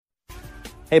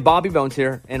Hey, Bobby Bones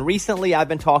here, and recently I've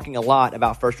been talking a lot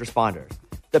about first responders.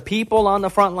 The people on the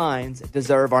front lines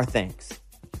deserve our thanks.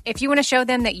 If you want to show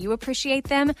them that you appreciate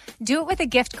them, do it with a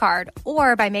gift card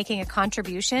or by making a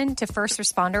contribution to first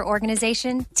responder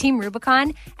organization Team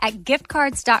Rubicon at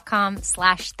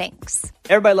giftcards.com/thanks.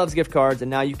 Everybody loves gift cards,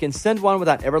 and now you can send one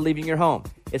without ever leaving your home.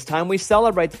 It's time we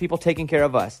celebrate the people taking care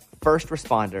of us, first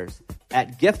responders,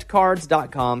 at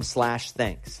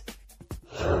giftcards.com/thanks.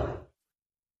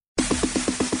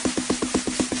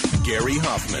 Gary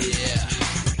Hoffman. Yeah.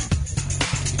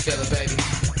 You feel it, baby?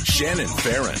 Shannon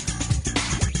Farron.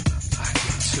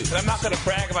 And I'm not going to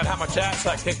brag about how much ass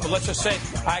I kicked, but let's just say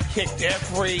I kicked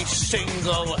every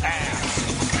single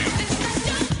ass.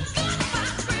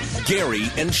 Gary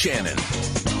and Shannon.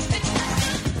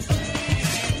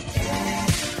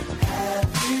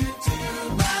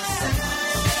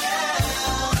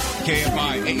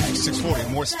 KFI 8640,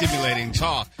 more stimulating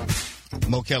talk.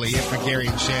 Mo Kelly in for Gary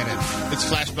and Shannon. It's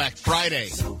Flashback Friday.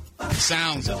 The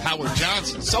sounds of Howard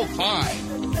Johnson. So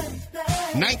fine.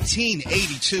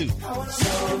 1982.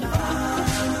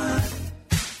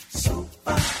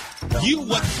 You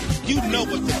know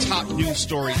what the top news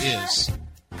story is.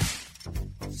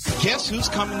 Guess who's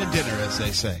coming to dinner, as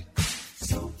they say?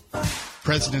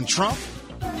 President Trump,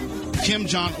 Kim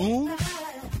Jong-un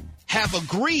have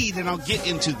agreed, and I'll get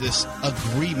into this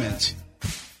agreement,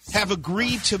 have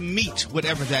agreed to meet,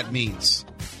 whatever that means.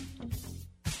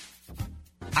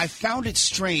 I found it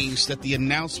strange that the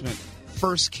announcement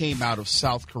first came out of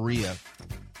South Korea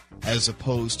as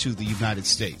opposed to the United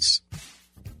States.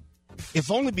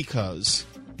 If only because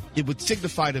it would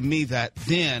signify to me that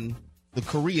then the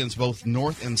Koreans, both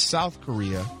North and South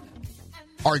Korea,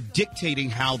 are dictating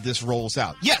how this rolls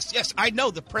out. Yes, I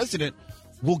know the president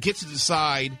will get to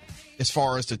decide as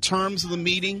far as the terms of the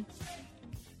meeting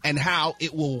and how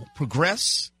it will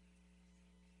progress,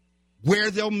 where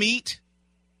they'll meet,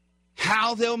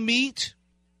 how they'll meet,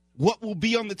 what will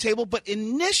be on the table. But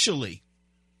initially,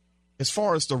 as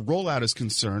far as the rollout is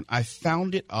concerned, I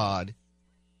found it odd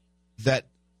that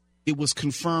it was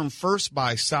confirmed first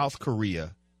by South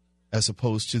Korea as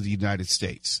opposed to the United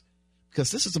States.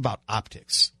 Because this is about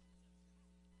optics.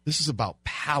 This is about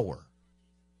power.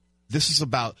 This is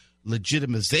about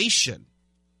legitimization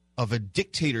of a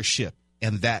dictatorship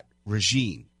and that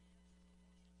regime.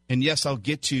 And yes, I'll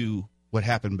get to what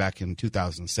happened back in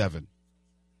 2007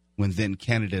 when then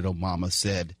candidate Obama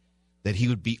said that he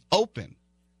would be open,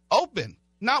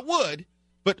 not would,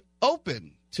 but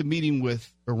open to meeting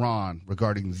with Iran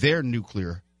regarding their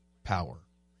nuclear power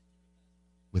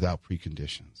without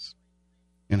preconditions,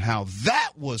 and how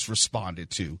that was responded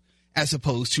to as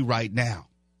opposed to right now.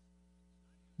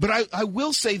 But I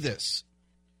will say this.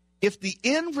 If the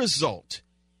end result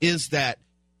is that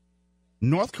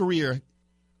North Korea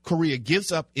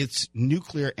gives up its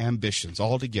nuclear ambitions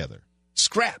altogether,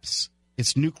 scraps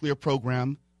its nuclear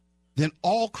program, then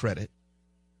all credit,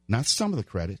 not some of the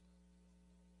credit,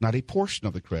 not a portion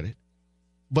of the credit,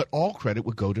 but all credit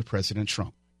would go to President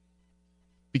Trump,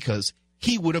 because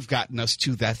he would have gotten us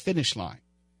to that finish line.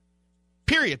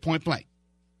 Period, point blank.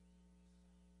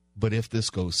 But if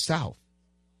this goes south,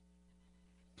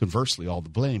 conversely, all the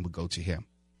blame would go to him.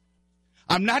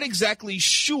 I'm not exactly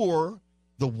sure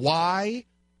the why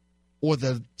or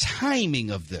the timing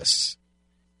of this.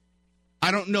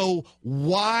 I don't know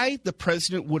why the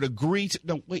president would agree to.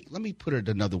 No, wait, let me put it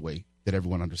another way that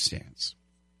everyone understands.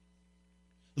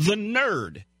 The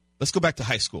nerd, let's go back to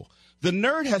high school. The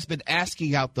nerd has been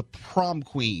asking out the prom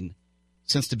queen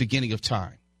since the beginning of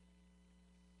time.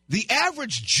 The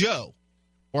average Joe,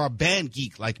 or a band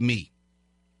geek like me,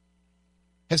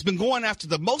 has been going after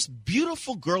the most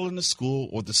beautiful girl in the school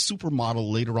or the supermodel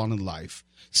later on in life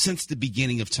since the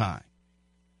beginning of time.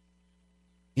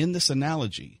 In this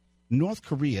analogy, North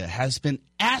Korea has been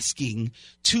asking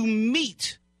to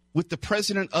meet with the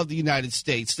president of the United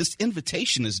States. This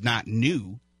invitation is not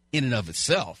new in and of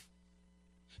itself,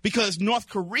 because North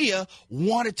Korea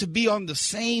wanted to be on the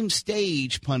same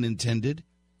stage, pun intended,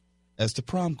 as the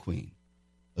prom queen,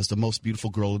 as the most beautiful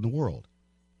girl in the world,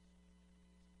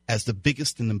 as the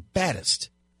biggest and the baddest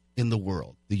in the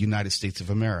world, the United States of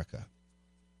America.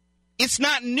 It's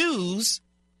not news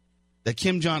that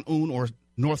Kim Jong-un or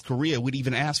North Korea would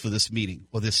even ask for this meeting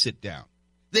or this sit down.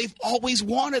 They've always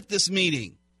wanted this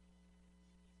meeting.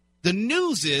 The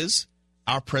news is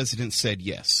our president said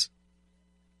yes.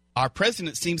 Our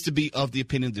president seems to be of the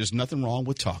opinion there's nothing wrong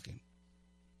with talking.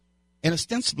 And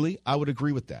ostensibly, I would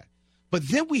agree with that. But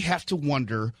then we have to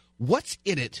wonder, what's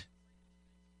in it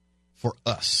for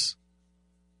us?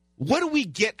 What do we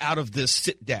get out of this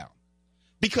sit down?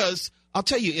 Because I'll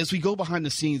tell you, as we go behind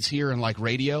the scenes here in like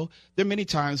radio, there are many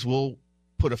times we'll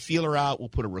put a feeler out. We'll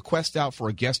put a request out for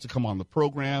a guest to come on the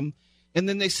program. And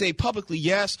then they say publicly,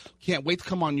 yes, can't wait to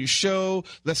come on your show.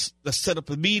 Let's set up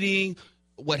a meeting,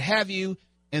 what have you.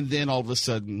 And then all of a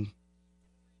sudden,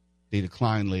 they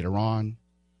decline later on.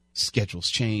 Schedules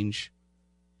change.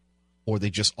 Or they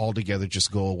just altogether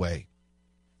just go away.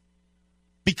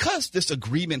 Because this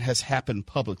agreement has happened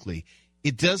publicly,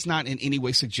 it does not in any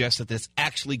way suggest that that's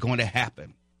actually going to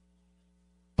happen.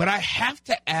 But I have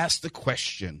to ask the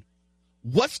question,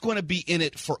 what's going to be in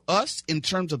it for us in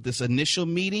terms of this initial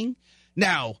meeting?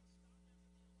 Now,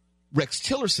 Rex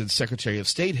Tillerson, Secretary of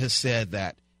State, has said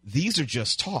that these are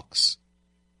just talks,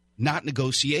 not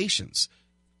negotiations.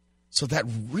 So that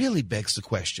really begs the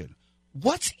question,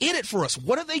 what's in it for us?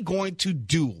 What are they going to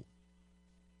do?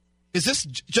 Is this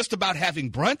just about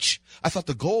having brunch? I thought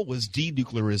the goal was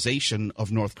denuclearization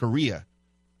of North Korea,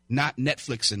 not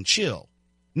Netflix and chill,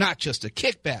 not just a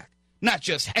kickback, not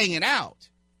just hanging out.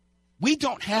 We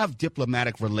don't have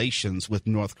diplomatic relations with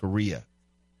North Korea.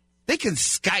 They can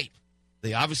Skype.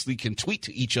 They obviously can tweet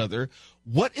to each other.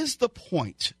 What is the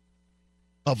point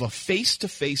of a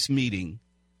face-to-face meeting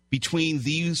between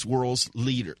these world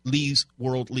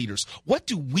leaders? What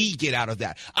do we get out of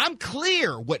that? I'm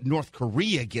clear what North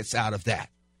Korea gets out of that.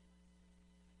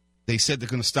 They said they're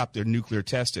going to stop their nuclear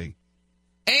testing.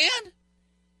 And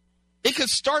it could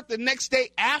start the next day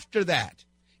after that.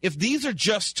 If these are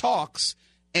just talks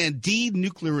and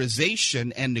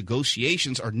denuclearization and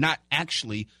negotiations are not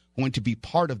actually going to be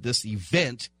part of this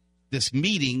event, this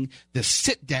meeting, this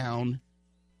sit down,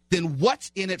 then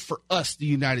what's in it for us, the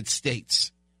United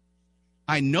States?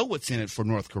 I know what's in it for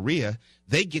North Korea.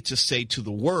 They get to say to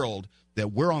the world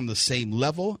that we're on the same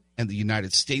level and the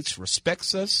United States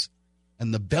respects us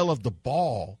and the belle of the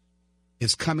ball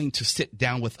is coming to sit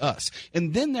down with us.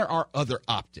 And then there are other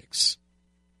optics.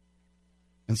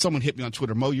 And someone hit me on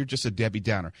Twitter, Mo, you're just a Debbie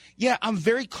Downer. Yeah, I'm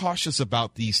very cautious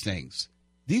about these things.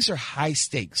 These are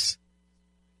high-stakes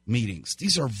meetings.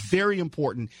 These are very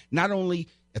important, not only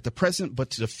at the present, but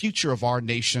to the future of our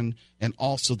nation and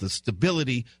also the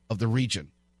stability of the region.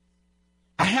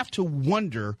 I have to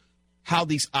wonder how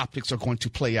these optics are going to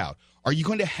play out. Are you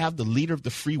going to have the leader of the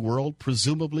free world,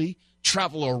 presumably,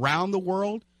 travel around the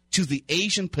world to the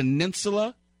Asian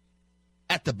Peninsula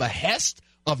at the behest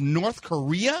of North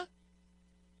Korea?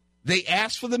 They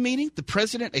ask for the meeting, the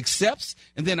president accepts,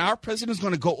 and then our president is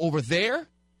going to go over there?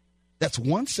 That's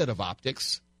one set of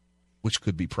optics, which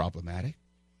could be problematic.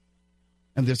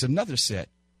 And there's another set,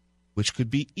 which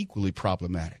could be equally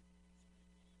problematic.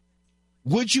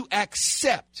 Would you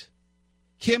accept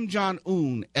Kim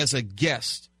Jong-un as a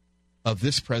guest of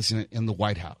this president in the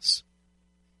White House?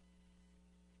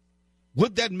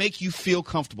 Would that make you feel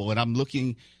comfortable? And I'm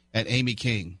looking at Amy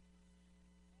King.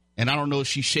 And I don't know if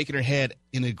she's shaking her head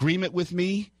in agreement with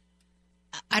me.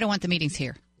 I don't want the meetings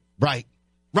here. Right.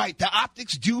 Right. The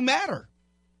optics do matter.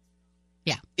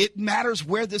 Yeah. It matters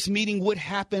where this meeting would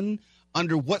happen,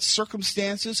 under what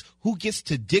circumstances, who gets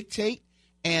to dictate,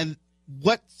 and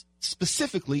what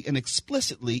specifically and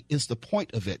explicitly is the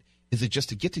point of it. Is it just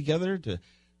to get together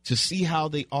to see how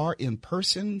they are in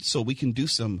person so we can do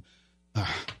some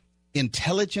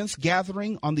intelligence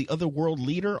gathering on the other world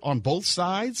leader on both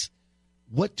sides?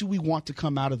 What do we want to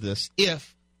come out of this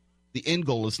if the end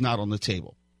goal is not on the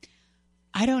table?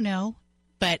 I don't know,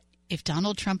 but if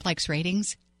Donald Trump likes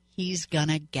ratings, he's going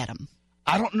to get them.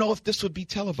 I don't know if this would be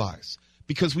televised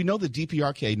because we know the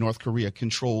DPRK, North Korea,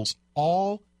 controls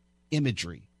all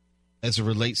imagery as it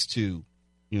relates to,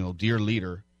 dear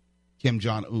leader Kim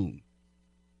Jong-un.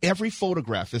 Every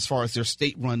photograph as far as their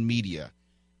state-run media.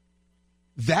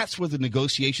 That's where the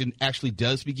negotiation actually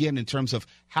does begin in terms of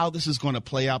how this is going to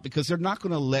play out, because they're not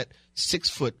going to let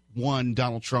 6'1"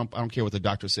 Donald Trump, I don't care what the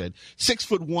doctor said,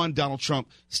 6'1" Donald Trump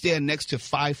stand next to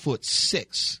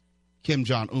 5'6" Kim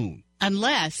Jong-un.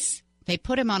 Unless they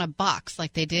put him on a box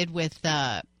like they did with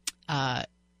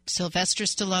Sylvester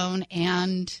Stallone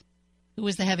and who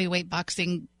was the heavyweight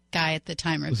boxing guy at the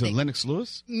time? Was it Lennox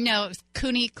Lewis? No, it was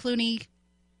Clooney.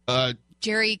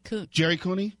 Jerry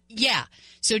Cooney? Yeah.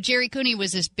 So Jerry Cooney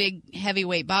was this big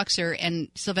heavyweight boxer, and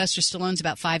Sylvester Stallone's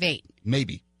about 5'8".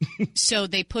 Maybe. So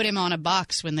they put him on a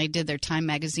box when they did their Time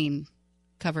magazine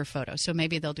cover photo. So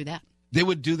maybe they'll do that. They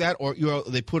would do that, or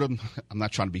they put him, I'm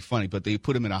not trying to be funny, but they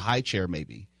put him in a high chair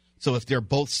maybe. So if they're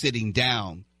both sitting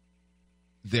down,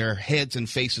 their heads and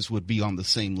faces would be on the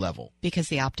same level. Because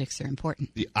the optics are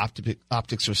important. The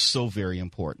optics are so very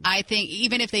important. I think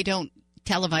even if they don't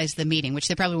televise the meeting, which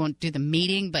they probably won't do the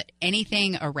meeting, but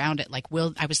anything around it, like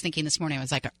I was thinking this morning, I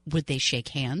was like, would they shake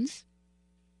hands?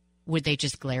 Would they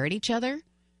just glare at each other?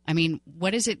 I mean,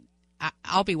 what is it?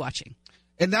 I'll be watching.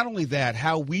 And not only that,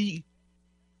 how we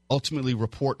ultimately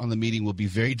report on the meeting will be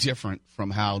very different from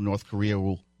how North Korea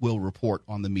will report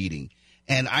on the meeting.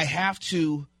 And I have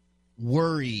to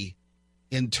worry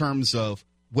in terms of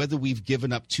whether we've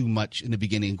given up too much in the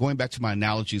beginning. Going back to my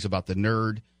analogies about the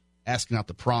nerd asking out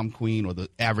the prom queen or the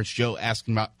average Joe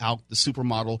asking out the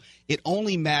supermodel, it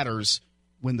only matters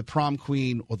when the prom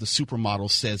queen or the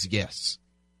supermodel says yes.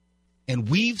 And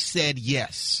we've said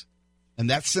yes. And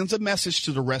that sends a message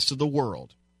to the rest of the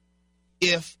world.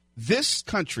 If this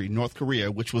country, North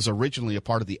Korea, which was originally a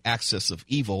part of the axis of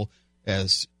evil,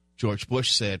 as George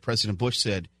Bush said, President Bush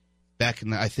said back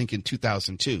in, I think, in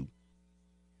 2002,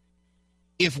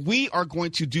 if we are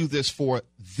going to do this for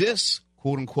this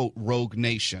quote-unquote rogue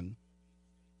nation,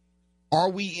 are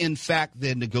we in fact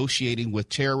then negotiating with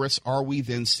terrorists? Are we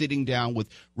then sitting down with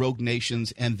rogue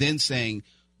nations and then saying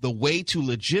the way to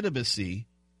legitimacy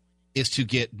is to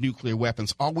get nuclear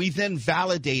weapons? Are we then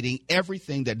validating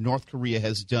everything that North Korea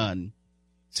has done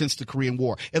since the Korean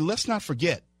War? And let's not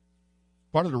forget,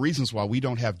 part of the reasons why we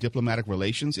don't have diplomatic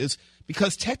relations is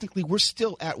because technically we're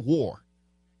still at war.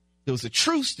 There was a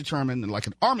truce determined, like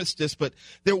an armistice, but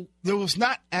there was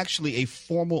not actually a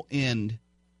formal end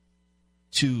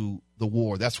to the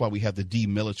war. That's why we have the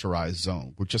demilitarized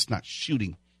zone. We're just not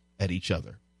shooting at each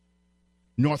other.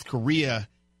 North Korea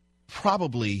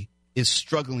probably is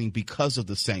struggling because of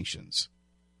the sanctions.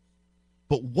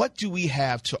 But what do we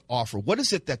have to offer? What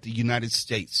is it that the United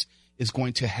States is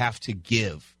going to have to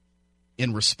give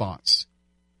in response?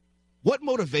 What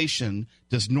motivation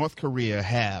does North Korea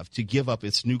have to give up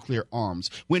its nuclear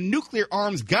arms when nuclear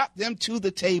arms got them to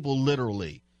the table,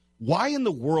 literally? Why in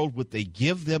the world would they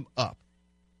give them up?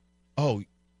 Oh,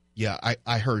 yeah,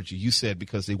 I heard you. You said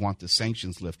because they want the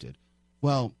sanctions lifted.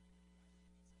 Well,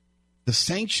 the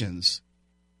sanctions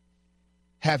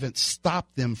haven't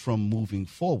stopped them from moving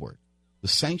forward. The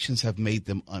sanctions have made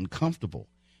them uncomfortable.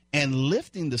 And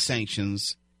lifting the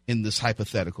sanctions in this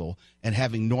hypothetical and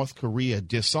having North Korea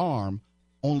disarm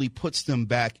only puts them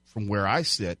back, from where I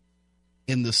sit,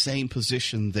 in the same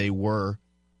position they were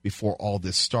before all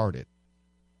this started.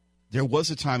 There was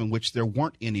a time in which there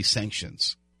weren't any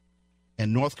sanctions,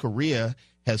 and North Korea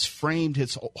has framed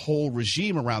its whole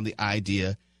regime around the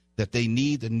idea that they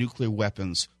need the nuclear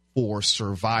weapons for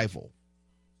survival.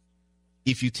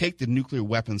 If you take the nuclear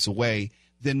weapons away,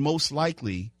 then most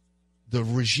likely the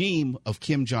regime of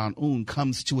Kim Jong-un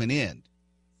comes to an end.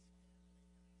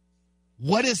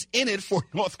 What is in it for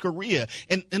North Korea?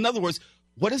 And in other words,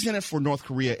 what is in it for North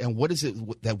Korea, and what is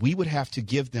it that we would have to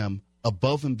give them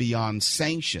above and beyond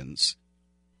sanctions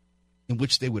in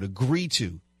which they would agree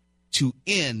to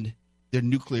end their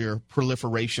nuclear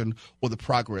proliferation or the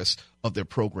progress of their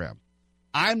program?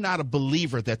 I'm not a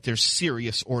believer that they're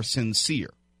serious or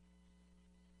sincere.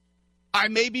 I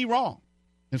may be wrong.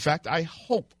 In fact, I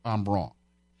hope I'm wrong.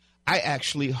 I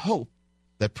actually hope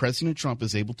that President Trump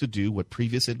is able to do what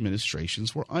previous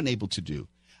administrations were unable to do.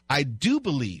 I do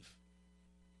believe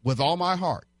with all my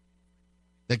heart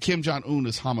that Kim Jong-un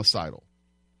is homicidal.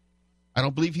 I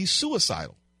don't believe he's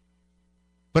suicidal.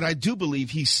 But I do believe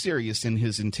he's serious in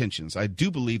his intentions. I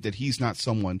do believe that he's not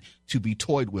someone to be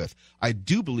toyed with. I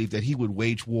do believe that he would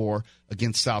wage war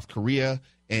against South Korea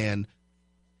and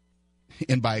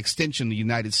by extension, the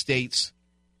United States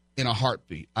in a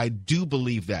heartbeat. I do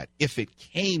believe that if it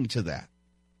came to that.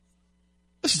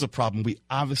 This is a problem we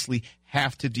obviously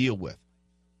have to deal with.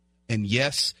 And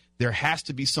yes, there has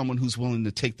to be someone who's willing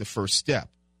to take the first step.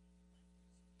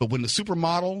 But when the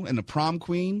supermodel and the prom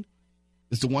queen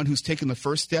is the one who's taking the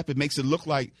first step, it makes it look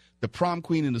like the prom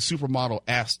queen and the supermodel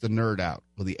asked the nerd out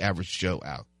or the average Joe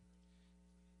out.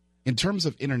 In terms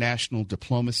of international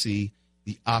diplomacy,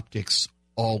 the optics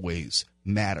always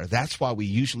matter. That's why we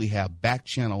usually have back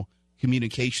channel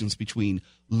communications between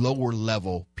lower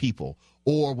level people,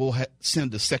 or we'll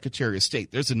send a Secretary of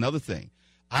State. There's another thing.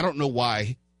 I don't know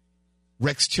why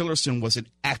Rex Tillerson wasn't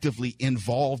actively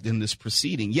involved in this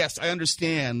proceeding. Yes, I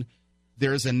understand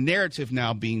there's a narrative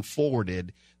now being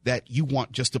forwarded that you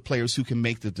want just the players who can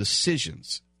make the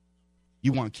decisions.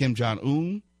 You want Kim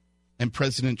Jong-un and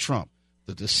President Trump,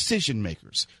 the decision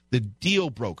makers, the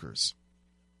deal brokers.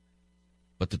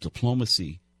 But the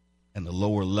diplomacy and the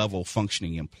lower level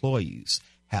functioning employees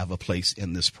have a place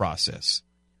in this process.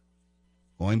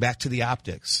 Going back to the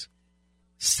optics,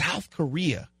 South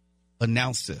Korea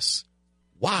announced this.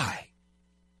 Why?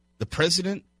 The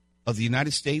president of the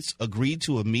United States agreed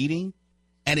to a meeting,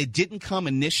 and it didn't come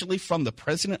initially from the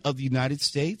president of the United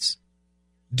States?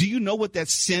 Do you know what that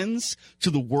sends to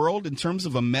the world in terms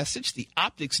of a message? The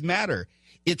optics matter.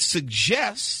 It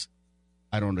suggests,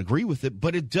 I don't agree with it,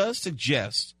 but it does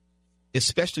suggest,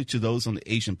 especially to those on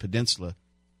the Asian Peninsula,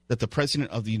 that the President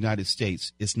of the United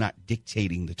States is not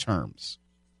dictating the terms.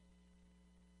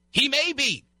 He may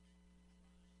be,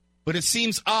 but it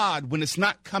seems odd when it's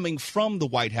not coming from the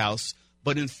White House,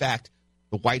 but in fact,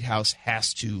 the White House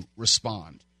has to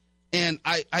respond. And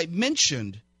I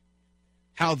mentioned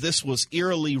how this was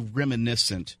eerily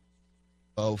reminiscent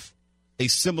of a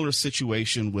similar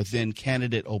situation within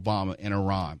candidate Obama and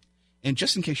Iran. And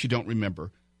just in case you don't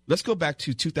remember, let's go back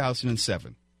to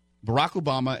 2007. Barack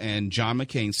Obama and John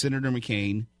McCain, Senator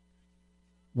McCain,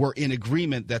 were in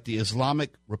agreement that the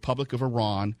Islamic Republic of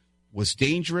Iran was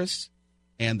dangerous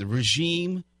and the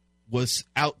regime was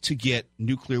out to get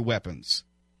nuclear weapons.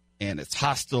 And its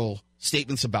hostile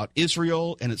statements about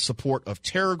Israel and its support of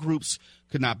terror groups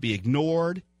could not be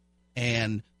ignored.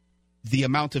 And the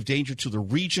amount of danger to the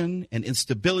region and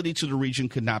instability to the region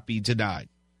could not be denied.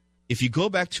 If you go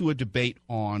back to a debate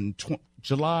on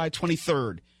July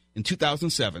 23rd in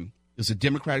 2007, it was a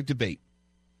Democratic debate,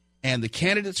 and the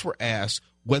candidates were asked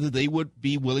whether they would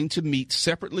be willing to meet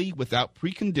separately without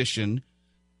precondition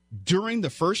during the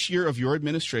first year of your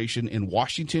administration in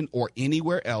Washington or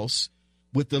anywhere else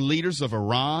with the leaders of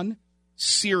Iran,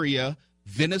 Syria,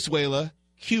 Venezuela,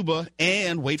 Cuba,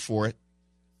 and, wait for it,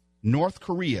 North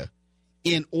Korea,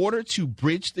 in order to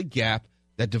bridge the gap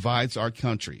that divides our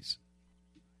countries.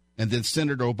 And then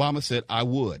Senator Obama said, I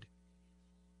would.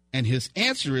 And his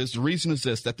answer is, the reason is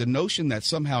this, that the notion that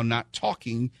somehow not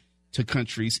talking to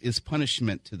countries is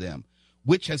punishment to them,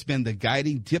 which has been the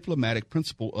guiding diplomatic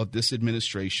principle of this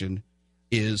administration,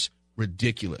 is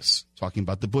ridiculous. Talking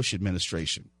about the Bush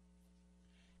administration.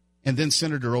 And then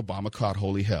Senator Obama caught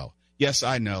holy hell. Yes,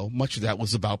 I know, much of that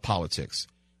was about politics.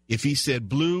 If he said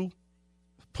blue,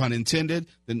 pun intended,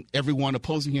 then everyone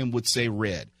opposing him would say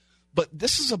red. But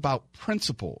this is about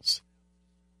principles,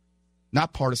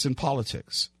 not partisan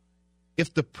politics.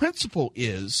 If the principle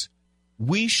is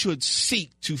we should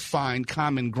seek to find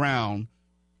common ground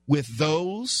with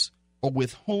those or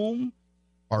with whom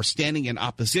are standing in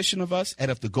opposition of us, and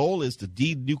if the goal is the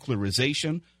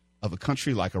denuclearization of a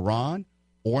country like Iran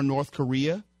or North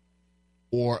Korea,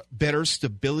 or better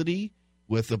stability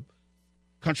with a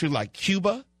country like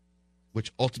Cuba,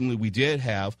 which ultimately we did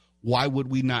have, why would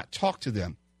we not talk to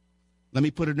them? Let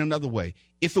me put it another way.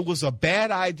 If it was a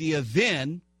bad idea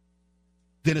then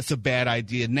it's a bad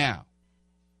idea now.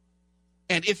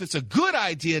 And if it's a good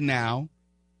idea now,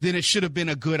 then it should have been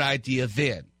a good idea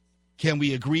then. Can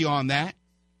we agree on that?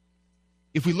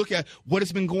 If we look at what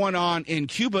has been going on in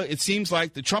Cuba, it seems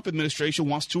like the Trump administration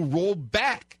wants to roll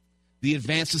back the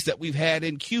advances that we've had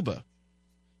in Cuba,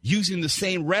 using the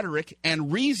same rhetoric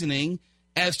and reasoning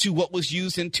as to what was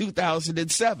used in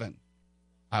 2007.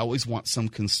 I always want some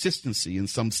consistency and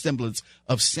some semblance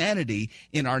of sanity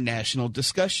in our national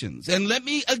discussions. And let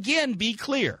me again be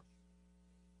clear.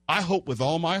 I hope with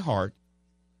all my heart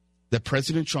that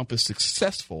President Trump is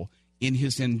successful in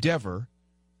his endeavor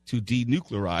to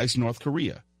denuclearize North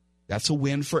Korea. That's a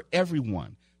win for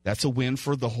everyone. That's a win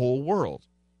for the whole world.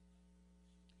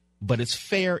 But it's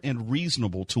fair and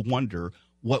reasonable to wonder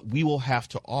what we will have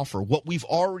to offer, what we've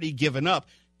already given up,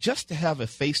 just to have a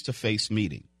face-to-face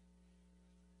meeting.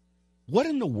 What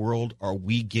in the world are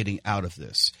we getting out of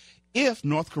this? If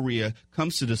North Korea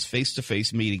comes to this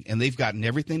face-to-face meeting and they've gotten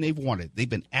everything they've wanted, they've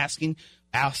been asking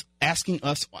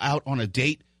us out on a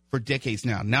date for decades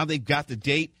now. Now they've got the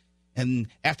date, and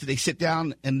after they sit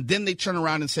down, and then they turn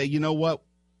around and say, you know what?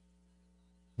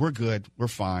 We're good. We're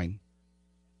fine.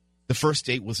 The first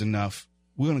date was enough.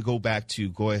 We're going to go back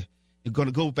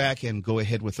and go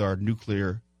ahead with our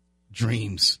nuclear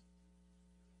dreams.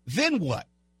 Then what?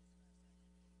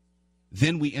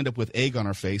 Then we end up with egg on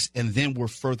our face, and then we're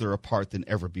further apart than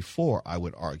ever before, I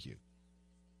would argue.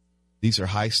 These are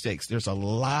high stakes. There's a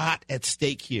lot at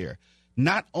stake here.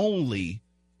 Not only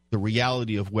the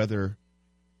reality of whether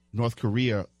North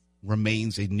Korea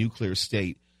remains a nuclear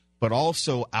state, but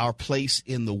also our place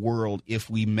in the world if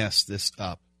we mess this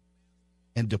up.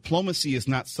 And diplomacy is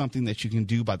not something that you can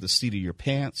do by the seat of your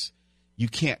pants. You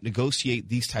can't negotiate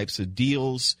these types of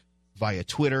deals via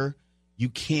Twitter. You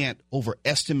can't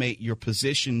overestimate your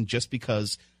position just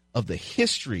because of the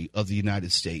history of the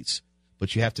United States,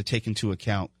 but you have to take into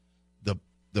account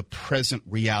the present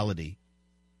reality,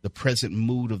 the present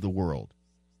mood of the world,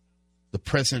 the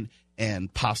present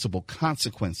and possible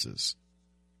consequences.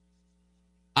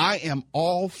 I am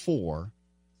all for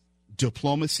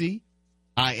diplomacy.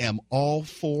 I am all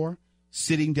for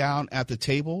sitting down at the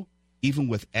table, even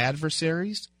with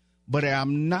adversaries, but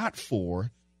I'm not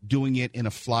for doing it in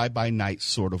a fly-by-night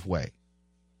sort of way.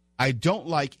 I don't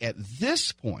like at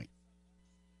this point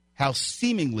how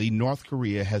seemingly North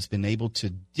Korea has been able to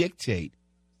dictate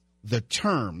the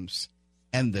terms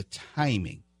and the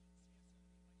timing.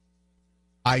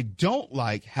 I don't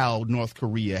like how North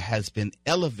Korea has been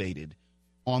elevated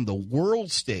on the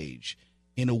world stage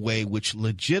in a way which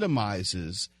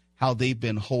legitimizes how they've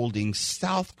been holding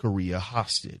South Korea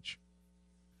hostage.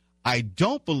 I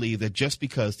don't believe that just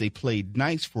because they played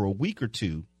nice for a week or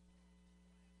two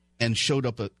and showed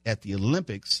up at the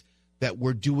Olympics that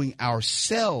we're doing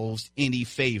ourselves any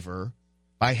favor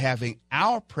by having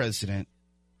our president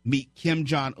meet Kim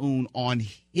Jong-un on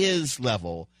his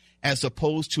level as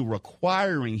opposed to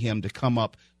requiring him to come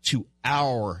up to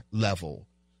our level.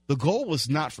 The goal was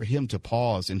not for him to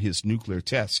pause in his nuclear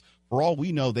tests. For all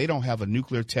we know, they don't have a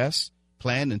nuclear test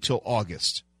planned until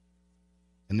August.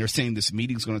 And they're saying this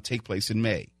meeting is going to take place in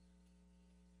May.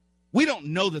 We don't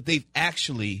know that they've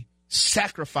actually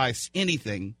sacrificed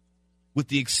anything with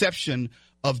the exception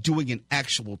of doing an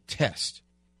actual test.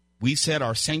 We said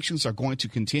our sanctions are going to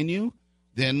continue,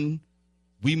 then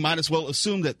we might as well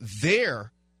assume that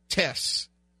their tests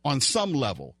on some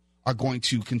level are going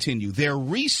to continue. Their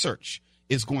research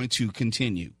is going to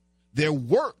continue. Their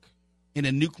work in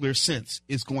a nuclear sense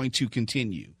is going to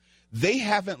continue. They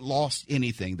haven't lost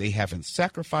anything. They haven't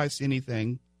sacrificed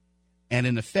anything. And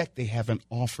in effect, they haven't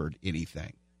offered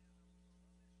anything.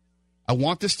 I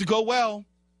want this to go well.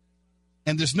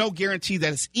 And there's no guarantee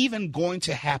that it's even going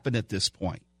to happen at this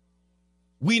point.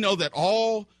 We know that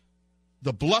all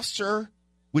the bluster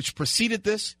which preceded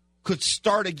this could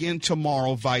start again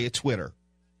tomorrow via Twitter.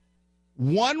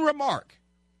 One remark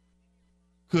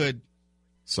could,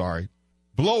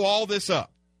 blow all this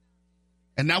up.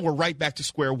 And now we're right back to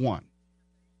square one.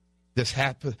 This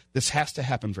has to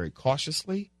happen very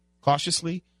cautiously,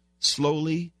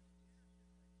 slowly,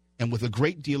 and with a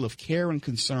great deal of care and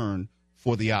concern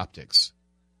for the optics.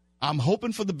 I'm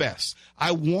hoping for the best.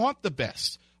 I want the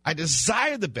best. I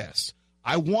desire the best.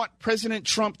 I want President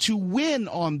Trump to win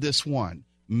on this one.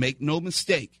 Make no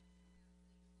mistake.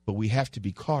 But we have to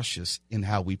be cautious in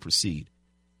how we proceed.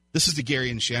 This is the Gary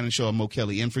and Shannon Show. I'm Mo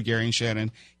Kelly in for Gary and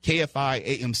Shannon. KFI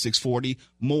AM 640.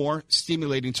 More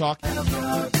stimulating talk.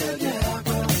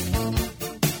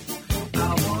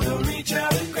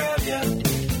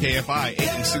 KFI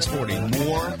AM 640.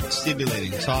 More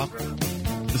stimulating talk.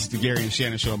 This is the Gary and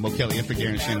Shannon Show. I'm Mo Kelly in for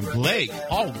Gary and Shannon. Blake,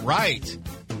 all right.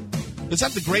 Is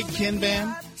that the Great Ken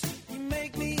Band?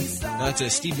 No, it's a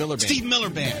Steve Miller Band. Steve Miller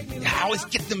Band. I always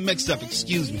get them mixed up.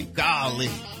 Excuse me. Golly.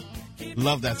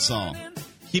 Love that song.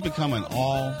 Keep it coming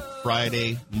all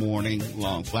Friday morning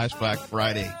long. Flashback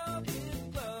Friday.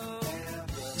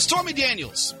 Stormy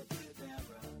Daniels.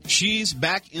 She's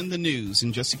back in the news.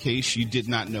 And just in case you did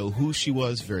not know who she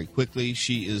was, very quickly,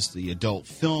 she is the adult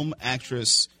film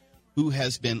actress who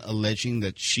has been alleging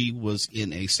that she was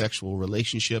in a sexual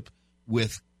relationship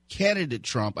with candidate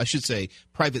Trump, I should say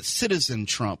private citizen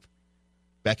Trump,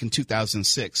 back in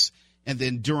 2006. And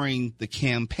then during the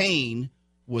campaign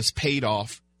was paid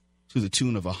off to the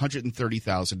tune of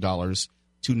 $130,000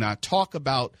 to not talk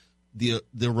about the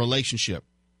relationship.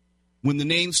 When the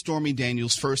name Stormy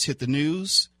Daniels first hit the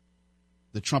news,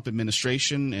 the Trump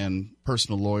administration and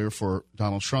personal lawyer for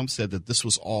Donald Trump said that this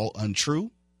was all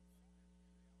untrue.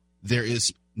 There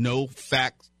is no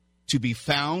fact to be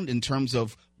found in terms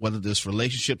of whether this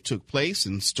relationship took place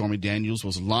and Stormy Daniels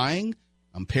was lying.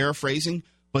 I'm paraphrasing,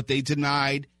 but they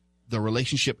denied the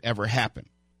relationship ever happened.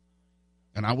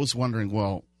 And I was wondering,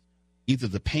 well, either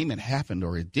the payment happened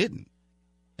or it didn't.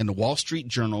 And the Wall Street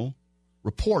Journal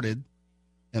reported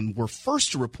and were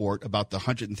first to report about the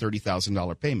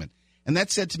 $130,000 payment. And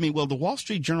that said to me, well, the Wall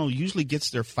Street Journal usually gets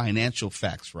their financial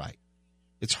facts right.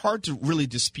 It's hard to really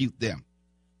dispute them.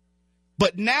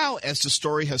 But now, as the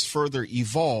story has further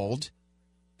evolved,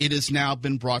 it has now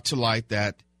been brought to light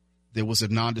that there was a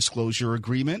non-disclosure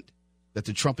agreement that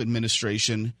the Trump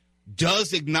administration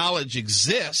does acknowledge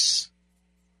exists.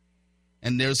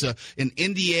 And there's an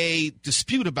NDA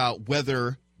dispute about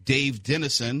whether Dave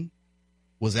Dennison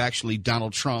was actually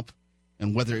Donald Trump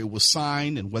and whether it was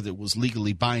signed and whether it was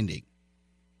legally binding.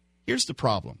 Here's the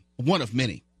problem, one of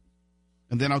many.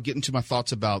 And then I'll get into my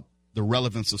thoughts about the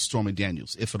relevance of Stormy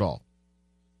Daniels, if at all.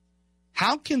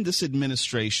 How can this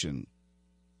administration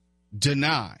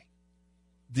deny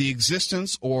the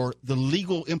existence or the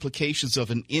legal implications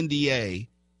of an NDA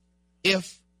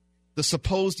if the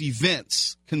supposed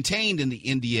events contained in the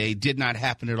NDA did not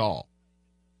happen at all?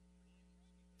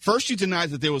 First, you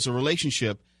denied that there was a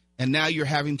relationship, and now you're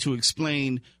having to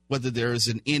explain whether there is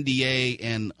an NDA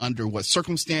and under what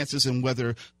circumstances and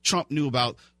whether Trump knew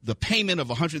about the payment of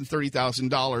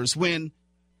 $130,000 when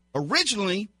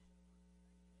originally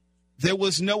there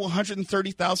was no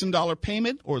 $130,000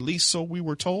 payment, or at least so we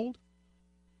were told.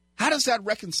 How does that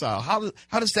reconcile?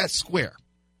 How does that square?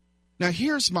 Now,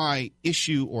 here's my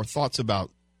issue or thoughts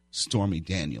about Stormy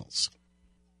Daniels.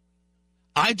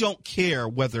 I don't care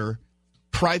whether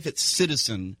private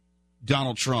citizen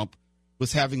Donald Trump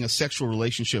was having a sexual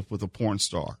relationship with a porn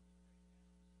star.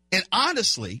 And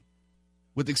honestly,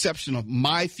 with the exception of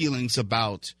my feelings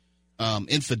about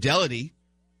infidelity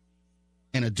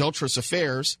and adulterous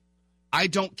affairs, I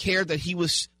don't care that he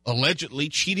was allegedly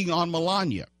cheating on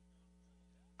Melania.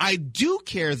 I do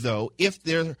care, though, if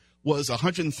there was a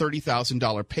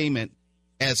 $130,000 payment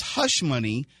as hush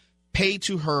money paid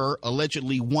to her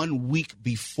allegedly 1 week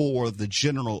before the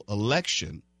general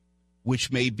election,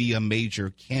 which may be a major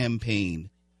campaign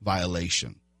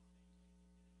violation.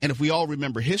 And if we all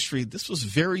remember history, this was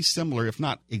very similar, if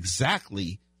not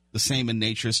exactly the same in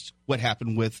nature as what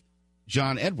happened with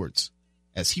John Edwards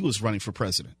as he was running for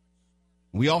president.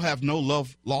 We all have no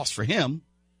love lost for him.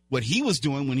 What he was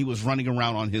doing when he was running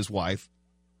around on his wife,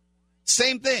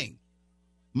 same thing.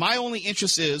 My only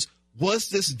interest is, was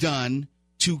this done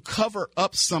to cover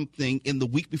up something in the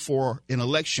week before an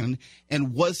election,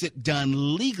 and was it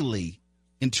done legally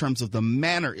in terms of the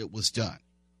manner it was done?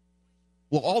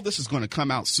 Well, all this is going to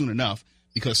come out soon enough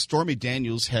because Stormy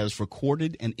Daniels has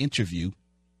recorded an interview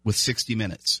with 60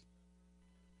 Minutes.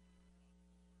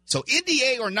 So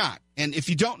NDA or not, and if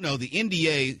you don't know, the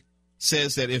NDA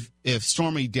says that if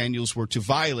Stormy Daniels were to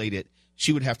violate it,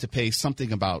 she would have to pay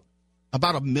something about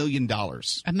 $1 million.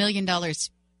 $1 million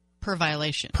per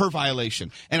violation. Per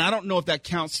violation. And I don't know if that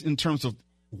counts in terms of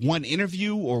one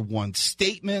interview or one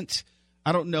statement.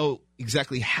 I don't know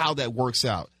exactly how that works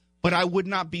out. But I would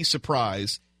not be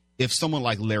surprised if someone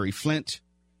like Larry Flint,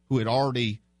 who had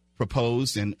already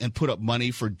proposed and put up money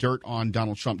for dirt on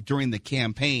Donald Trump during the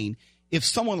campaign, if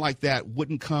someone like that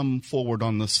wouldn't come forward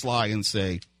on the sly and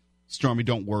say, Stormy,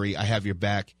 don't worry, I have your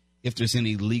back. If there's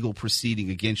any legal proceeding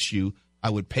against you, I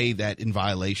would pay that in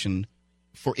violation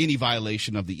for any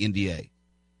violation of the NDA.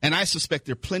 And I suspect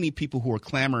there are plenty of people who are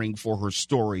clamoring for her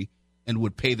story and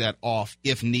would pay that off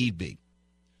if need be.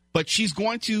 But she's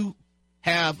going to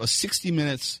have a 60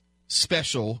 Minutes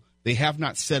special. They have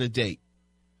not set a date.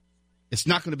 It's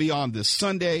not going to be on this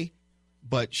Sunday,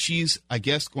 but she's, I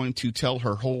guess, going to tell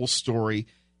her whole story.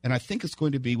 And I think it's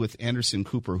going to be with Anderson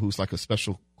Cooper, who's like a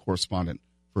special correspondent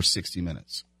for 60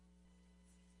 Minutes.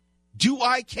 Do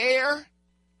I care?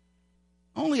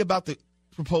 Only about the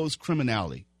proposed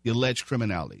criminality, the alleged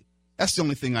criminality. That's the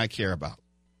only thing I care about.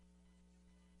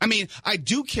 I mean, I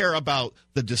do care about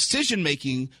the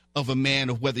decision-making of a man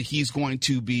of whether he's going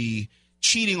to be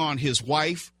cheating on his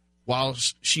wife while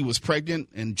she was pregnant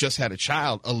and just had a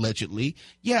child, allegedly.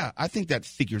 Yeah, I think that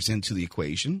figures into the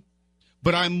equation.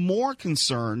 But I'm more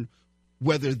concerned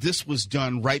whether this was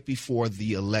done right before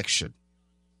the election.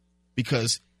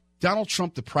 Because Donald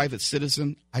Trump, the private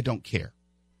citizen, I don't care.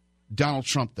 Donald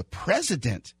Trump, the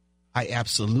president, I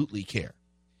absolutely care.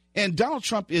 And Donald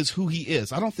Trump is who he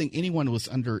is. I don't think anyone was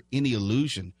under any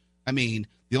illusion. I mean,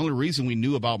 the only reason we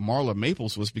knew about Marla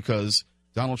Maples was because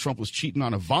Donald Trump was cheating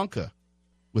on Ivanka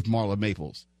with Marla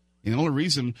Maples. And the only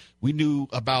reason we knew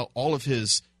about all of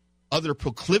his other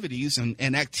proclivities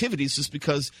and activities is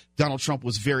because Donald Trump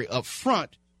was very upfront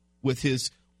with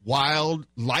his wild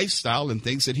lifestyle and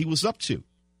things that he was up to.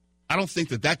 I don't think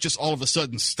that just all of a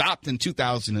sudden stopped in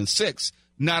 2006.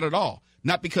 Not at all.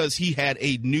 Not because he had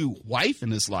a new wife in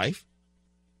his life,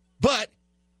 but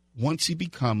once he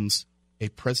becomes a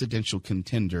presidential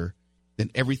contender, then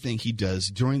everything he does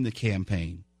during the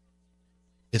campaign,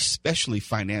 especially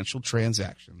financial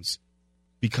transactions,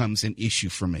 becomes an issue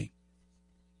for me.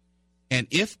 And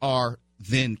if our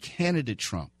then candidate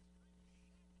Trump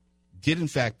did in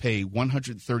fact pay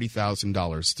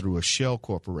 $130,000 through a shell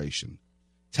corporation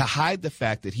to hide the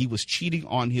fact that he was cheating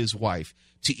on his wife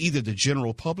to either the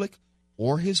general public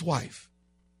or his wife,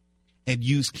 and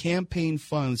use campaign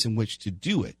funds in which to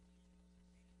do it,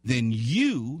 then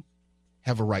you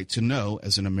have a right to know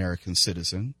as an American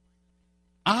citizen.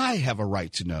 I have a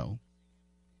right to know,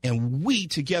 and we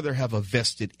together have a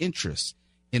vested interest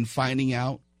in finding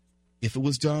out if it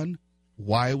was done,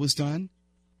 why it was done,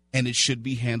 and it should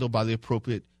be handled by the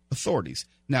appropriate authorities.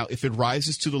 Now, if it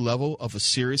rises to the level of a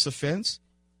serious offense,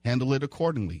 handle it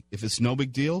accordingly. If it's no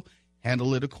big deal,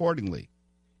 handle it accordingly.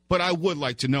 But I would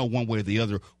like to know one way or the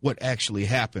other what actually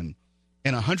happened.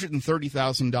 And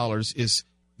 $130,000 is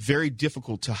very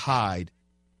difficult to hide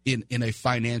in a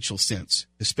financial sense,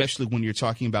 especially when you're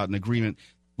talking about an agreement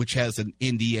which has an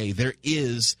NDA. There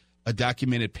is a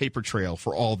documented paper trail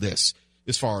for all this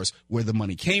as far as where the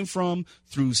money came from,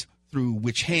 through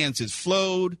which hands it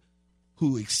flowed,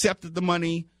 who accepted the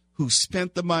money, who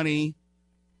spent the money,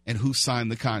 and who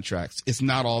signed the contracts. It's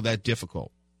not all that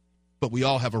difficult. But we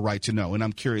all have a right to know, and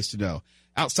I'm curious to know.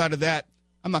 Outside of that,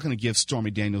 I'm not going to give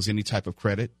Stormy Daniels any type of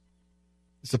credit.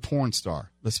 It's a porn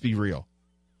star. Let's be real.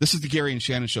 This is the Gary and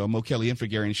Shannon Show. Mo Kelly in for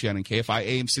Gary and Shannon. KFI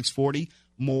AM 640.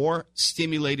 More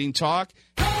stimulating talk.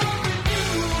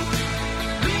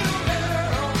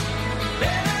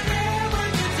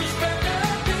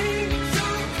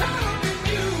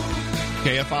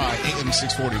 KFI AM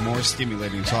 640. More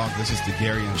stimulating talk. This is the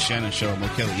Gary and Shannon Show. Mo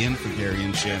Kelly in for Gary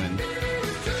and Shannon.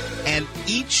 And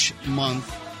each month,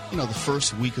 the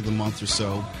first week of the month or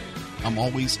so, I'm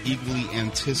always eagerly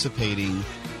anticipating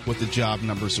what the job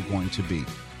numbers are going to be.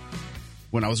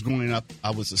 When I was growing up,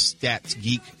 I was a stats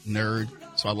geek nerd,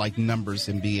 so I like numbers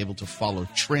and be able to follow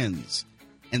trends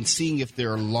and seeing if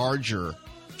there are larger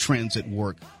trends at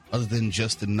work other than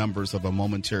just the numbers of a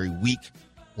momentary week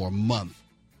or month.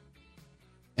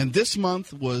 And this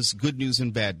month was good news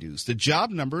and bad news. The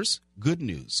job numbers, good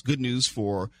news. Good news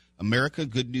for America,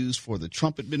 good news for the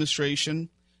Trump administration.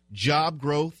 Job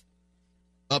growth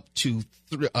up to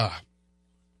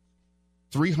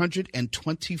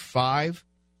 325.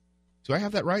 Do I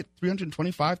have that right?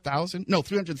 325,000? No,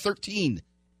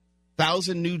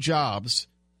 313,000 new jobs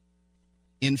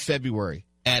in February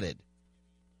added.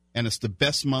 And it's the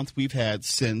best month we've had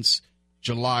since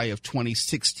July of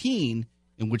 2016,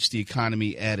 in which the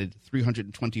economy added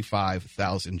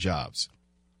 325,000 jobs.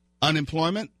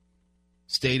 Unemployment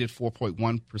stayed at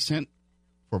 4.1%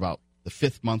 for about the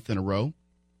fifth month in a row.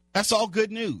 That's all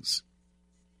good news.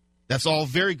 That's all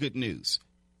very good news.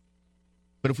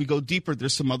 But if we go deeper,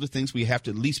 there's some other things we have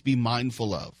to at least be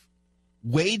mindful of.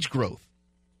 Wage growth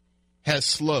has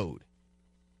slowed.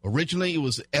 Originally, it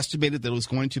was estimated that it was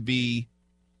going to be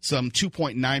some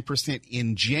 2.9%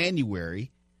 in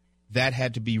January. That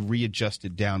had to be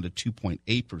readjusted down to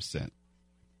 2.8%.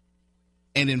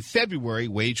 And in February,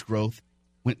 wage growth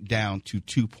went down to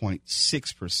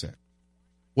 2.6%.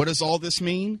 What does all this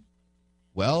mean?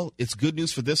 Well, it's good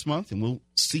news for this month, and we'll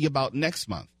see about next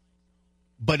month.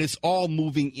 But it's all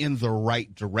moving in the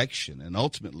right direction. And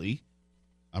ultimately,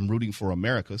 I'm rooting for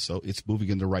America, so it's moving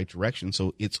in the right direction.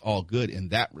 So it's all good in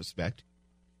that respect.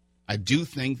 I do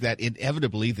think that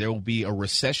inevitably there will be a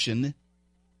recession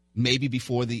maybe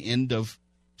before the end of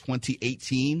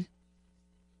 2018.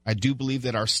 I do believe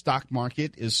that our stock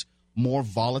market is more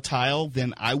volatile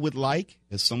than I would like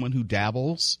as someone who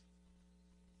dabbles.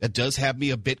 That does have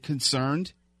me a bit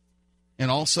concerned.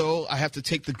 And also, I have to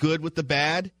take the good with the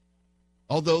bad.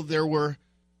 Although there were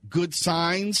good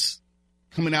signs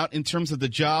coming out in terms of the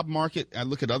job market, I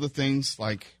look at other things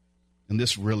like, and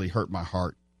this really hurt my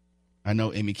heart. I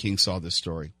know Amy King saw this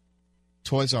story.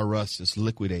 Toys R Us is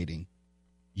liquidating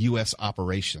U.S.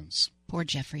 operations. Poor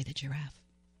Jeffrey the giraffe.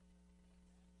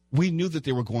 We knew that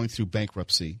they were going through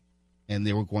bankruptcy, and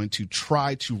they were going to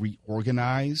try to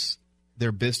reorganize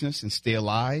their business and stay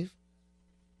alive,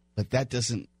 but that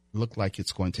doesn't look like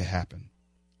it's going to happen.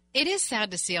 It is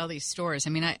sad to see all these stores. I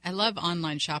mean, I love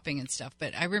online shopping and stuff,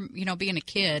 but I remember, being a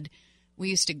kid, we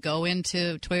used to go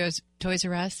into Toys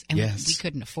R Us, and yes, we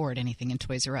couldn't afford anything in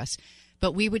Toys R Us,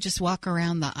 but we would just walk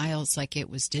around the aisles like it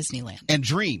was Disneyland. And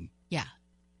dream. Yeah.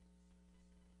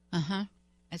 Uh-huh.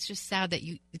 It's just sad that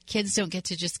kids don't get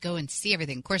to just go and see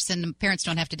everything. Of course, then the parents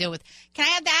don't have to deal with, can I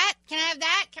have that? Can I have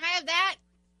that? Can I have that?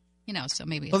 So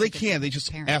maybe. Well, they can. They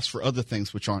just ask for other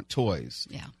things which aren't toys.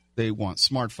 Yeah. They want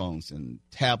smartphones and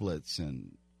tablets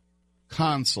and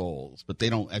consoles, but they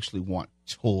don't actually want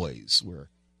toys where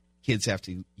kids have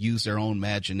to use their own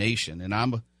imagination. And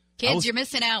you're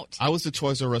missing out. I was a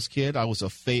Toys R Us kid. I was a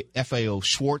FAO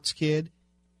Schwartz kid.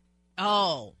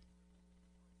 Oh.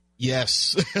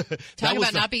 Yes. Talk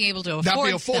about not being able to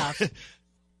afford stuff.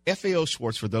 FAO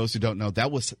Schwartz, for those who don't know,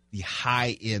 that was the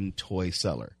high-end toy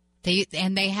seller. Do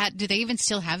they even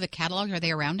still have the catalog? Are they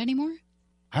around anymore?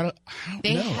 I don't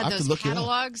they know. had those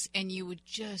catalogs, and you would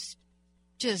just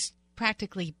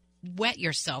practically wet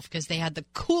yourself because they had the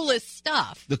coolest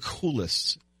stuff. The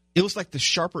coolest. It was like the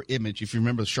Sharper Image, if you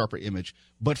remember the Sharper Image,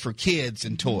 but for kids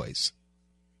and toys.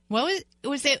 Well,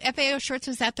 was it FAO Schwartz?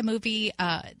 Was that the movie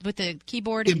with the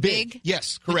keyboard and big?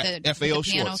 Yes, correct. FAO with the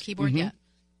piano Schwartz. Keyboard, Mm-hmm. yeah.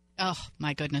 Oh,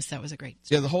 my goodness, that was a great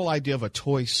story. Yeah, the whole idea of a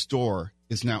toy store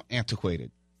is now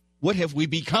antiquated. What have we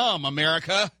become,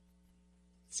 America?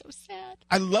 So sad.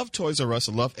 I love Toys R Us.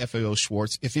 I love FAO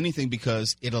Schwartz, if anything,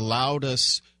 because it allowed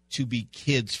us to be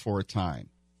kids for a time.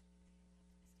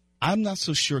 I'm not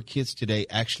so sure kids today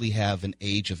actually have an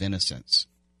age of innocence.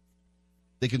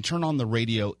 They can turn on the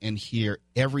radio and hear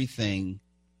everything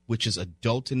which is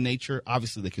adult in nature.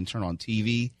 Obviously, they can turn on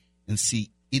TV and see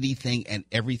anything and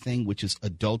everything which is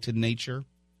adult in nature.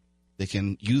 They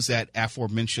can use that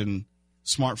aforementioned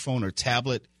smartphone or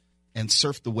tablet and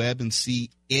surf the web and see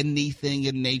anything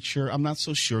in nature. I'm not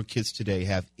so sure kids today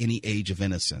have any age of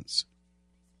innocence.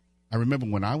 I remember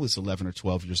when I was 11 or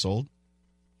 12 years old,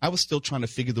 I was still trying to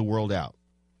figure the world out.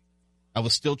 I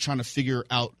was still trying to figure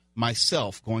out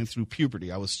myself going through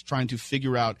puberty. I was trying to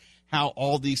figure out how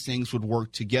all these things would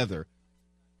work together.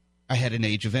 I had an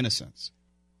age of innocence.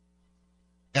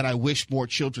 And I wish more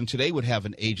children today would have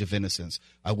an age of innocence.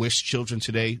 I wish children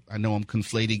today, I know I'm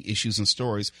conflating issues and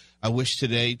stories, I wish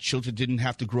today children didn't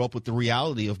have to grow up with the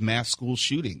reality of mass school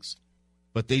shootings.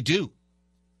 But they do.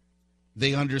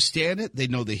 They understand it. They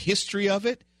know the history of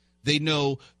it. They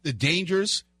know the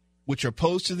dangers which are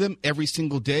posed to them every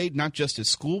single day, not just at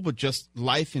school, but just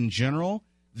life in general.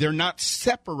 They're not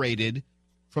separated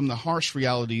from the harsh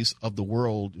realities of the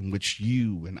world in which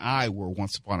you and I were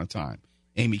once upon a time.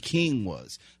 Amy King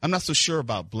was. I'm not so sure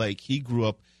about Blake. He grew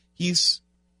up.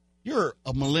 You're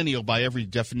a millennial by every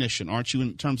definition, aren't you,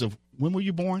 in terms of when were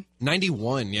you born?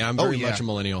 91. Yeah, I'm very much a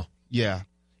millennial. Yeah.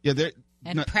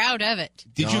 And proud of it.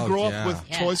 Did you grow up with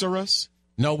Toys R Us?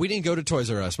 No, we didn't go to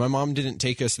Toys R Us. My mom didn't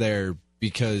take us there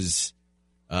because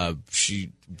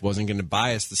she wasn't going to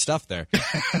buy us the stuff there.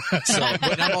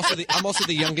 But I'm also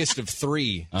the youngest of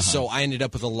three, so I ended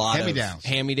up with a lot of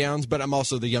hand-me-downs. But I'm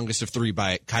also the youngest of three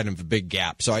by kind of a big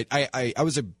gap. So I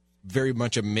was very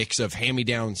much a mix of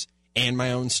hand-me-downs and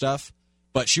my own stuff.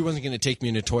 But she wasn't going to take me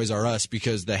into Toys R Us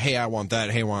because the hey, I want that,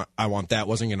 hey, I want that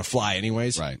wasn't going to fly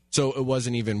anyways. Right. So it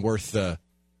wasn't even worth the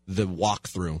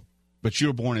walkthrough. But you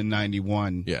were born in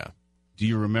 91. Yeah. Do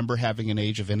you remember having an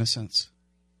age of innocence?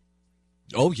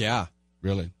 Oh, yeah.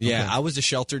 Really? Yeah, Okay. I was a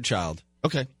sheltered child.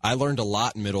 Okay. I learned a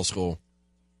lot in middle school.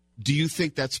 Do you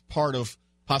think that's part of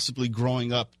possibly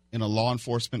growing up in a law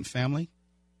enforcement family?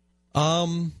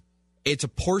 It's a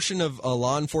portion of a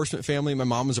law enforcement family. My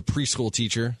mom was a preschool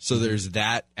teacher, so there's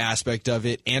that aspect of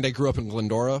it. And I grew up in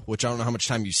Glendora, which I don't know how much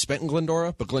time you spent in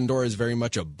Glendora, but Glendora is very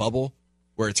much a bubble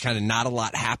where it's kind of not a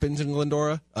lot happens in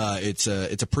Glendora. It's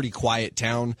a pretty quiet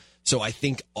town. So I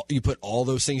think you put all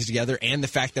those things together, and the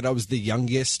fact that I was the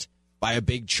youngest by a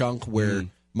big chunk where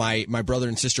my brother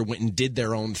and sister went and did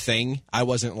their own thing. I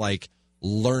wasn't like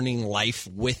learning life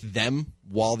with them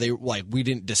while we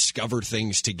didn't discover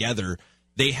things together.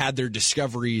 They had their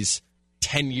discoveries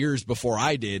 10 years before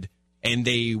I did, and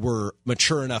they were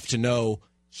mature enough to know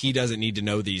he doesn't need to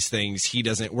know these things.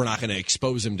 We're not going to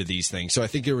expose him to these things. So I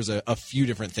think there was a few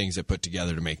different things that put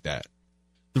together to make that.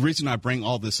 The reason I bring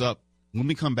all this up, when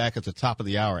we come back at the top of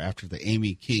the hour after the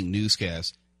Amy King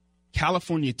newscast,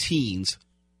 California teens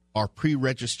are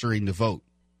pre-registering to vote.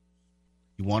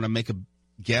 You want to make a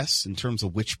guess in terms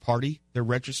of which party they're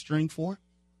registering for?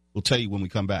 We'll tell you when we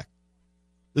come back.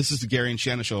 This is the Gary and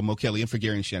Shannon Show. I'm Mo Kelly in for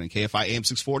Gary and Shannon. KFI AM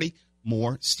 640,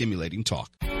 more stimulating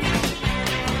talk. Are you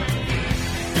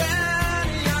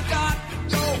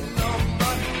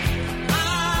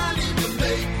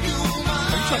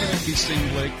trying to make me sing,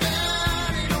 Blake?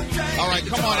 All right,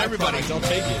 come on, everybody. I'll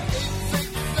take it.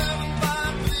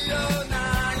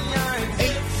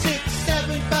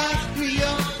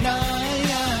 8675309.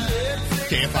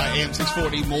 KFI AM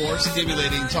 640, more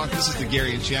stimulating talk. This is the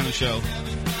Gary and Shannon Show.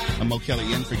 I'm Mo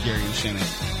Kelly in for Gary and Shannon.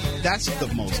 That's the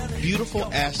most beautiful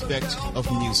aspect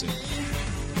of music.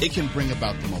 It can bring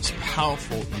about the most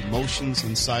powerful emotions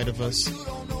inside of us.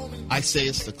 I say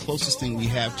it's the closest thing we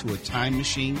have to a time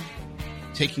machine,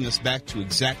 taking us back to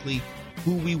exactly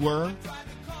who we were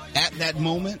at that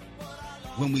moment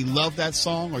when we loved that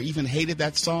song or even hated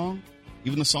that song.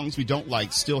 Even the songs we don't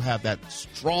like still have that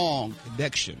strong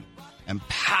connection and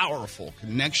powerful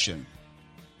connection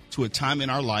to a time in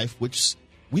our life which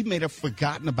we may have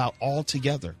forgotten about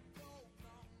altogether.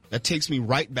 That takes me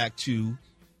right back to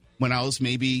when I was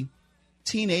maybe a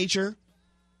teenager,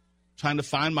 trying to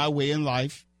find my way in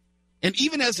life. And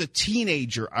even as a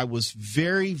teenager, I was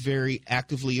very, very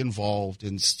actively involved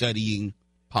in studying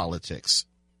politics.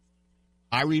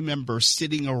 I remember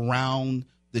sitting around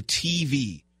the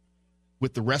TV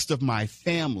with the rest of my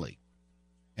family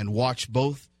and watch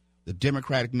both the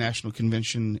Democratic National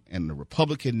Convention and the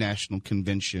Republican National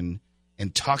Convention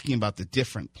and talking about the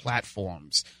different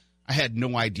platforms. I had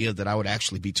no idea that I would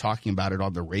actually be talking about it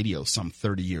on the radio some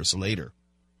 30 years later.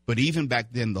 But even back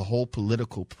then, the whole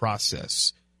political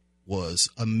process was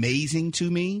amazing to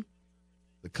me.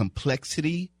 The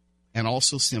complexity and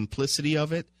also simplicity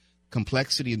of it.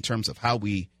 Complexity in terms of how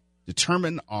we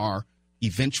determine our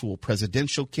eventual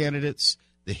presidential candidates,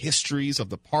 the histories of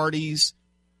the parties.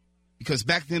 Because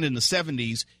back then in the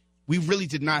 70s, we really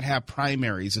did not have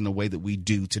primaries in the way that we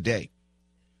do today.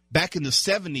 Back in the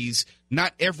 70s,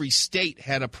 not every state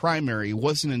had a primary. It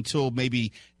wasn't until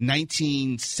maybe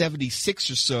 1976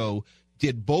 or so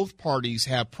did both parties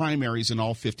have primaries in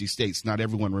all 50 states. Not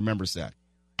everyone remembers that.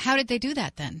 How did they do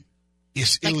that then?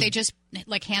 They just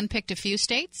handpicked a few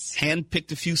states?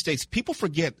 Handpicked a few states. People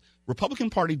forget Republican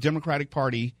Party, Democratic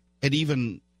Party, and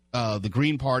even the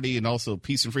Green Party and also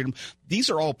Peace and Freedom. These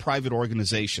are all private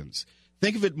organizations.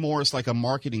 Think of it more as like a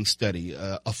marketing study,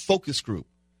 a focus group,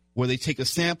 where they take a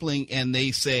sampling and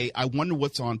they say, I wonder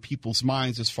what's on people's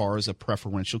minds as far as a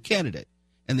preferential candidate.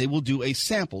 And they will do a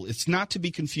sample. It's not to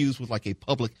be confused with like a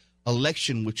public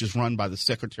election, which is run by the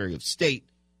Secretary of State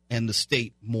and the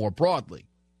state more broadly.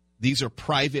 These are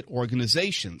private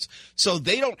organizations. So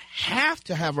they don't have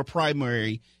to have a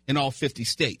primary in all 50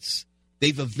 states.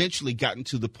 They've eventually gotten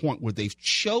to the point where they've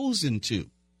chosen to.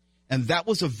 And that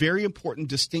was a very important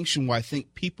distinction where I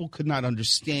think people could not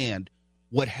understand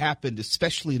what happened,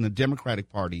 especially in the Democratic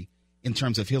Party, in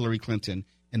terms of Hillary Clinton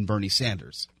and Bernie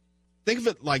Sanders. Think of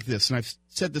it like this, and I've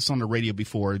said this on the radio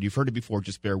before, and you've heard it before,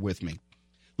 just bear with me.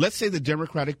 Let's say the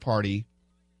Democratic Party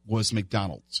was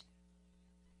McDonald's,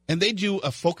 and they do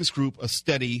a focus group, a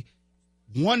study,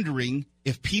 wondering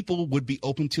if people would be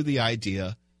open to the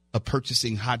idea of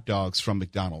purchasing hot dogs from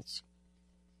McDonald's.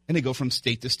 And they go from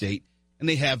state to state, and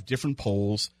they have different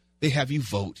polls. They have you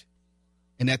vote.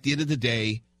 And at the end of the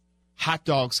day, hot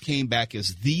dogs came back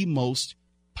as the most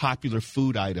popular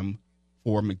food item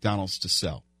for McDonald's to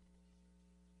sell.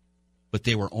 But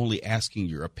they were only asking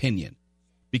your opinion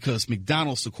because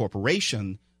McDonald's, the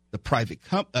corporation, the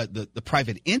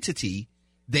private entity,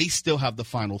 they still have the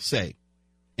final say.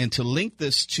 And to link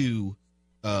this to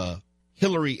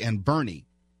Hillary and Bernie,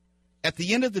 at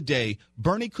the end of the day,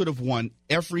 Bernie could have won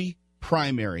every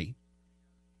primary,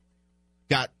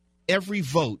 got every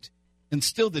vote, and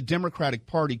still the Democratic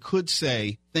Party could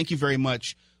say, thank you very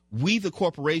much. We, the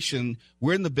corporation,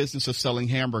 we're in the business of selling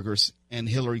hamburgers, and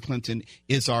Hillary Clinton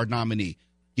is our nominee.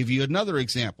 Give you another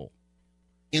example.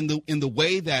 In the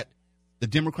way that the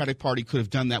Democratic Party could have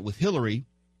done that with Hillary,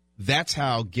 that's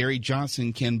how Gary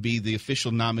Johnson can be the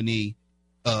official nominee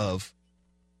of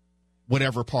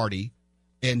whatever party,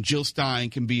 and Jill Stein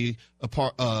can be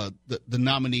the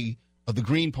nominee of the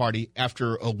Green Party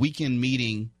after a weekend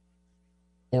meeting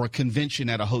or a convention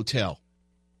at a hotel.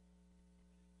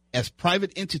 As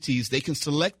private entities, they can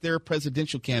select their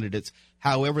presidential candidates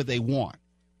however they want.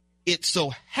 It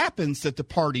so happens that the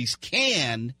parties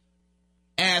can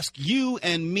ask you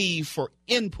and me for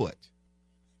input,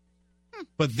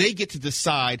 but they get to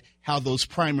decide how those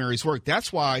primaries work.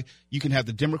 That's why you can have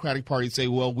the Democratic Party say,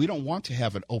 well, we don't want to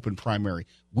have an open primary.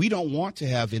 We don't want to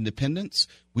have independents.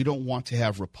 We don't want to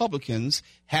have Republicans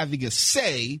having a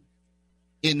say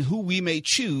in who we may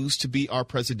choose to be our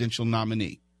presidential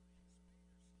nominee,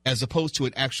 as opposed to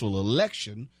an actual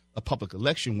election, a public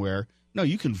election where, no,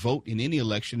 you can vote in any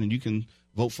election and you can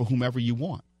vote for whomever you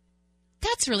want.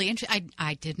 That's really interesting.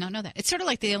 I did not know that. It's sort of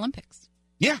like the Olympics.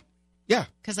 Yeah, yeah.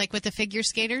 Because like with the figure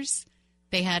skaters,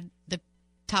 they had the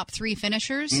top 3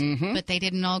 finishers, but they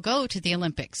didn't all go to the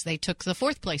Olympics. They took the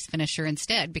 4th place finisher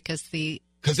instead because the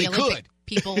Olympic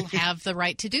people have the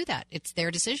right to do that. It's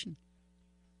their decision.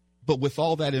 But with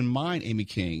all that in mind, Amy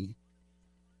King,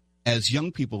 as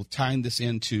young people tying this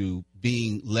into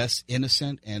being less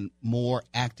innocent and more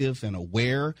active and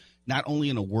aware, not only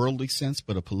in a worldly sense,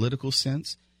 but a political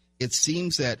sense, it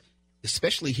seems that,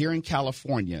 especially here in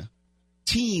California,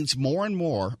 teens more and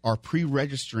more are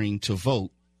pre-registering to vote,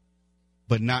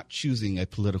 but not choosing a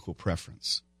political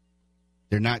preference.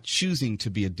 They're not choosing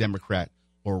to be a Democrat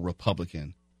or a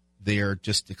Republican. They're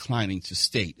just declining to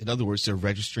state. In other words, they're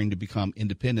registering to become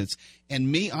independents.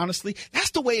 And me, honestly,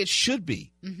 that's the way it should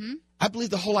be. Mm-hmm. I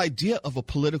believe the whole idea of a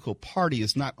political party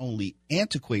is not only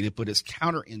antiquated, but it's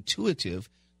counterintuitive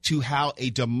to how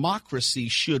a democracy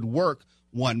should work.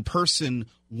 One person,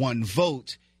 one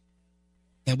vote.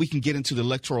 And we can get into the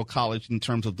Electoral College in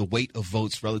terms of the weight of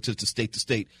votes relative to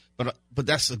state, but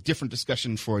that's a different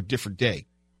discussion for a different day.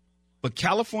 But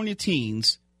California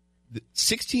teens,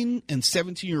 16 and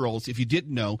 17-year-olds, if you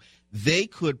didn't know, they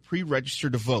could pre-register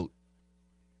to vote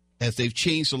as they've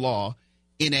changed the law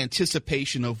in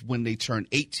anticipation of when they turn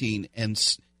 18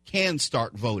 and can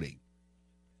start voting.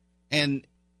 And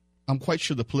I'm quite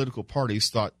sure the political parties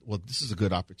thought, well, this is a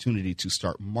good opportunity to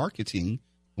start marketing,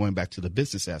 going back to the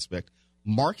business aspect,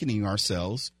 marketing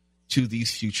ourselves to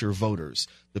these future voters,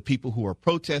 the people who are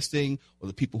protesting or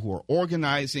the people who are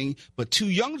organizing, but too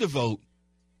young to vote.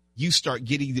 You start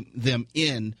getting them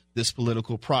in this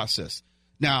political process.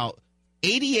 Now,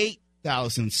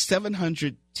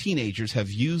 88,700 teenagers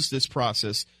have used this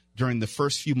process during the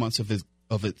first few months of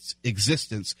its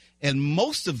existence, and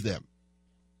most of them,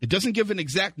 it doesn't give an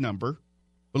exact number,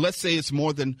 but let's say it's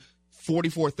more than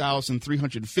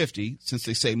 44,350, since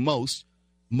they say most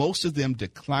of them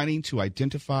declining to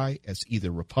identify as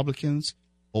either Republicans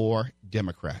or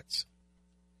Democrats.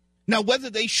 Now, whether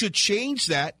they should change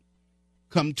that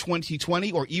come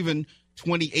 2020 or even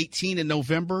 2018 in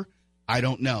November, I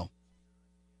don't know.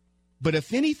 But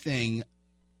if anything,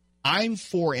 I'm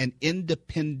for an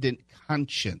independent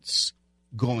conscience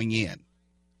going in.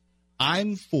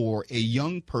 I'm for a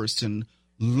young person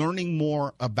learning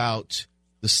more about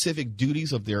the civic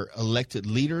duties of their elected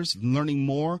leaders, learning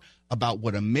more about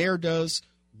what a mayor does,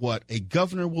 what a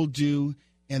governor will do,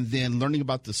 and then learning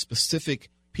about the specific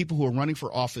people who are running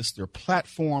for office, their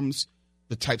platforms,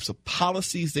 the types of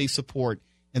policies they support,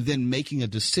 and then making a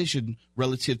decision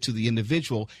relative to the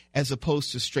individual as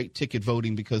opposed to straight ticket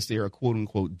voting because they are a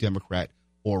quote-unquote Democrat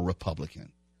or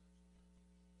Republican.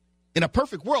 In a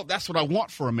perfect world, that's what I want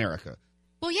for America.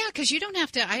 Well, yeah, because you don't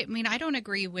have to. I mean, I don't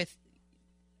agree with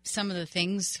some of the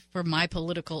things for my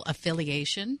political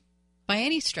affiliation by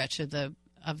any stretch of the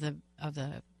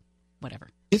whatever.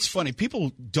 It's funny.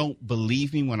 People don't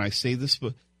believe me when I say this,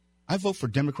 but I vote for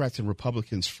Democrats and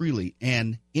Republicans freely.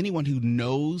 And anyone who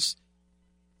knows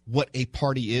what a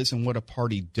party is and what a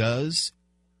party does,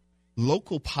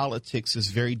 local politics is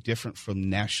very different from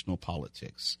national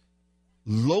politics.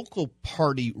 Local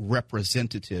party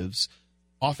representatives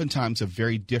oftentimes are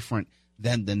very different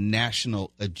than the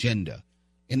national agenda.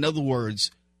 In other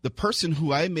words, the person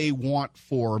who I may want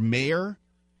for mayor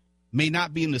may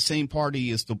not be in the same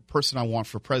party as the person I want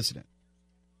for president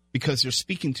because they're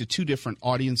speaking to two different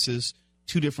audiences,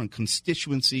 two different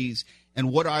constituencies,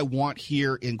 and what I want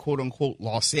here in quote-unquote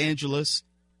Los Angeles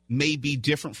may be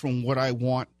different from what I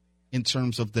want in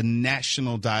terms of the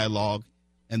national dialogue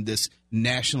and this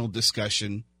national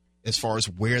discussion as far as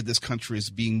where this country is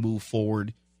being moved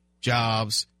forward,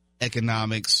 jobs,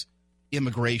 economics,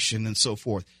 immigration, and so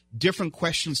forth. Different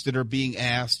questions that are being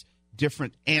asked,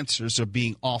 different answers are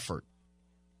being offered.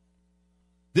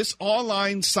 This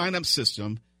online sign-up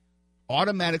system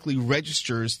automatically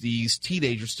registers these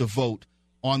teenagers to vote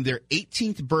on their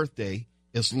 18th birthday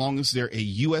as long as they're a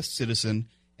U.S. citizen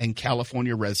and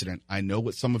California resident. I know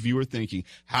what some of you are thinking.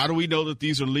 How do we know that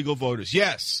these are legal voters?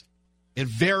 Yes, it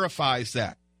verifies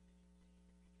that.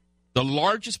 The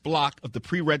largest block of the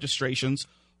pre-registrations,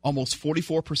 almost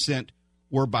 44%,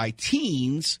 were by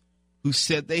teens who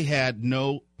said they had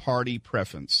no party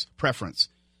preference.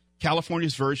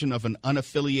 California's version of an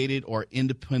unaffiliated or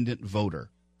independent voter.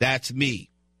 That's me.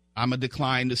 I'm a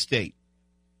declined state.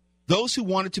 Those who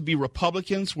wanted to be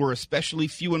Republicans were especially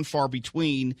few and far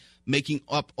between, making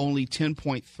up only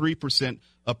 10.3%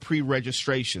 of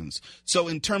pre-registrations. So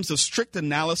in terms of strict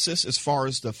analysis as far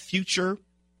as the future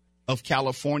of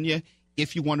California,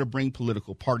 if you want to bring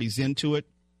political parties into it,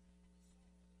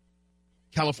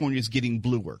 California is getting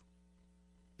bluer.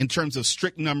 In terms of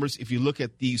strict numbers, if you look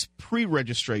at these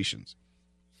pre-registrations,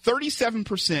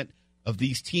 37% of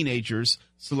these teenagers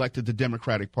selected the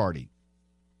Democratic Party,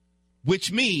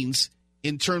 which means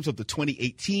in terms of the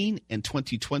 2018 and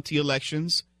 2020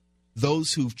 elections,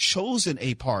 those who've chosen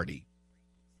a party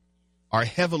are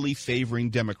heavily favoring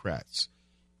Democrats,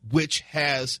 which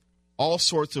has all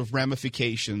sorts of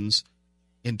ramifications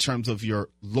in terms of your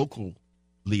local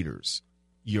leaders,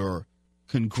 your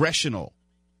congressional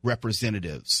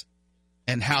representatives,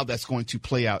 and how that's going to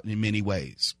play out in many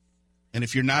ways. And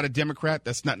if you're not a Democrat,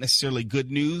 that's not necessarily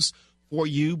good news for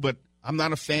you, but I'm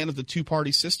not a fan of the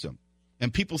two-party system.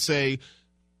 And people say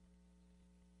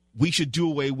we should do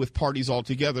away with parties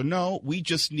altogether. No, we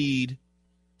just need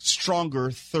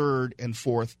stronger third and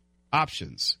fourth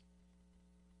options.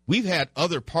 We've had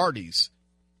other parties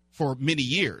for many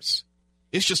years.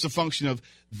 It's just a function of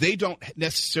they don't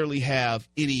necessarily have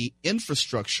any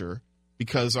infrastructure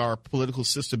because our political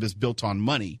system is built on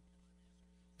money.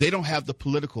 They don't have the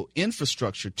political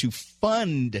infrastructure to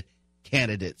fund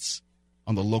candidates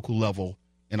on the local level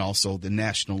and also the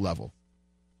national level.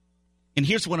 And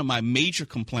here's one of my major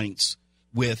complaints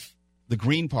with the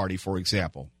Green Party, for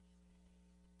example.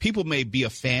 People may be a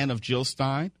fan of Jill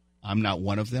Stein. I'm not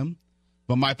one of them.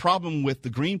 But my problem with the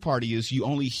Green Party is you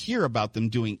only hear about them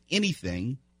doing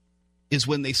anything is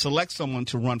when they select someone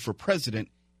to run for president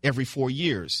every 4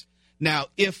 years. Now,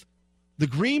 if the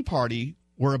Green Party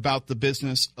were about the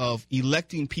business of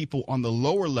electing people on the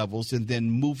lower levels and then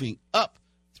moving up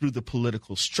through the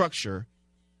political structure,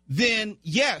 then,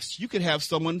 yes, you could have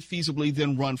someone feasibly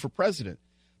then run for president.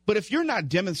 But if you're not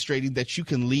demonstrating that you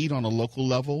can lead on a local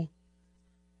level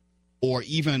or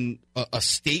even a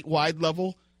statewide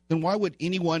level, then why would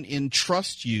anyone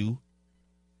entrust you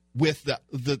with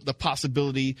the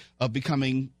possibility of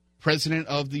becoming president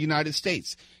of the United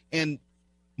States? And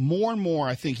more,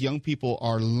 I think young people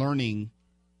are learning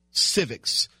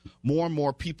civics. More and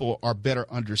more people are better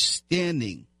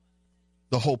understanding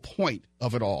the whole point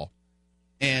of it all.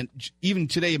 And even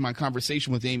today in my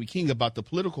conversation with Amy King about the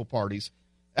political parties,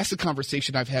 that's a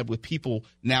conversation I've had with people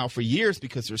now for years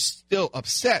because they're still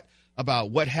upset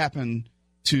about what happened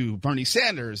to Bernie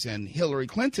Sanders and Hillary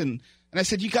Clinton. And I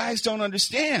said, you guys don't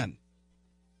understand.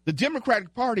 The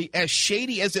Democratic Party, as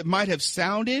shady as it might have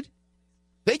sounded,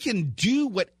 they can do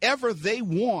whatever they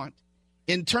want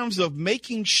in terms of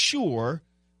making sure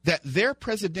that their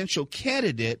presidential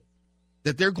candidate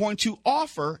that they're going to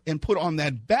offer and put on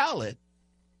that ballot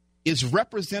is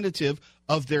representative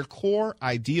of their core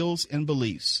ideals and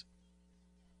beliefs.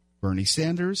 Bernie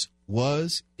Sanders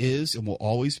was, is, and will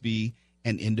always be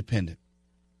an independent.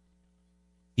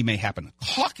 He may happen to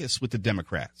caucus with the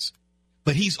Democrats,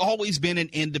 but he's always been an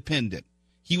independent.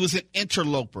 He was an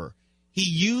interloper. He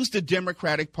used the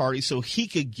Democratic Party so he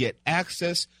could get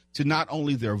access to not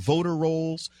only their voter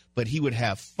rolls, but he would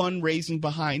have fundraising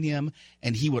behind him,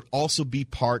 and he would also be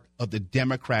part of the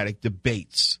Democratic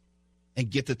debates and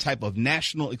get the type of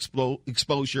national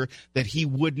exposure that he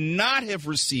would not have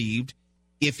received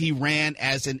if he ran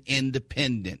as an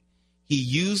independent. He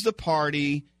used the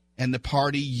party, and the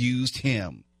party used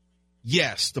him.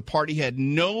 Yes, the party had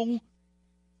no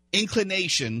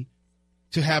inclination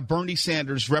to have Bernie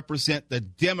Sanders represent the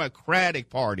Democratic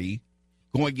Party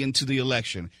going into the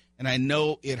election. And I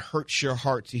know it hurts your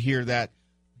heart to hear that,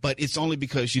 but it's only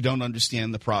because you don't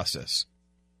understand the process.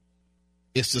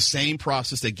 It's the same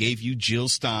process that gave you Jill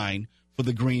Stein for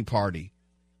the Green Party.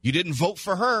 You didn't vote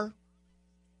for her.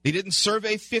 They didn't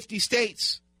survey 50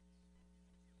 states.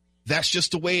 That's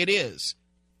just the way it is.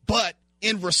 But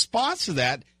in response to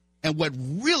that, and what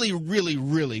really, really,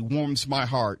 really warms my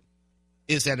heart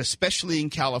is that especially in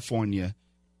California,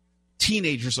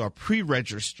 teenagers are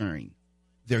pre-registering.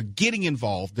 They're getting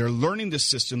involved. They're learning the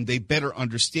system. They better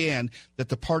understand that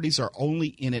the parties are only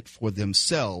in it for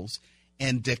themselves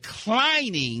and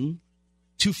declining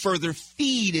to further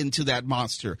feed into that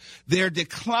monster. They're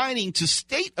declining to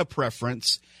state a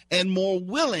preference and more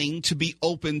willing to be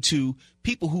open to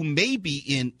people who may be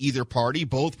in either party,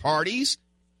 both parties,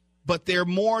 but they're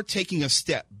more taking a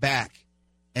step back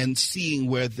and seeing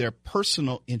where their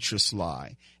personal interests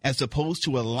lie, as opposed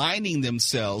to aligning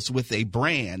themselves with a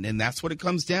brand. And that's what it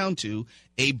comes down to,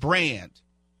 a brand.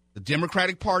 The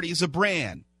Democratic Party is a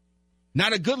brand.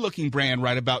 Not a good-looking brand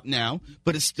right about now,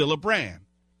 but it's still a brand.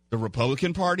 The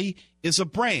Republican Party is a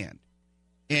brand.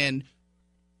 And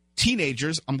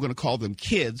teenagers, I'm going to call them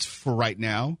kids for right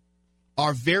now,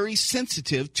 are very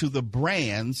sensitive to the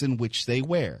brands in which they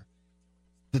wear.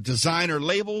 The designer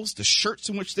labels, the shirts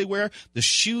in which they wear, the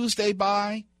shoes they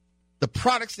buy, the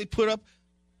products they put up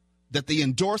that they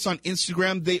endorse on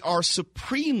Instagram, they are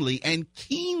supremely and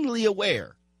keenly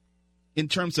aware in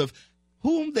terms of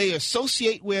whom they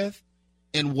associate with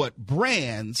and what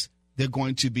brands they're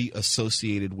going to be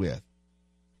associated with.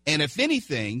 And if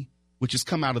anything, which has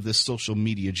come out of this social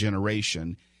media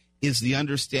generation, is the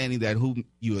understanding that whom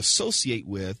you associate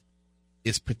with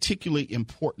is particularly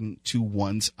important to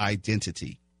one's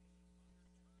identity.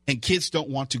 And kids don't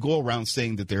want to go around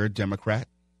saying that they're a Democrat.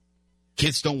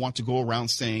 Kids don't want to go around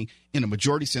saying, in a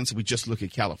majority sense, if we just look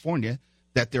at California,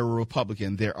 that they're a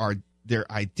Republican.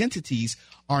 Their identities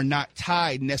are not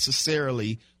tied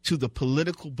necessarily to the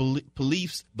political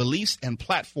beliefs and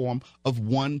platform of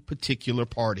one particular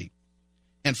party.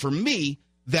 And for me,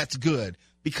 that's good,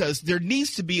 because there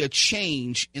needs to be a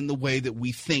change in the way that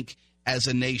we think as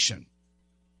a nation.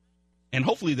 And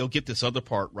hopefully they'll get this other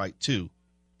part right, too,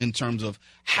 in terms of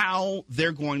how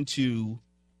they're going to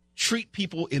treat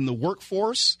people in the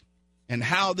workforce and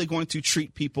how they're going to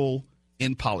treat people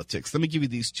in politics. Let me give you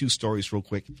these two stories real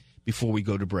quick before we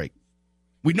go to break.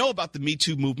 We know about the Me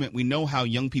Too movement. We know how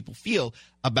young people feel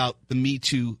about the Me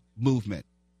Too movement.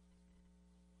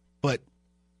 But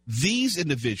these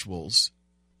individuals,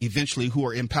 eventually, who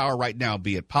are in power right now,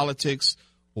 be it politics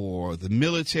or the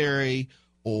military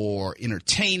or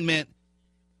entertainment,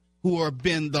 who have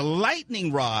been the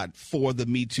lightning rod for the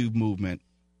Me Too movement,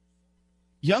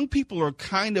 young people are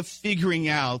kind of figuring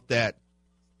out that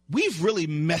we've really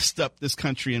messed up this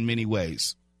country in many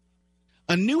ways.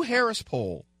 A new Harris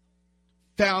poll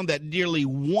found that nearly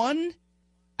 1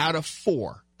 out of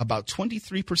 4, about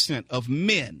 23% of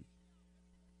men,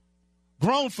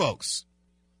 grown folks,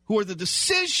 who are the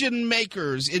decision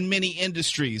makers in many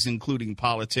industries, including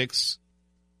politics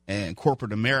and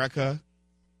corporate America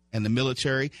and the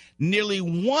military, nearly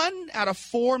 1 out of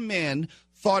 4 men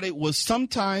thought it was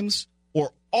sometimes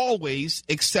or always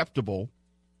acceptable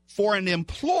for an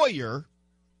employer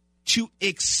to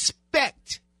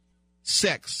expect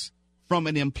sex from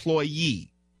an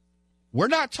employee. We're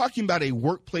not talking about a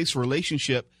workplace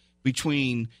relationship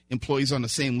between employees on the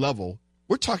same level.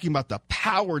 We're talking about the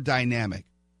power dynamic.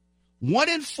 1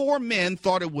 in 4 men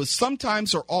thought it was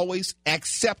sometimes or always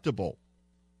acceptable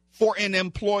for an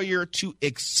employer to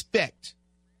expect,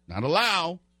 not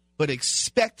allow, but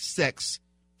expect sex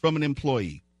from an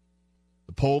employee.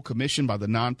 The poll commissioned by the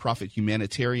nonprofit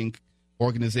humanitarian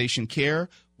organization CARE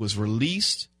was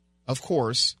released, of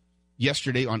course,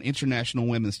 yesterday on International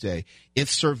Women's Day. It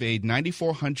surveyed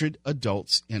 9,400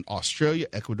 adults in Australia,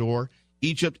 Ecuador,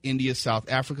 Egypt, India,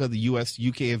 South Africa, the U.S.,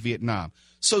 UK, and Vietnam.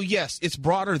 So, yes, it's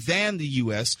broader than the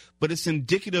U.S., but it's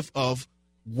indicative of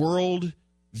world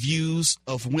views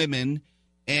of women.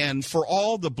 And for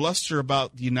all the bluster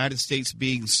about the United States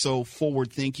being so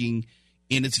forward-thinking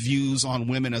in its views on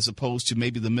women as opposed to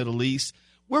maybe the Middle East,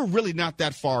 we're really not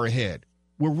that far ahead.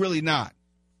 We're really not.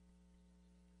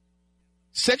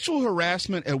 Sexual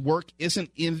harassment at work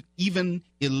isn't even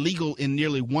illegal in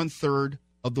nearly 1/3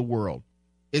 of the world.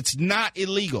 It's not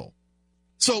illegal.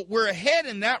 So we're ahead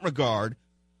in that regard,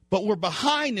 but we're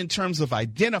behind in terms of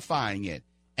identifying it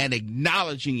and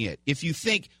acknowledging it. If you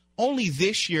think only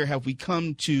this year have we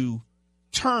come to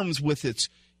terms with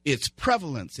its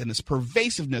prevalence and its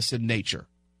pervasiveness in nature.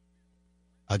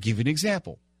 I'll give you an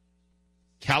example.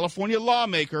 California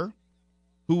lawmaker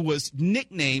who is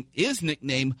nicknamed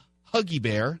Huggy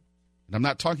Bear, and I'm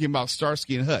not talking about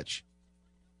Starsky and Hutch,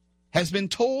 has been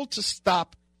told to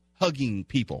stop hugging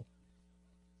people.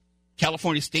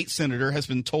 California state senator has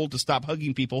been told to stop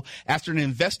hugging people after an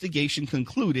investigation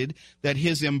concluded that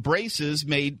his embraces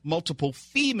made multiple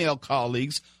female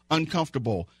colleagues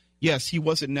uncomfortable. Yes, he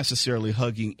wasn't necessarily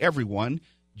hugging everyone,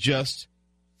 just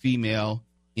female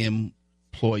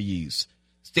employees.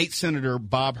 State Senator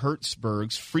Bob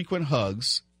Hertzberg's frequent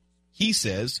hugs, he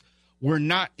says, were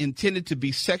not intended to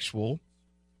be sexual,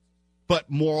 but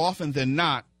more often than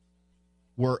not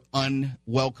were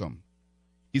unwelcome.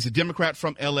 He's a Democrat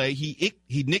from L.A. He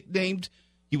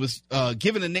was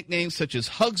given a nickname such as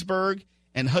Hugsburg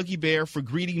and Huggy Bear for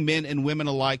greeting men and women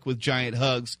alike with giant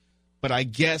hugs. But I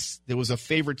guess there was a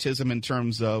favoritism in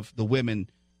terms of the women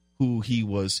who he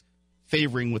was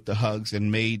favoring with the hugs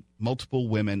and made multiple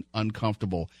women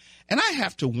uncomfortable. And I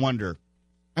have to wonder,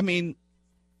 I mean,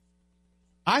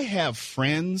 I have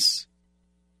friends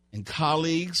and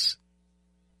colleagues.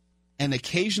 An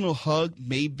occasional hug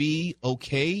may be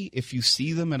okay if you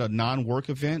see them at a non-work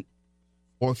event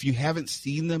or if you haven't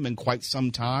seen them in quite some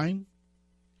time.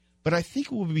 But I think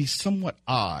it would be somewhat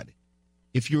odd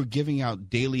if you're giving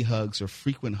out daily hugs or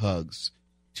frequent hugs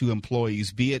to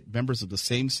employees, be it members of the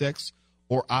same sex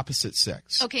or opposite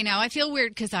sex. Okay, now I feel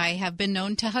weird because I have been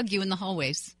known to hug you in the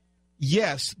hallways.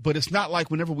 Yes, but it's not like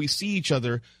whenever we see each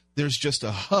other, there's just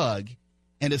a hug.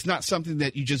 And it's not something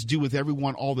that you just do with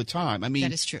everyone all the time. I mean,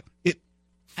 that is true.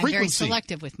 I'm very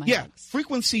selective with my hugs.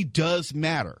 Frequency does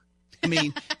matter. I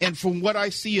mean, and from what I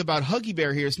see about Huggy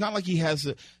Bear here, it's not like he has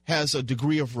a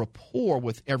degree of rapport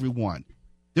with everyone.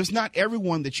 There's not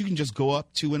everyone that you can just go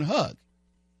up to and hug,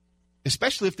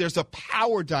 especially if there's a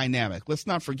power dynamic. Let's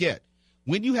not forget,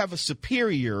 when you have a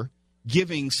superior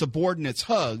giving subordinates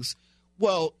hugs,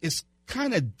 well, it's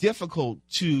kind of difficult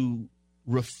to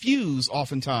refuse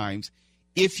oftentimes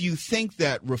if you think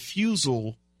that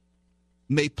refusal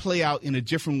may play out in a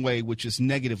different way, which is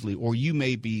negatively, or you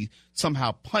may be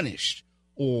somehow punished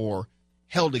or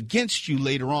held against you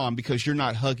later on because you're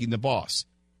not hugging the boss.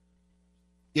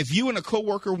 If you and a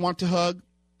coworker want to hug,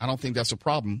 I don't think that's a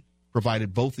problem,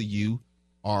 provided both of you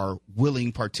are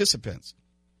willing participants.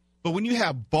 But when you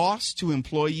have boss to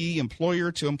employee,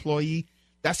 employer to employee,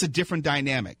 that's a different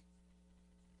dynamic.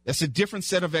 That's a different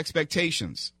set of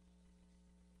expectations.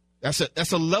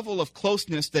 That's a level of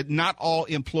closeness that not all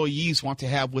employees want to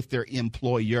have with their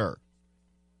employer.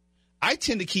 I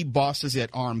tend to keep bosses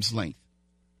at arm's length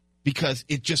because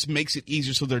it just makes it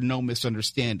easier so there are no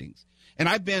misunderstandings. And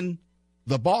I've been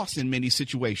the boss in many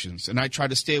situations, and I try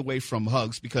to stay away from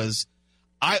hugs because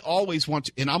I always want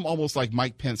to, and I'm almost like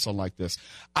Mike Pence on like this.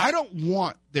 I don't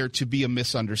want there to be a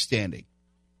misunderstanding.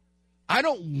 I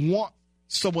don't want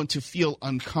someone to feel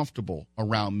uncomfortable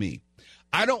around me.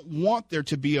 I don't want there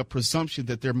to be a presumption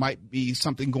that there might be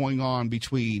something going on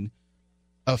between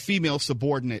a female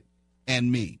subordinate and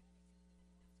me.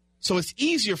 So it's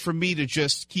easier for me to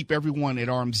just keep everyone at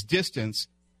arm's distance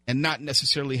and not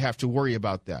necessarily have to worry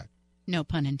about that. No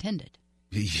pun intended.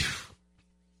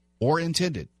 Or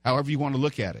intended, however you want to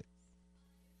look at it.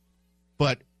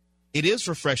 But it is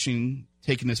refreshing,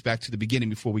 taking this back to the beginning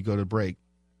before we go to break.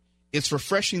 It's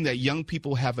refreshing that young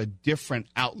people have a different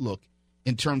outlook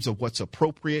in terms of what's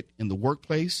appropriate in the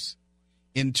workplace,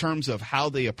 in terms of how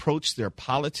they approach their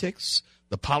politics,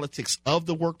 the politics of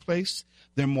the workplace.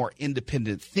 They're more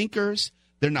independent thinkers.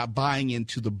 They're not buying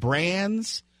into the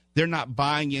brands. They're not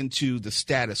buying into the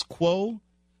status quo.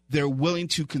 They're willing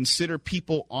to consider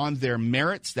people on their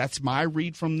merits. That's my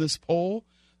read from this poll.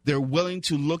 They're willing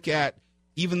to look at,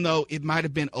 even though it might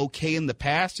have been okay in the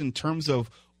past in terms of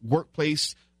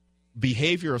workplace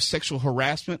behavior of sexual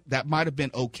harassment, that might have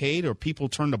been okay, or people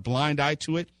turned a blind eye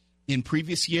to it in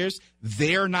previous years.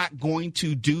 They're not going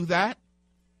to do that.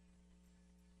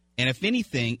 And if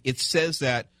anything, it says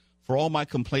that for all my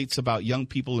complaints about young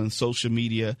people in social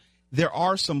media, there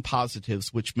are some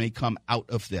positives which may come out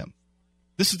of them.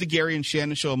 This is the Gary and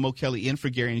Shannon Show. Mo Kelly in for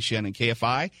Gary and Shannon,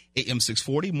 KFI, AM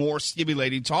 640. More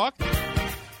stimulating talk.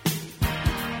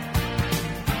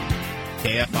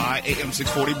 KFI, AM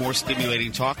 640, more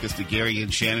stimulating talk. It's the Gary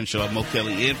and Shannon Show. I'm Mo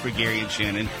Kelly in for Gary and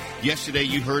Shannon. Yesterday,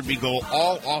 you heard me go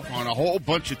all off on a whole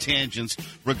bunch of tangents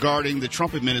regarding the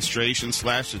Trump administration /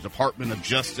 the Department of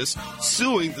Justice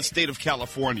suing the state of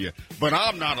California. But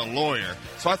I'm not a lawyer,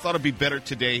 so I thought it'd be better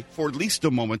today for at least a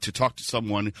moment to talk to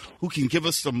someone who can give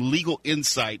us some legal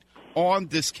insight on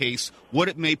this case, what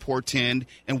it may portend,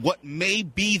 and what may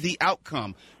be the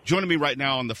outcome. Joining me right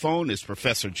now on the phone is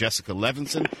Professor Jessica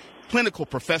Levinson, clinical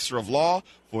professor of law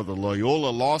for the Loyola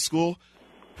Law School.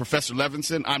 Professor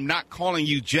Levinson, I'm not calling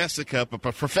you Jessica, but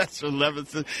Professor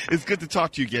Levinson, it's good to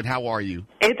talk to you again. How are you?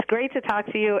 It's great to talk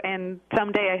to you, and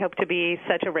someday I hope to be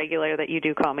such a regular that you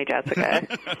do call me Jessica.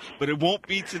 But it won't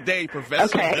be today,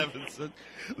 Professor Levinson.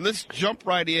 Let's jump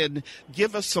right in.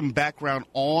 Give us some background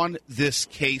on this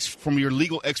case from your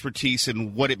legal expertise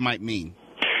and what it might mean.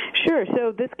 Sure.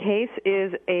 So this case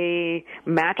is a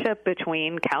matchup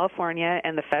between California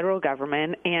and the federal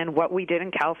government. And what we did in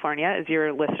California, as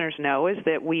your listeners know, is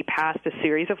that we passed a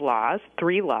series of laws,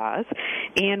 3 laws,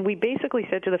 and we basically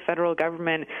said to the federal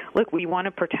government, look, we want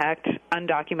to protect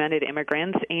undocumented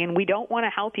immigrants, and we don't want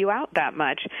to help you out that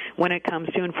much when it comes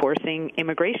to enforcing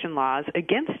immigration laws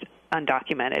against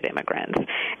undocumented immigrants.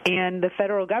 And the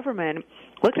federal government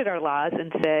looked at our laws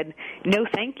and said, no,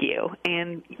 thank you.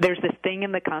 And there's this thing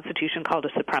in the Constitution called a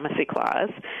supremacy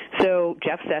clause. So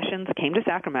Jeff Sessions came to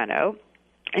Sacramento,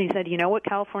 and he said, you know what,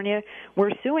 California, we're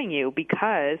suing you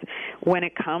because when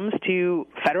it comes to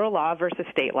federal law versus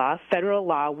state law, federal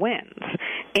law wins.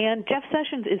 And Jeff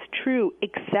Sessions is true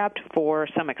except for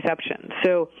some exceptions.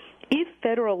 So if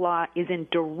federal law is in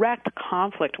direct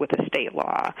conflict with a state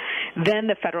law, then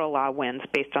the federal law wins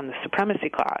based on the supremacy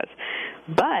clause.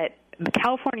 But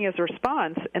California's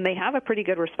response, and they have a pretty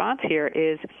good response here,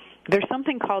 is there's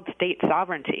something called state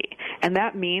sovereignty, and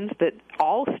that means that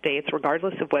all states,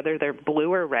 regardless of whether they're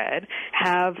blue or red,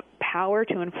 have power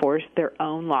to enforce their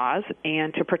own laws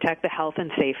and to protect the health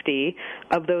and safety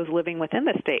of those living within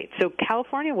the state. So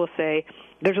California will say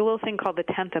there's a little thing called the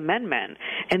 10th Amendment,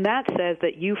 and that says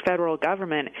that you, federal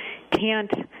government,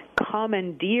 can't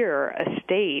commandeer a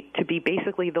state to be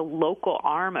basically the local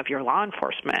arm of your law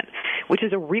enforcement, which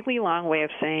is a really long way of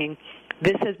saying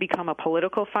this has become a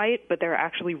political fight, but there are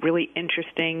actually really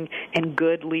interesting and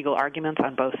good legal arguments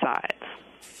on both sides.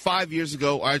 5 years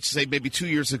ago, I'd say maybe 2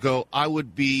 years ago, I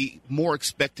would be more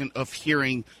expectant of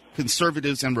hearing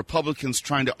conservatives and Republicans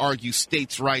trying to argue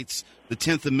states' rights, the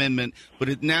 10th Amendment,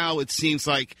 but now it seems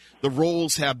like the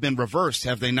roles have been reversed,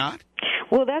 have they not?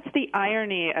 Well, that's the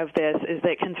irony of this, is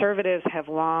that conservatives have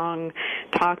long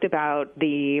talked about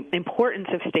the importance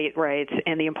of state rights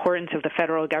and the importance of the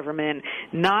federal government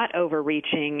not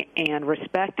overreaching and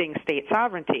respecting state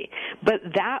sovereignty. But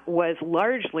that was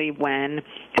largely when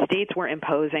states were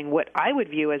imposing what I would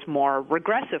view as more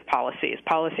regressive policies,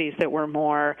 policies that were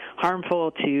more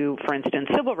harmful to, for instance,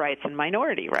 civil rights and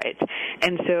minority rights.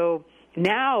 And so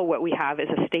now what we have is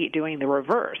a state doing the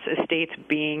reverse, a state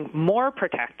being more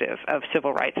protective of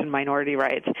civil rights and minority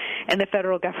rights. And the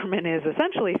federal government is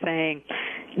essentially saying,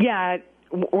 yeah,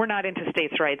 we're not into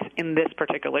states' rights in this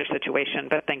particular situation,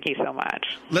 but thank you so much.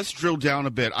 Let's drill down a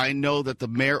bit. I know that the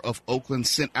mayor of Oakland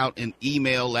sent out an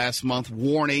email last month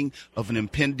warning of an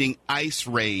impending ICE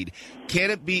raid.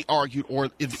 Can it be argued, or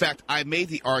in fact, I made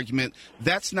the argument,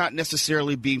 that's not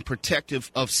necessarily being protective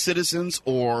of citizens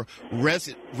or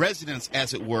residents,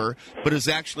 as it were, but is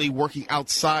actually working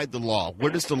outside the law?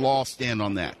 Where does the law stand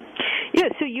on that? Yeah,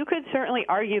 so you could certainly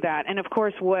argue that. And, of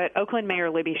course, what Oakland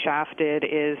Mayor Libby Schaaf did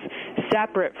is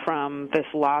separate from this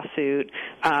lawsuit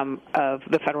of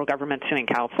the federal government suing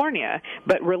California,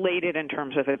 but related in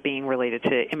terms of it being related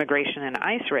to immigration and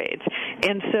ICE raids.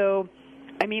 And so,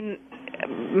 I mean,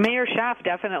 Mayor Schaaf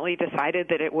definitely decided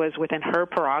that it was within her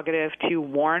prerogative to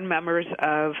warn members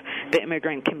of the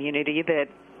immigrant community that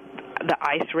the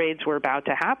ICE raids were about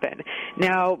to happen.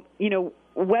 Now, you know,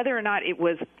 whether or not it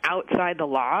was outside the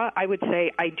law, I would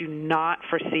say I do not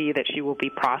foresee that she will be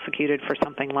prosecuted for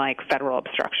something like federal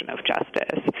obstruction of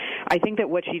justice. I think that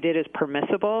what she did is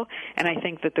permissible, and I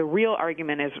think that the real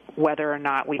argument is whether or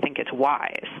not we think it's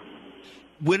wise.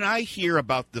 When I hear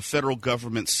about the federal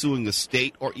government suing a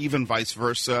state or even vice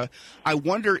versa, I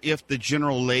wonder if the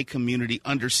general lay community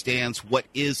understands what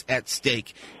is at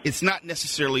stake. It's not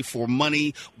necessarily for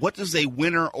money. What does a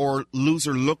winner or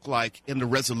loser look like in the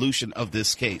resolution of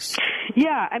this case?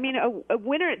 Yeah, I mean, a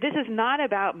winner, this is not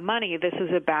about money. This is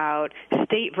about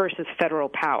state versus federal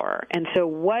power. And so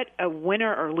what a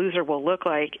winner or loser will look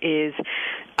like is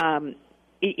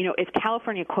if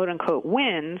California, quote unquote,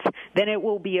 wins, then it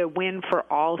will be a win for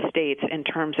all states in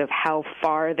terms of how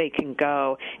far they can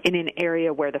go in an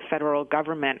area where the federal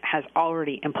government has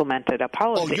already implemented a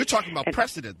policy. Oh, you're talking about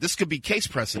precedent. This could be case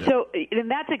precedent. So,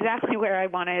 and that's exactly where I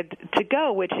wanted to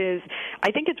go, which is I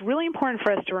think it's really important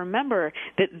for us to remember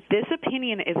that this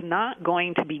opinion is not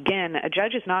going to begin. A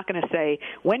judge is not going to say,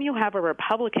 when you have a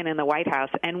Republican in the White House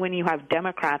and when you have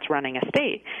Democrats running a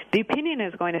state, the opinion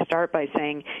is going to start by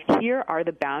saying, here are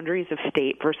the boundaries of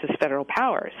state versus federal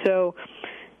power. So,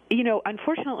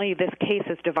 unfortunately, this case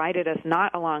has divided us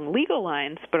not along legal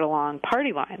lines, but along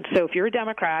party lines. So if you're a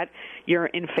Democrat, you're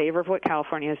in favor of what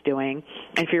California is doing.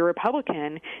 And if you're a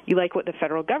Republican, you like what the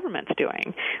federal government's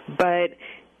doing. But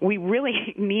we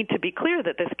really need to be clear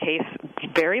that this case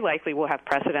very likely will have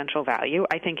precedential value.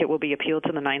 I think it will be appealed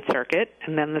to the Ninth Circuit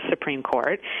and then the Supreme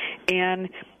Court. And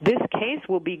this case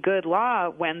will be good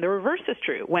law when the reverse is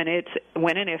true, when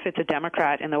and if it's a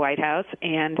Democrat in the White House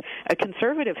and a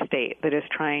conservative state that is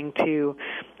trying to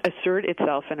assert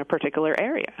itself in a particular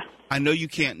area. I know you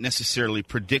can't necessarily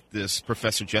predict this,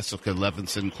 Professor Jessica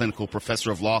Levinson, clinical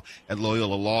professor of law at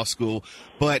Loyola Law School,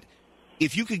 but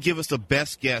if you could give us the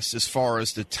best guess as far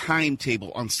as the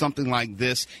timetable on something like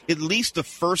this, at least the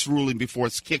first ruling before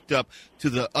it's kicked up to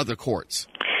the other courts.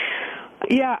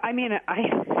 Yeah, I mean,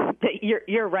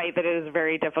 you're right that it is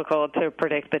very difficult to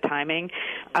predict the timing.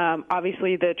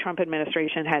 Obviously, the Trump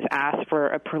administration has asked for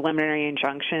a preliminary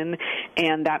injunction,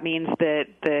 and that means that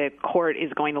the court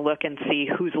is going to look and see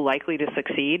who's likely to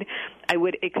succeed. I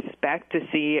would expect to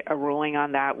see a ruling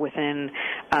on that within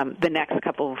the next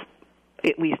couple of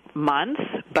at least months,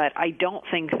 but I don't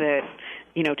think that,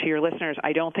 to your listeners,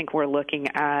 I don't think we're looking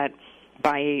at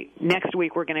by next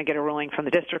week we're going to get a ruling from the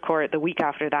district court. The week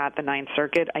after that, the Ninth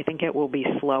Circuit. I think it will be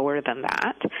slower than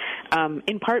that,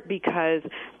 in part because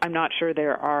I'm not sure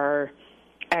there are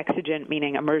exigent,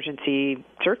 meaning emergency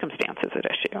circumstances at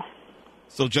issue.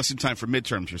 So just in time for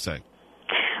midterms, you're saying?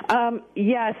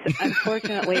 Yes.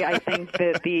 Unfortunately, I think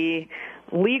that the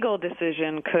legal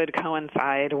decision could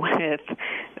coincide with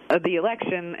the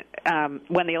election,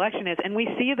 when the election is. And we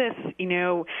see this,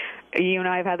 you and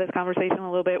I have had this conversation a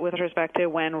little bit with respect to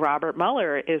when Robert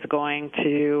Mueller is going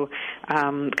to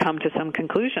come to some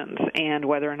conclusions and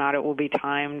whether or not it will be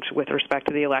timed with respect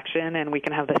to the election. And we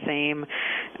can have the same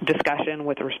discussion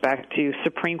with respect to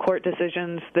Supreme Court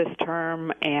decisions this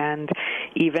term and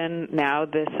even now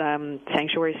this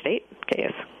sanctuary state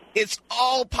case. It's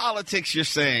all politics, you're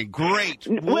saying. Great.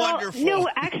 Wonderful. No,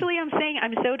 actually, I'm saying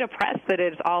I'm so depressed that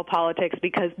it's all politics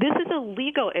because this is a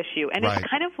legal issue, and It's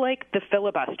kind of like the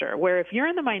filibuster, where if you're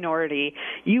in the minority,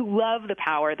 you love the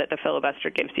power that the filibuster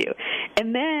gives you.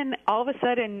 And then all of a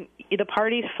sudden, the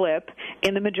parties flip,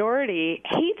 and the majority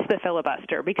hates the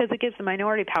filibuster because it gives the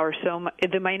minority party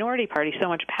so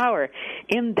much power.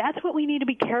 And that's what we need to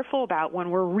be careful about when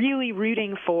we're really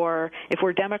rooting for, if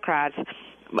we're Democrats,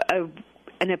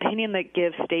 an opinion that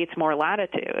gives states more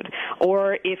latitude,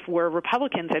 or if we're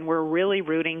Republicans and we're really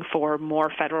rooting for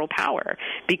more federal power,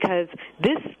 because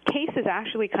this case is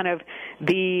actually kind of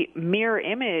the mirror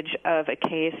image of a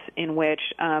case in which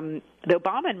the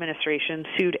Obama administration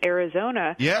sued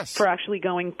Arizona for actually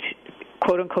going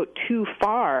quote-unquote too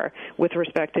far with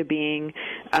respect to being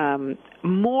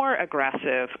more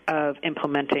aggressive of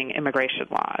implementing immigration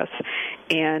laws.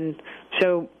 And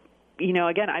so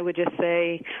again, I would just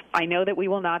say, I know that we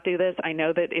will not do this. I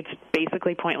know that it's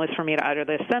basically pointless for me to utter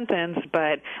this sentence,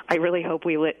 but I really hope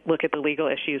we look at the legal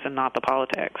issues and not the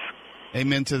politics.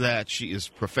 Amen to that. She is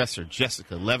Professor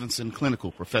Jessica Levinson,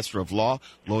 clinical professor of law,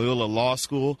 Loyola Law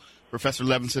School. Professor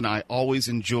Levinson, I always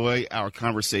enjoy our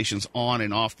conversations on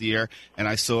and off the air, and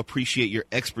I so appreciate your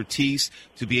expertise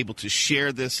to be able to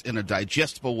share this in a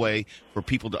digestible way for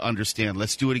people to understand.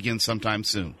 Let's do it again sometime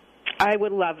soon. I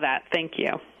would love that. Thank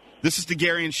you. This is the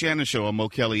Gary and Shannon Show. I'm Mo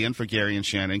Kelly in for Gary and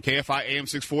Shannon. KFI AM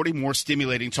 640, more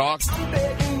stimulating talk.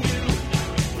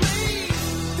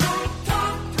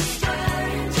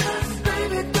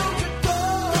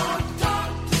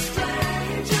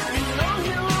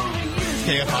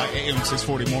 KFI AM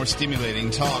 640, more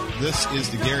stimulating talk. This is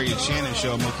the Gary and Shannon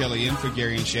Show. Mo Kelly in for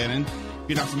Gary and Shannon. If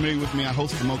you're not familiar with me, I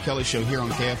host the Mo Kelly Show here on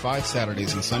KFI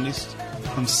Saturdays and Sundays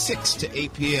from 6 to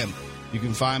 8 p.m. You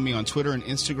can find me on Twitter and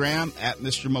Instagram at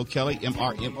Mr. Mo Kelly,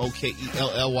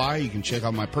 MrMokelly. You can check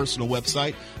out my personal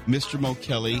website,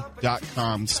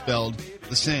 MrMoKelly.com, spelled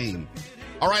the same.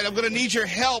 All right, I'm going to need your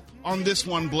help on this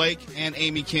one, Blake and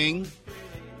Amy King.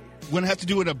 We're going to have to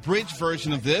do an abridged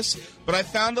version of this, but I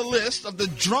found a list of the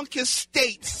drunkest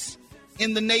states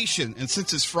in the nation. And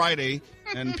since it's Friday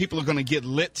and people are going to get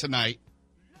lit tonight,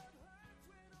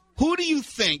 who do you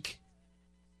think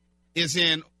is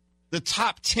in the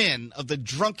top 10 of the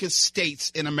drunkest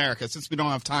states in America, since we don't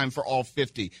have time for all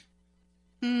 50?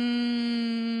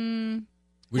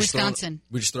 Wisconsin.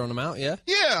 We're just throwing them out, yeah?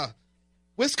 Yeah.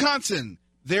 Wisconsin.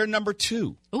 They're number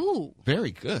 2. Ooh.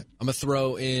 Very good. I'm going to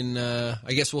throw in, I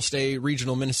guess we'll stay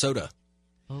regional Minnesota.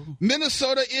 Oh.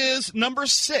 Minnesota is number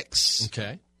 6.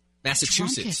 Okay.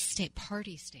 Massachusetts. Drunkest state,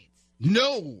 party states.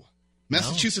 No.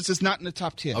 Massachusetts is not in the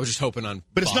top 10. I was just hoping on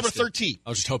But it's Boston. number 13. I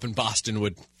was just hoping Boston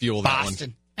would fuel that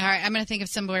Boston. All right, I'm going to think of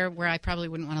somewhere where I probably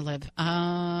wouldn't want to live.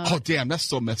 Oh, damn, that's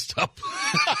so messed up.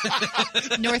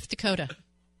 North Dakota.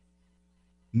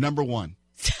 Number 1.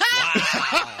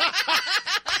 Wow.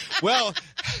 Well,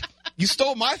 you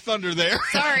stole my thunder there.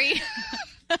 Sorry.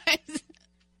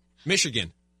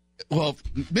 Michigan. Well,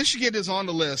 Michigan is on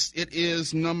the list. It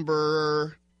is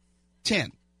number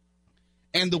 10.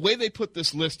 And the way they put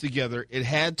this list together, it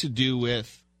had to do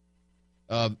with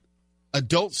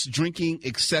adults drinking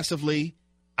excessively,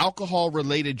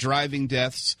 alcohol-related driving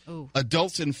deaths,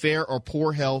 adults in fair or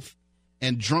poor health,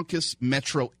 and drunkest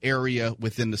metro area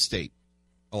within the state.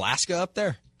 Alaska up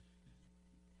there?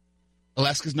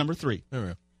 Alaska's number 3. There we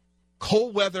go.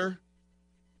 Cold weather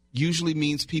usually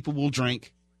means people will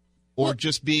drink or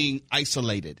just being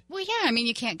isolated. Well, yeah, I mean,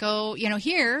 you can't go,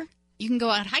 here, you can go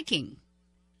out hiking.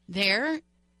 There,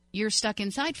 you're stuck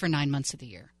inside for 9 months of the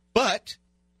year. But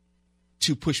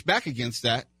to push back against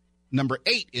that, number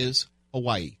 8 is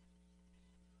Hawaii.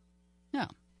 No.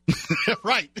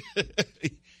 Right.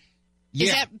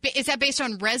 Yeah. Is that based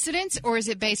on residence or is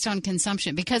it based on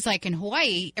consumption? Because, like in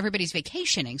Hawaii, everybody's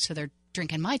vacationing, so they're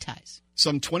drinking Mai Tais.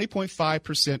 Some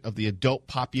 20.5% of the adult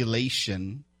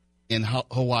population in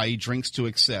Hawaii drinks to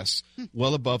excess,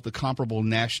 well above the comparable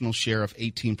national share of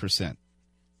 18%.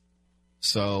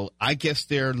 So I guess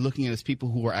they're looking at it as people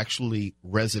who are actually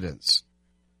residents.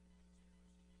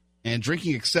 And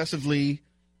drinking excessively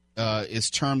is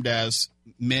termed as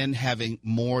men having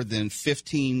more than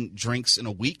 15 drinks in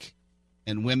a week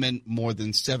and women more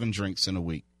than 7 drinks in a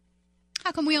week.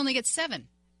 How come we only get 7?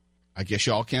 I guess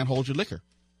y'all can't hold your liquor.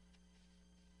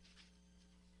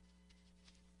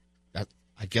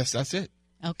 I guess that's it.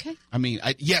 Okay. I mean,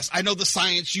 yes, I know the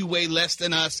science, you weigh less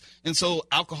than us, and so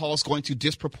alcohol is going to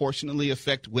disproportionately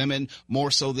affect women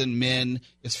more so than men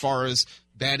as far as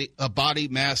body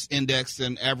mass index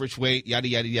and average weight, yada,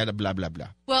 yada, yada, blah, blah, blah.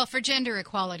 Well, for gender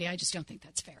equality, I just don't think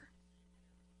that's fair.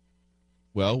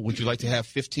 Well, would you like to have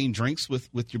 15 drinks with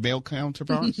your male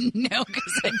counterparts? No,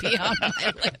 because I'd be on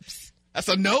my lips. That's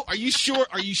a no? Are you sure?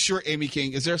 Are you sure, Amy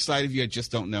King? Is there a side of you I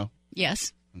just don't know?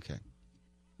 Yes. Okay.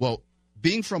 Well,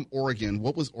 being from Oregon,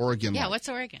 what was Oregon like? Yeah, what's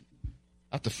Oregon?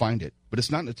 I have to find it, but it's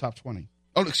not in the top 20.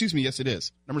 Oh, excuse me. Yes, it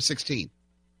is. Number 16.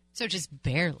 So just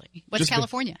barely. What's Just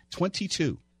California?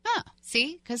 22. Oh,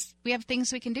 see? Because we have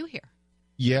things we can do here.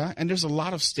 Yeah, and there's a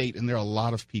lot of state, and there are a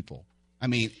lot of people. I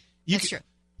mean, That's true.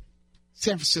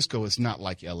 San Francisco is not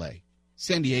like L.A.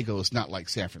 San Diego is not like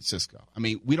San Francisco. I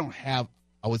mean, we don't have,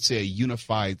 I would say, a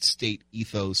unified state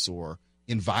ethos or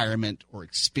environment or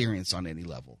experience on any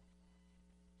level.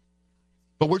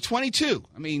 But we're 22.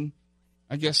 I mean,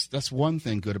 I guess that's one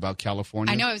thing good about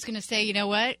California. I know. I was going to say, you know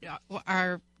what?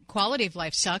 Our quality of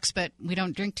life sucks, but we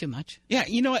don't drink too much. Yeah,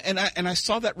 you know, and I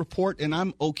saw that report, and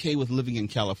I'm okay with living in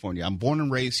California. I'm born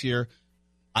and raised here.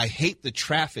 I hate the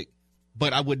traffic,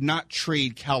 but I would not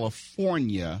trade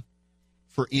California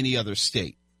for any other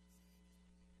state.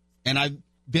 And I've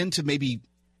been to maybe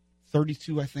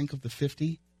 32, I think, of the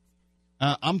 50.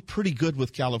 I'm pretty good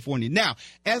with California. Now,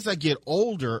 as I get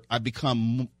older, I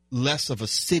become less of a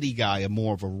city guy and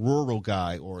more of a rural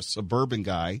guy or a suburban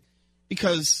guy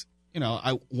because, you know,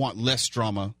 I want less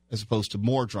drama as opposed to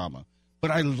more drama.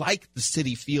 But I like the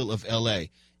city feel of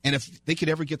L.A. And if they could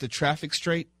ever get the traffic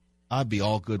straight, I'd be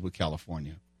all good with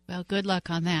California. Well, good luck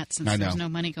on that since there's no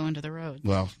money going to the roads.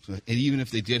 Well, and even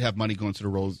if they did have money going to the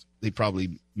roads, they'd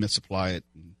probably misapply it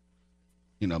and,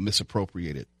 you know,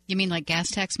 misappropriate it. You mean like gas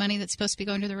tax money that's supposed to be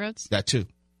going to the roads? That too.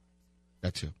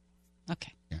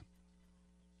 Okay.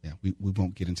 Yeah, we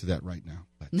won't get into that right now.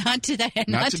 But Not today.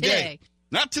 Not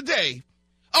today.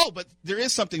 Oh, but there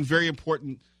is something very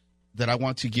important that I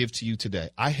want to give to you today.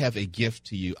 I have a gift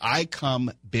to you. I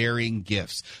come bearing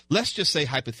gifts. Let's just say,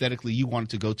 hypothetically, you wanted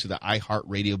to go to the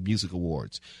iHeartRadio Music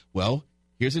Awards. Well,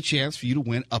 here's a chance for you to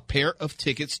win a pair of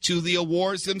tickets to the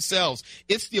awards themselves.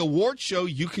 It's the award show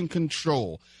you can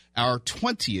control. Our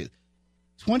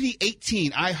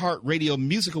 2018 iHeartRadio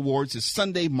Music Awards is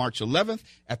Sunday, March 11th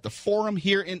at the Forum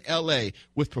here in L.A.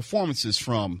 with performances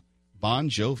from Bon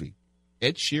Jovi,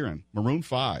 Ed Sheeran, Maroon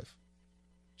 5,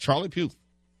 Charlie Puth,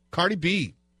 Cardi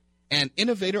B, and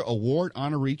Innovator Award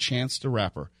honoree Chance the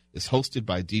Rapper. Is hosted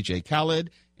by DJ Khaled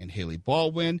and Haley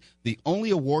Baldwin, the only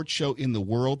award show in the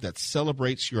world that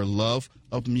celebrates your love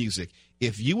of music.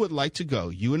 If you would like to go,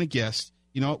 you and a guest,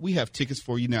 you know what? We have tickets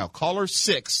for you now. Caller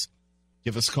 6,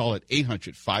 give us a call at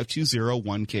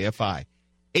 800-520-1KFI,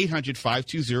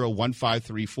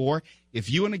 800-520-1534. If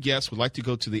you and a guest would like to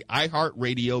go to the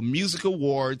iHeartRadio Music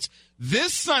Awards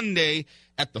this Sunday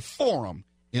at the Forum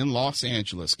in Los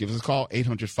Angeles, give us a call,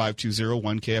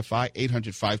 800-520-1KFI,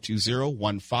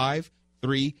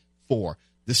 800-520-1534.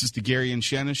 This is the Gary and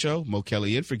Shannon Show. Mo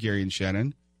Kelly in for Gary and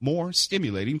Shannon. More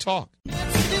stimulating talk.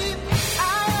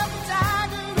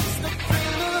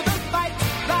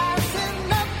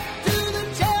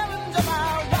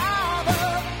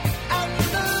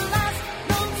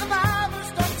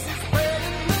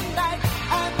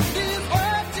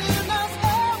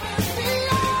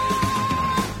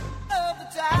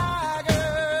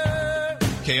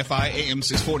 KFI AM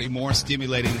 640, more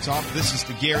stimulating talk. This is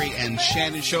the Gary and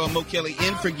Shannon Show. I'm Mo Kelly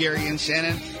in for Gary and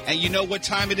Shannon. And you know what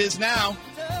time it is now?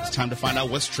 It's time to find out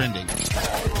what's trending.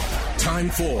 Time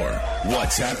for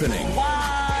What's Happening.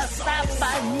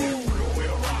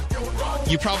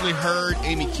 You probably heard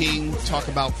Amy King talk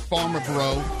about Farmer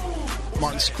Bro,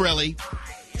 Martin Shkreli,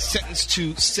 sentenced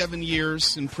to 7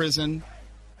 years in prison.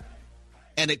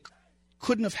 And it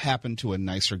couldn't have happened to a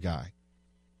nicer guy.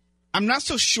 I'm not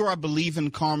so sure I believe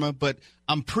in karma, but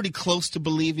I'm pretty close to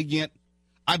believing it.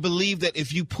 I believe that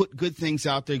if you put good things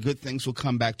out there, good things will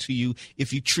come back to you.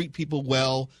 If you treat people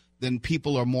well, then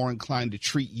people are more inclined to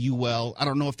treat you well. I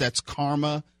don't know if that's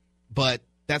karma, but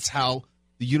that's how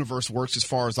the universe works as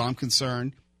far as I'm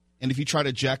concerned. And if you try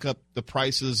to jack up the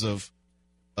prices of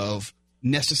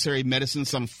necessary medicine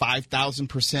some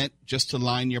 5,000% just to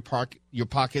line your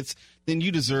pockets, then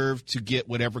you deserve to get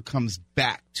whatever comes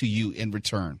back to you in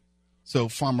return. So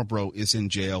Farmer Bro is in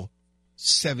jail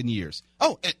 7 years.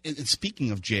 Oh, and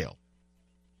speaking of jail,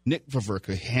 Nick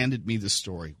Vaverka handed me the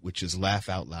story, which is laugh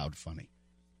out loud funny.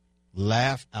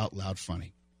 Laugh out loud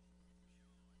funny.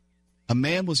 A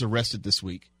man was arrested this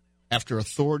week after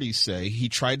authorities say he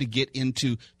tried to get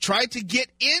into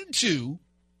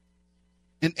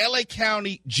an L.A.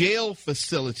 County jail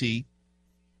facility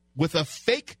with a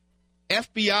fake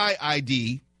FBI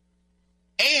ID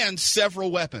and several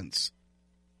weapons.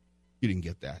 You didn't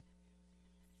get that.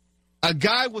 A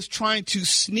guy was trying to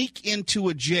sneak into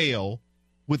a jail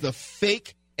with a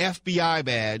fake FBI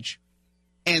badge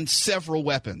and several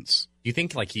weapons. Do you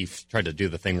think like he tried to do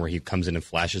the thing where he comes in and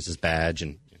flashes his badge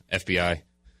and FBI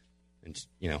and,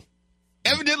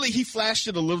 Evidently he flashed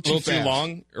it a little too fast. A little too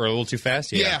long or a little too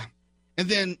fast? Yeah. And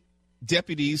then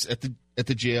deputies at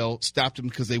the jail stopped him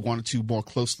because they wanted to more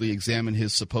closely examine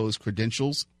his supposed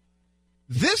credentials.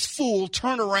 This fool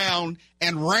turned around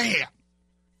and ran.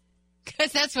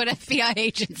 Because that's what FBI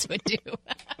agents would do.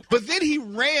 But then he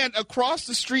ran across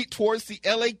the street towards the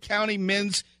L.A. County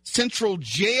Men's Central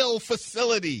Jail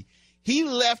facility. He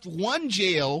left one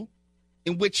jail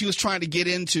in which he was trying to get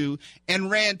into and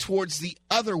ran towards the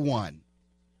other one.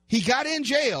 He got in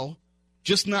jail,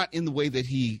 just not in the way that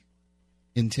he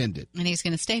intended. And he's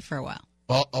going to stay for a while.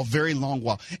 A very long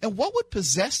while. And what would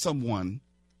possess someone,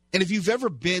 and if you've ever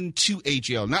been to a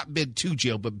jail, not been to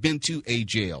jail, but been to a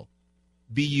jail,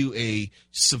 be you a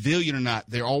civilian or not,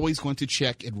 they're always going to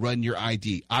check and run your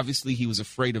ID. Obviously, he was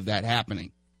afraid of that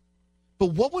happening.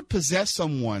 But what would possess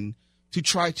someone to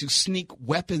try to sneak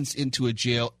weapons into a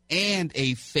jail and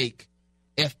a fake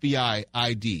FBI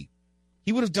ID?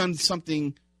 He would have done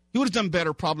something, he would have done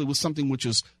better probably with something which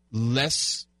was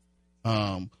less,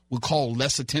 we'll call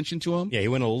less attention to him. Yeah, he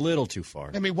went a little too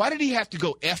far. I mean, why did he have to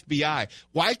go FBI?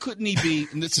 Why couldn't he be,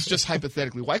 and this is just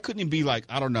hypothetically, why couldn't he be like,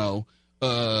 I don't know,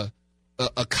 a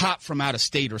cop from out of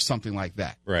state or something like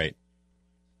that? Right.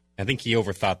 I think he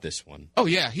overthought this one. Oh,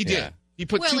 yeah, he did. Yeah. He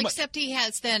put well, except he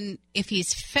has then, if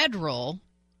he's federal,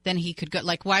 then he could go,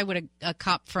 like, why would a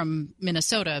cop from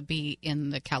Minnesota be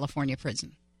in the California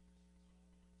prison?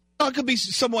 No, it could be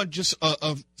someone just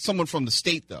someone from the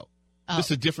state, though. Oh.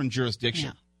 Just a different jurisdiction.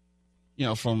 Yeah. You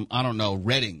know, from, I don't know,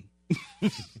 Reading,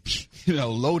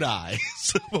 Lodi,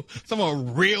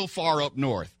 someone real far up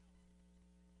north.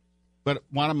 But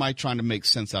why am I trying to make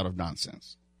sense out of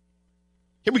nonsense?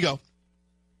 Here we go.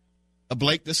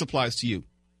 Blake, this applies to you.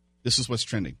 This is what's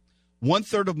trending.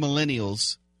 1/3 of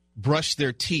millennials brush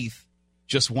their teeth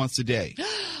just once a day.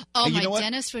 Oh, and my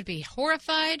dentist would be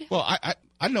horrified. Well,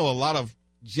 I know a lot of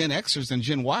Gen Xers and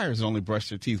Gen Yers that only brush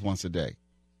their teeth once a day.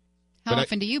 How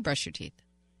often do you brush your teeth?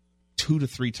 2 to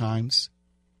 3 times.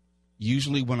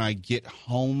 Usually when I get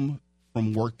home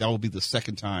from work, that will be the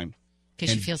second time.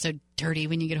 Because you feel so dirty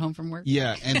when you get home from work?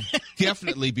 Yeah, and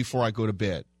definitely before I go to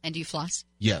bed. And do you floss?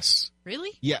 Yes.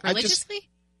 Really? Yeah. Religiously?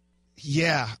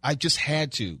 I just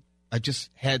had to. I just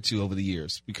had to over the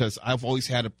years because I've always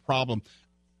had a problem.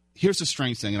 Here's the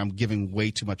strange thing, and I'm giving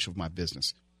way too much of my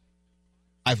business.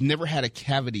 I've never had a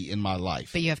cavity in my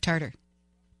life. But you have tartar.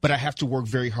 But I have to work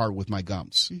very hard with my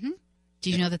gums. Mm-hmm.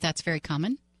 Do you know that that's very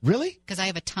common? Really? Because I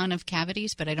have a ton of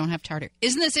cavities, but I don't have tartar.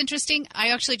 Isn't this interesting? I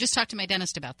actually just talked to my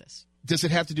dentist about this. Does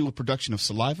it have to do with production of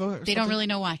saliva or They something? don't really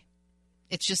know why.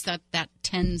 It's just that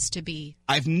tends to be.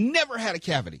 I've never had a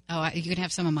cavity. Oh, you can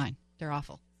have some of mine. They're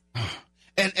awful.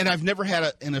 And I've never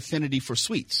had an affinity for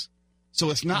sweets. So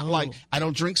it's not like I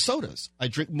don't drink sodas. I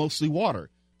drink mostly water.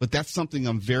 But that's something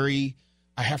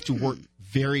I have to work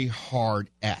very hard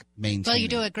at maintaining. Well, you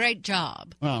do a great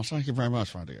job. Well, thank you very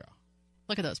much, my dear.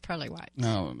 Look at those pearly whites.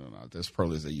 No. They're as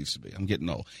pearly as they used to be. I'm getting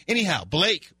old. Anyhow,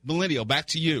 Blake, millennial, back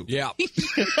to you. Yeah.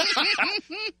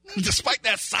 Despite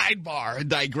that sidebar and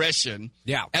digression,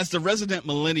 as the resident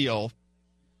millennial,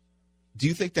 do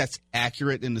you think that's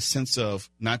accurate in the sense of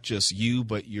not just you,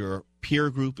 but your peer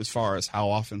group as far as how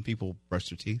often people brush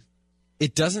their teeth?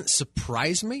 It doesn't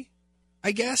surprise me,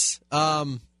 I guess,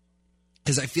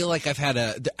 because I feel like I've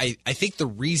had I think the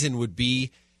reason would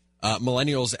be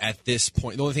millennials at this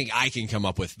point. The only thing I can come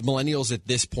up with, millennials at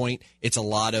this point, it's a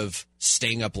lot of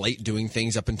staying up late, doing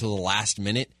things up until the last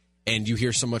minute, and you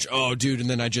hear so much, oh, dude, and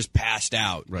then I just passed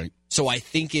out. Right. So I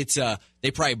think it's they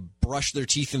probably brush their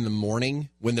teeth in the morning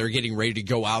when they're getting ready to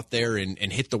go out there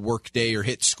and hit the work day or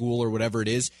hit school or whatever it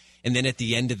is. And then at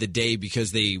the end of the day,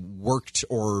 because they worked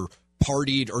or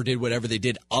partied or did whatever they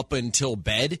did up until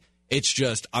bed, it's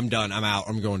just, I'm done, I'm out,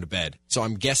 I'm going to bed. So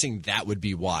I'm guessing that would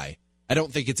be why. I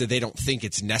don't think they don't think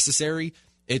it's necessary.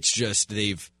 It's just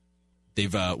they've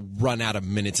run out of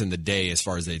minutes in the day, as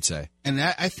far as they'd say. And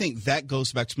I think that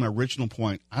goes back to my original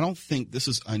point. I don't think this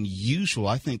is unusual.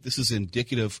 I think this is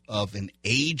indicative of an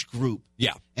age group.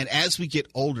 Yeah. And as we get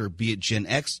older, be it Gen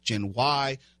X, Gen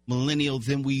Y, millennial,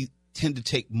 then we tend to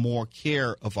take more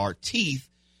care of our teeth.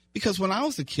 Because when I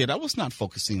was a kid, I was not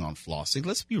focusing on flossing.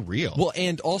 Let's be real. Well,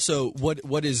 and also,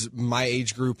 what is my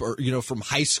age group, or from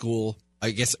high school? I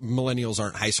guess millennials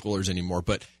aren't high schoolers anymore,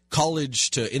 but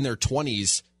college to in their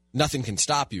 20s, nothing can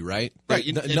stop you, right? Right.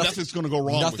 Nothing's going to go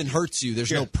wrong. Nothing hurts you.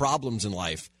 There's no problems in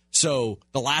life. So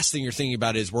the last thing you're thinking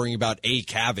about is worrying about a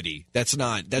cavity. That's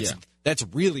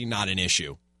really not an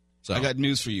issue. So I got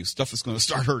news for you. Stuff is going to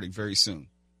start hurting very soon.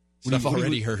 Stuff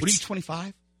already hurts. What are you,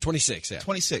 25? 26, yeah.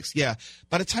 26, yeah.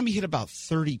 By the time you hit about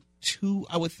 32,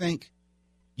 I would think,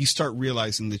 you start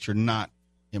realizing that you're not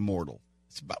immortal.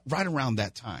 It's about right around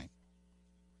that time.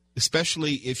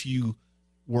 Especially if you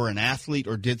were an athlete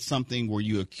or did something where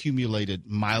you accumulated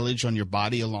mileage on your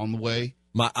body along the way.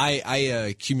 I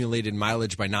accumulated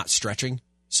mileage by not stretching.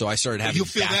 So I started having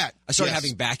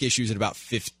having back issues at about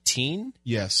 15.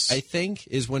 Yes. I think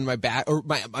is when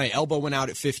my elbow went out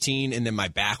at 15, and then my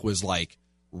back was like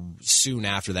soon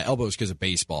after that. Elbow was because of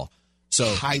baseball.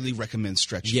 So highly recommend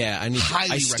stretching. Yeah,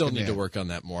 I still need to work on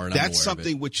that more. And that's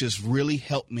something which has really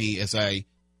helped me as I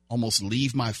almost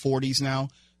leave my 40s now.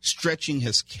 Stretching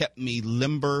has kept me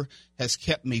limber, has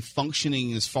kept me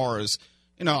functioning as far as,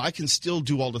 I can still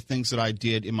do all the things that I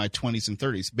did in my 20s and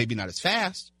 30s. Maybe not as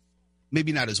fast,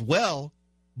 maybe not as well,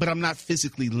 but I'm not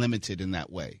physically limited in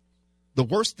that way. The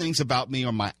worst things about me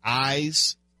are my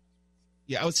eyes.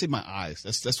 Yeah, I would say my eyes.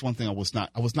 That's one thing I was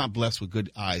not blessed with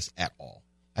good eyes at all.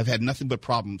 I've had nothing but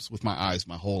problems with my eyes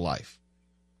my whole life.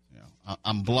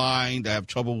 I'm blind. I have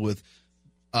trouble with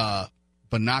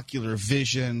binocular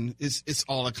vision. It's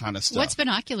all that kind of stuff. What's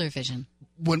binocular vision?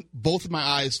 When both of my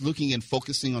eyes looking and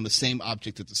focusing on the same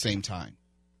object at the same time.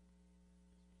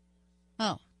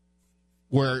 Oh.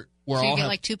 Where so you get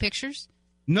like two pictures?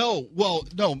 No.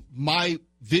 My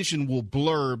vision will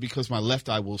blur because my left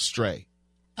eye will stray.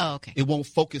 Oh, okay. It won't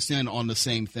focus in on the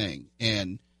same thing.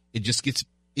 And it just gets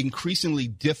increasingly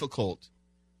difficult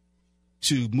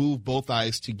to move both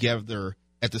eyes together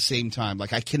at the same time.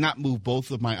 Like I cannot move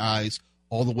both of my eyes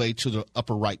all the way to the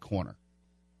upper right corner.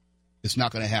 It's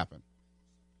not going to happen.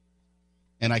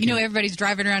 And everybody's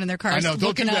driving around in their cars. I know.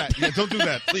 Don't do that. Up. Yeah, don't do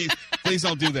that. Please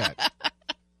don't do that.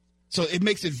 So it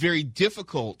makes it very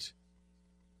difficult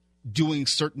doing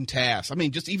certain tasks. I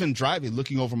mean, just even driving,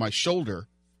 looking over my shoulder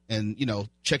and,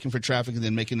 checking for traffic and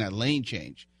then making that lane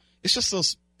change. It's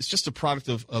just a product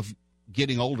of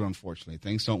getting older, unfortunately.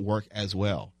 Things don't work as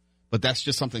well. But that's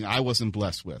just something I wasn't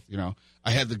blessed with.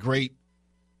 I had the great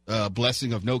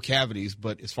blessing of no cavities,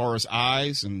 but as far as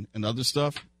eyes and other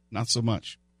stuff, not so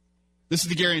much. This is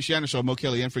the Gary and Shannon Show. Mo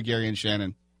Kelly in for Gary and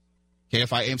Shannon.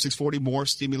 KFI AM 640, more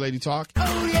stimulating talk.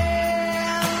 Oh,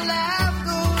 yeah, life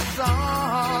goes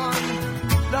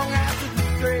on long after the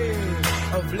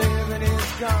thrill of living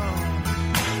is gone.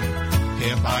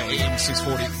 KFI AM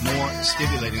 640, more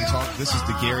stimulating talk. This is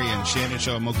the Gary and Shannon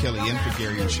Show. Mo Kelly in for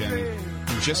Gary and Shannon.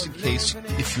 And just in case,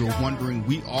 if you're wondering,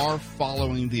 we are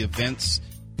following the events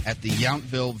at the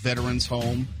Yountville Veterans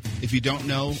Home. If you don't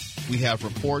know, we have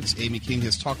reports. Amy King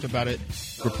has talked about it.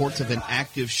 Reports of an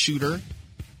active shooter.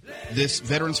 This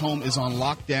Veterans Home is on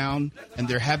lockdown, and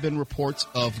there have been reports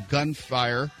of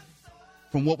gunfire.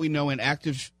 From what we know,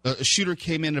 a shooter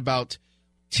came in about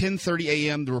 10:30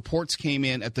 a.m. The reports came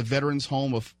in at the Veterans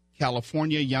Home of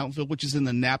California, Yountville, which is in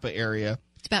the Napa area.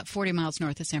 It's about 40 miles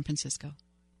north of San Francisco.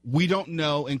 We don't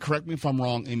know, and correct me if I'm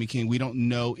wrong, Amy King, we don't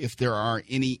know if there are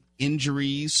any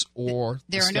injuries or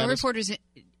there are no reporters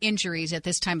injuries at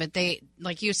this time, but they,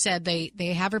 like you said, they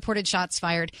have reported shots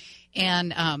fired,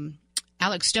 and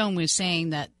Alex Stone was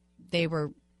saying that there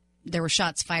were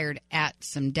shots fired at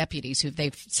some deputies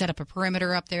they've set up a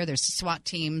perimeter up there. There's SWAT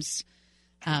teams.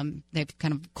 They've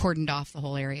kind of cordoned off the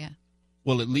whole area.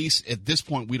 Well, at least at this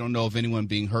point, we don't know of anyone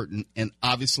being hurt, and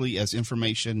obviously, as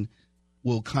information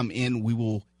will come in, we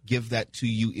will give that to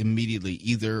you immediately,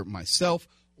 either myself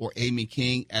or Amy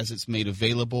King, as it's made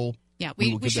available. Yeah,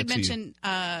 we should mention,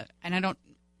 and I don't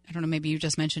know, maybe you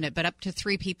just mentioned it, but up to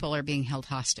 3 people are being held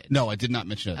hostage. No, I did not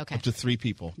mention it. Okay. Up to 3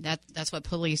 people. That's what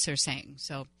police are saying.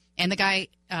 So, and the guy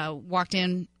walked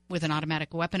in with an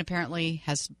automatic weapon, apparently,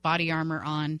 has body armor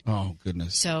on. Oh,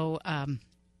 goodness. So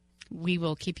we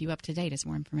will keep you up to date as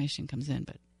more information comes in.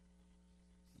 But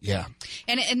yeah.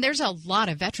 And there's a lot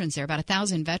of veterans there. About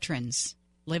 1,000 veterans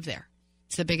live there.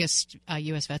 It's the biggest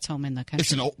U.S. vets home in the country.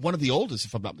 It's one of the oldest,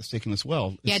 if I'm not mistaken, as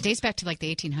well. It dates back to like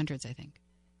the 1800s, I think.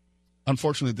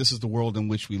 Unfortunately, this is the world in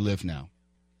which we live now.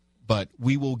 But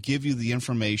we will give you the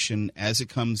information as it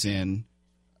comes in,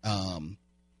 and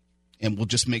we'll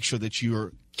just make sure that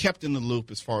you're kept in the loop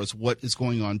as far as what is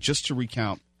going on. Just to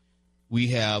recount, we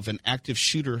have an active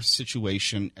shooter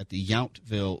situation at the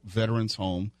Yountville Veterans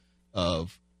Home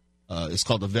it's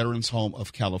called the Veterans Home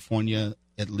of California.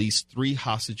 At least 3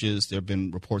 hostages. There have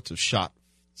been reports of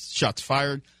shots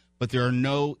fired, but there are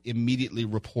no immediately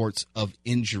reports of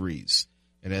injuries.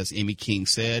 And as Amy King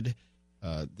said,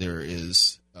 there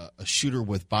is a shooter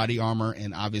with body armor,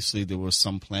 and obviously there was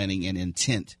some planning and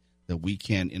intent that we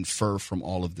can infer from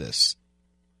all of this.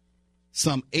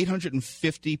 Some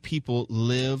 850 people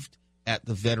lived at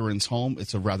the Veterans Home.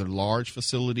 It's a rather large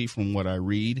facility from what I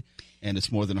read, and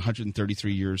it's more than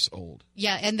 133 years old.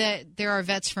 Yeah, and there are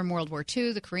vets from World War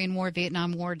II, the Korean War,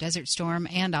 Vietnam War, Desert Storm,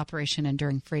 and Operation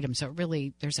Enduring Freedom. So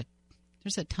really, there's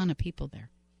a ton of people there.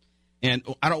 And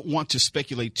I don't want to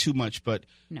speculate too much, but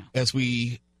as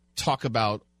we talk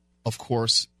about, of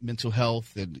course, mental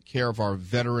health and care of our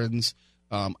veterans,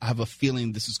 I have a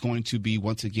feeling this is going to be,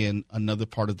 once again, another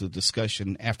part of the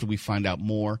discussion after we find out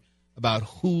more about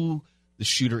who the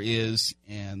shooter is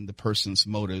and the person's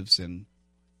motives and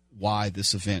why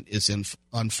this event is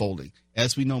unfolding.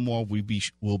 As we know more,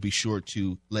 we'll be sure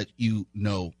to let you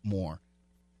know more.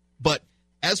 But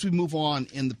as we move on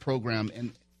in the program,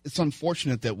 and it's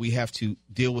unfortunate that we have to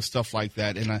deal with stuff like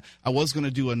that, and I was going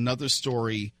to do another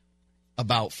story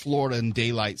about Florida and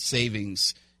daylight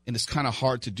savings, and it's kind of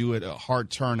hard to do it, a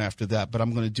hard turn after that, but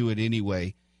I'm going to do it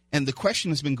anyway. And the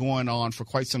question has been going on for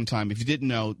quite some time. If you didn't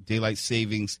know, daylight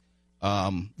savings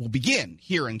will begin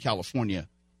here in California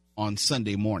on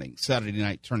Sunday morning, Saturday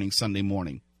night turning Sunday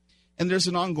morning. And there's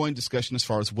an ongoing discussion as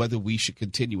far as whether we should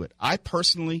continue it. I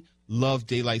personally love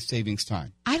daylight savings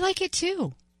time. I like it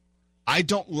too. I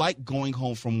don't like going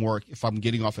home from work if I'm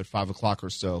getting off at 5 o'clock or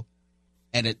so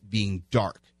and it being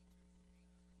dark.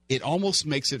 It almost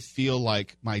makes it feel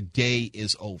like my day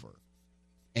is over,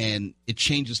 and it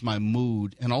changes my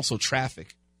mood and also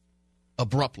traffic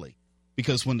abruptly,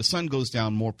 because when the sun goes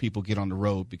down, more people get on the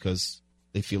road because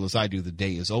they feel, as I do, the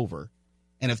day is over.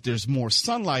 And if there's more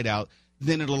sunlight out,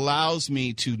 then it allows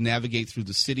me to navigate through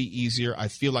the city easier. I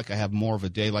feel like I have more of a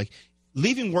day. Like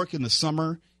leaving work in the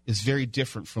summer is very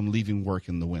different from leaving work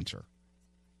in the winter.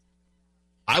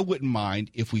 I wouldn't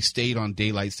mind if we stayed on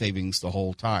daylight savings the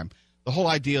whole time. The whole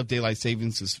idea of daylight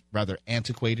savings is rather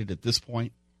antiquated at this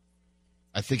point.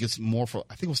 I think it's more for.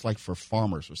 I think it was like for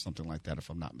farmers or something like that, if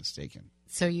I'm not mistaken.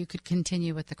 So you could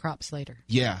continue with the crops later.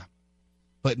 Yeah,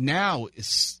 but now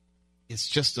it's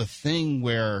just a thing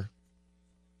where,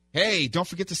 hey, don't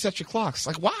forget to set your clocks.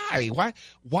 Like, why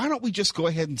don't we just go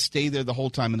ahead and stay there the whole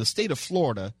time? And the state of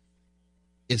Florida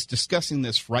is discussing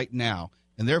this right now,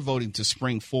 and they're voting to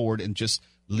spring forward and just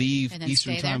leave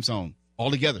Eastern Time Zone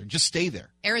altogether. Just stay there.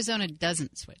 Arizona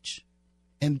doesn't switch.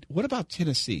 And what about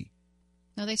Tennessee?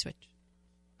 No, they switch.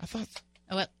 I thought.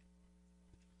 Oh, well.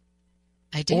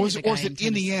 I did. Or is it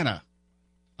Indiana?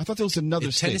 I thought there was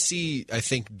another state. Tennessee, I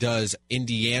think, does.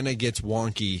 Indiana gets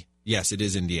wonky. Yes, it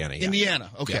is Indiana. Yeah.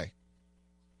 Indiana, okay.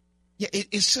 Yeah,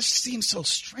 it just seems so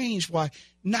strange why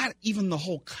not even the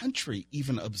whole country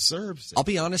even observes it. I'll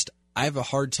be honest, I have a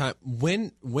hard time.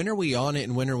 When are we on it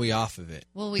and when are we off of it?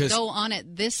 Well, we go on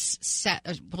it this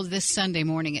Sunday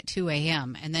morning at 2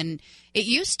 a.m. And then it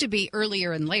used to be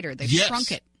earlier and later. They've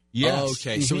shrunk it. Yes. Oh,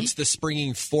 okay. Mm-hmm. So it's the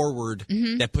springing forward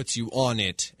that puts you on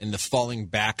it, and the falling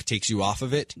back takes you off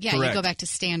of it? Yeah, Correct. You go back to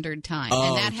standard time. Oh,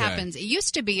 and that happens. It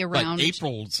used to be around like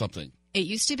April something. It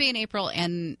used to be in April,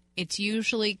 and it's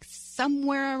usually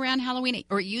somewhere around Halloween,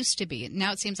 or it used to be.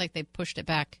 Now it seems like they pushed it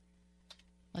back.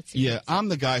 Let's see. Yeah, I'm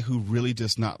the guy who really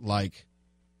does not like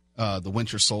the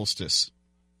winter solstice.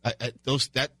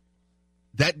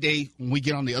 That day when we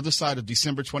get on the other side of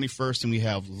December 21st and we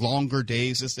have longer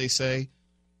days, as they say,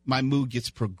 my mood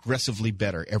gets progressively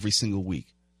better every single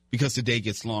week because the day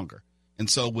gets longer. And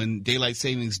so when daylight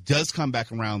savings does come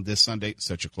back around this Sunday,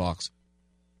 set your clocks.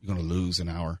 You're going to lose an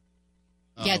hour.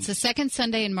 Yeah, it's the second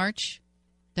Sunday in March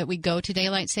that we go to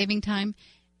daylight saving time,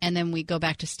 and then we go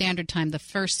back to standard time the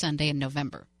first Sunday in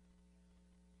November.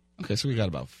 Okay, so we got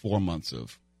about 4 months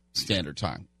of standard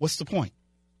time. What's the point?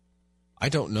 I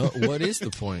don't know. What is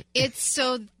the point? It's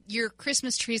so your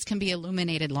Christmas trees can be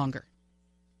illuminated longer.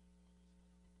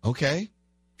 Okay.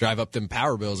 Drive up them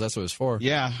power bills. That's what it's for.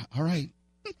 Yeah, all right.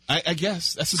 I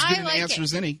guess that's as good an answer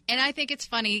as any. And I think it's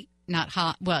funny, not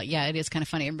hot. Well, yeah, it is kind of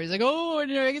funny. Everybody's like, oh,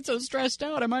 I get so stressed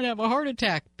out. I might have a heart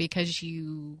attack because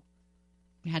you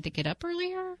had to get up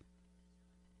earlier.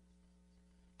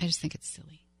 I just think it's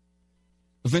silly.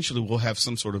 Eventually, we'll have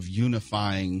some sort of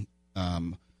unifying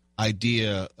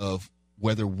idea of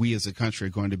whether we as a country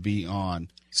are going to be on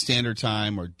standard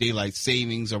time or daylight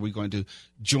savings. Are we going to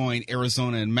join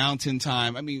Arizona and mountain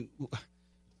time? I mean,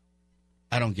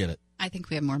 I don't get it. I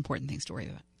think we have more important things to worry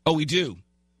about. Oh, we do.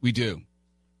 We do.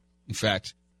 In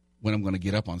fact, when I'm going to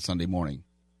get up on Sunday morning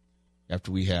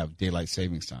after we have daylight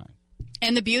savings time.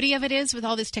 And the beauty of it is with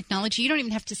all this technology, you don't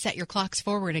even have to set your clocks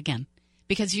forward again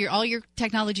because all your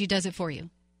technology does it for you.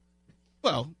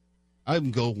 Well, I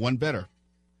can go one better.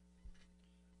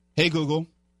 Hey, Google.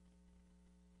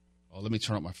 Oh, let me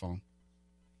turn up my phone.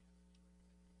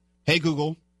 Hey,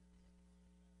 Google.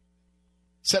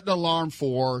 Set an alarm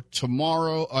for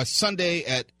Sunday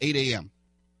at 8 a.m.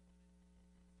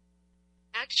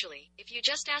 Actually, if you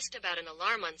just asked about an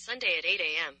alarm on Sunday at 8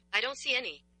 a.m., I don't see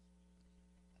any.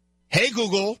 Hey,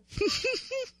 Google.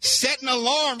 Set an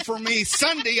alarm for me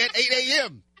Sunday at 8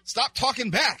 a.m. Stop talking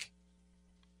back.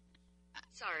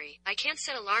 Sorry, I can't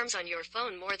set alarms on your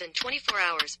phone more than 24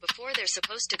 hours before they're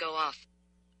supposed to go off.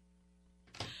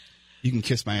 You can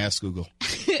kiss my ass, Google.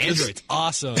 Android's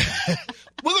awesome.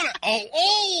 We're going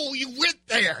to, you went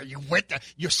there. You went there.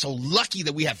 You're so lucky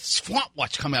that we have Swamp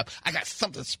Watch coming up. I got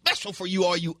something special for you,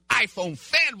 all you iPhone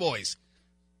fanboys.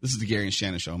 This is the Gary and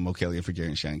Shannon Show. I'm Mo Kelly in for Gary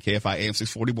and Shannon. KFI AM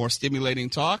 640, more stimulating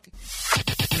talk.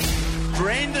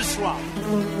 Drain the swamp.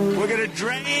 We're going to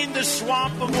drain the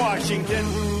swamp of Washington.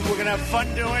 We're going to have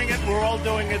fun doing it. We're all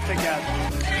doing it together.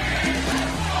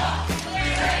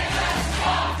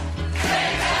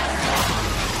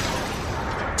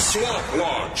 Swamp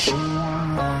Watch.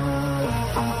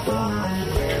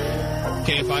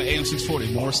 KFI AM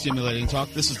 640, more stimulating talk.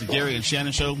 This is the Gary and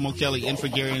Shannon Show. Mo Kelly in for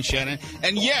Gary and Shannon.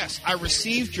 And yes, I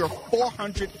received your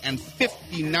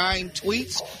 459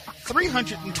 tweets,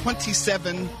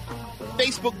 327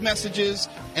 Facebook messages,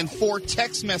 and 4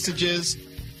 text messages.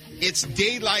 It's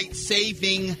daylight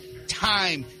saving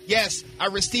time. Yes, I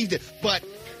received it. But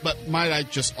might I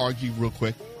just argue real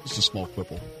quick? Just a small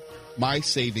quibble. My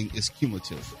saving is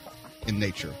cumulative in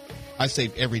nature. I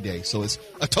save every day, so it's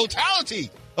a totality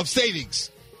of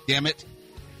savings. Damn it.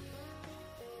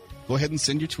 Go ahead and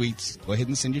send your tweets. Go ahead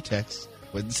and send your texts.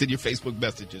 Go ahead and send your Facebook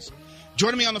messages.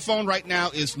 Joining me on the phone right now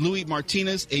is Louis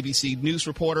Martinez, ABC News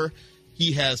reporter.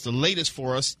 He has the latest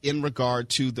for us in regard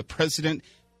to the president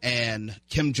and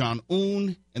Kim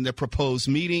Jong-un and their proposed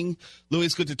meeting. Louis,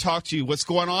 it's good to talk to you. What's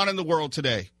going on in the world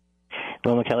today?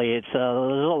 Well, McKelly, there's a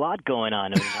lot going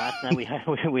on. I mean, last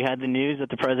night we had the news that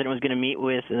the president was going to meet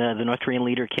with the North Korean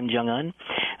leader Kim Jong-un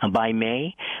by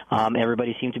May.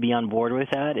 Everybody seemed to be on board with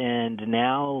that, and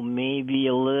now maybe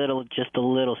just a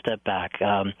little step back.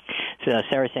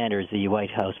 Sarah Sanders, the White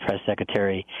House press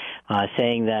secretary,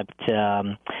 saying that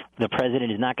the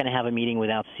president is not going to have a meeting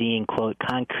without seeing, quote,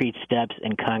 concrete steps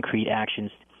and concrete actions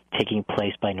taking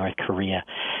place by North Korea.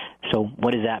 So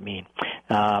what does that mean?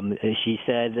 She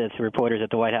said to reporters at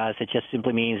the White House, it just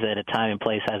simply means that a time and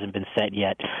place hasn't been set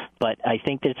yet. But I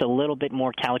think that it's a little bit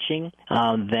more couching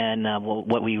than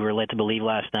what we were led to believe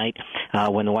last night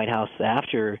when the White House,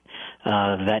 after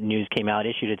that news came out,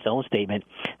 issued its own statement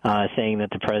saying that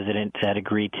the president had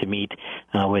agreed to meet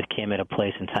with Kim at a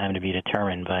place and time to be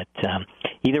determined. But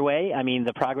either way, I mean,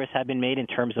 the progress had been made in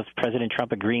terms of President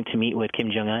Trump agreeing to meet with Kim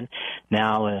Jong-un.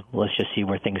 Now let's just see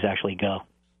where things actually go.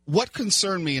 What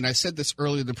concerned me, and I said this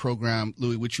earlier in the program,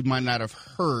 Louis, which you might not have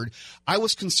heard, I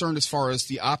was concerned as far as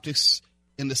the optics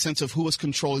in the sense of who was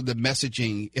controlling the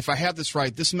messaging. If I have this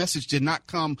right, this message did not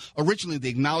come, originally the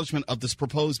acknowledgement of this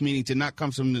proposed meeting did not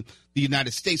come from the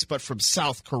United States, but from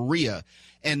South Korea.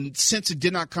 And since it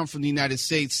did not come from the United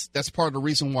States, that's part of the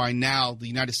reason why now the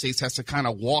United States has to kind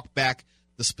of walk back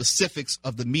the specifics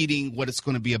of the meeting, what it's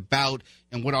going to be about,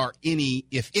 and what are any,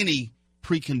 if any,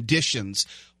 preconditions.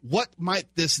 What might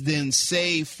this then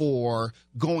say for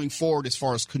going forward as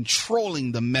far as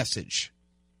controlling the message?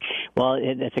 Well,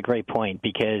 that's a great point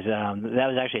because that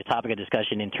was actually a topic of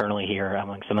discussion internally here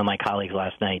among some of my colleagues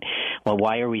last night. Well,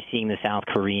 why are we seeing the South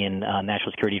Korean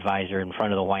National Security Advisor in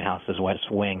front of the White House's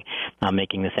West Wing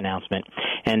making this announcement?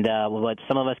 And what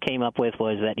some of us came up with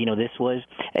was that, this was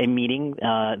a meeting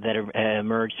that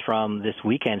emerged from this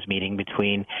weekend's meeting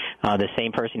between the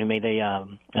same person who made the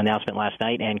announcement last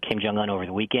night and Kim Jong-un over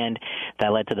the weekend.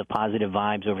 That led to the positive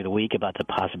vibes over the week about the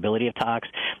possibility of talks.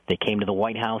 They came to the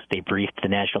White House. They briefed the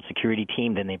National Security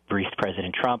team. Then they briefed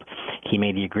President Trump. He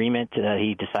made the agreement.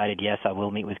 He decided, yes, I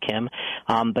will meet with Kim.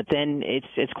 But then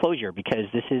it's closure because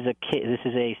this is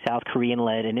a South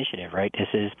Korean-led initiative, right? This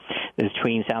is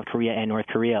between South Korea and North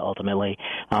Korea ultimately,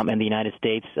 and the United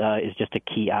States is just a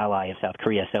key ally of South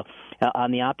Korea. So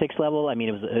on the optics level, I mean,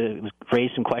 it was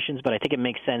raised some questions, but I think it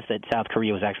makes sense that South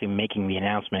Korea was actually making the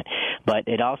announcement. But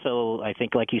it also, I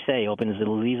think, like you say,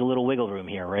 leaves a little wiggle room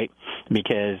here, right?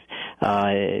 Because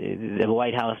the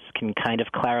White House can kind of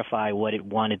clarify what it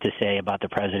wanted to say about the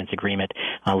president's agreement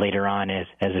later on, as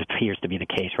it appears to be the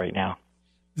case right now.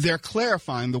 They're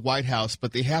clarifying the White House,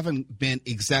 but they haven't been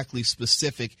exactly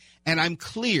specific. And I'm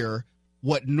clear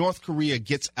what North Korea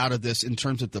gets out of this in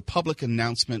terms of the public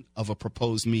announcement of a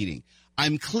proposed meeting.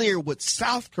 I'm clear what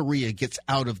South Korea gets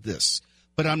out of this,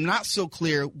 but I'm not so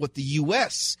clear what the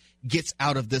U.S. gets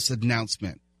out of this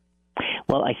announcement.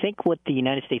 Well, I think what the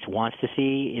United States wants to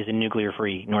see is a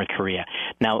nuclear-free North Korea.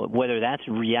 Now, whether that's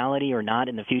reality or not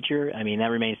in the future, I mean, that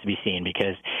remains to be seen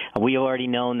because we already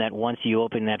known that once you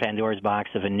open that Pandora's box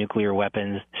of a nuclear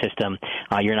weapons system,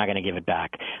 you're not going to give it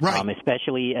back, right.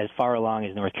 Especially as far along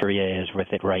as North Korea is with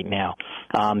it right now.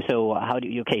 So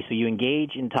you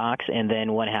engage in talks, and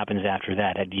then what happens after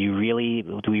that? Do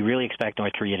we really expect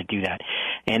North Korea to do that?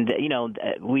 And,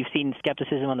 we've seen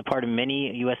skepticism on the part of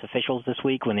many U.S. officials this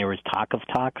week when there was talk of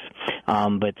talks,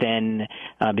 but then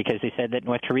because they said that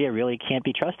North Korea really can't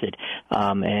be trusted,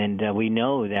 and we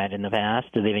know that in the past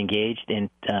they've engaged in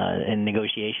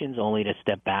negotiations only to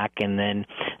step back and then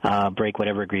break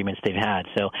whatever agreements they've had.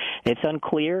 So it's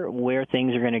unclear where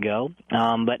things are going to go.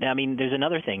 But I mean, there's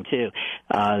another thing too: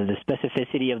 the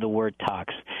specificity of the word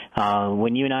talks.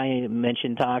 When you and I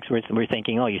mention talks, we're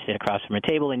thinking, oh, you sit across from a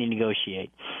table and you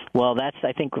negotiate. Well,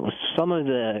 I think some of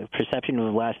the perception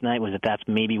of last night was that that's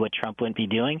maybe what Trump wouldn't be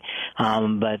doing,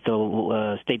 but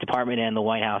the State Department and the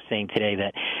White House saying today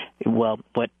that, well,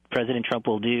 what President Trump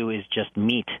will do is just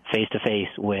meet face-to-face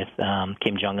with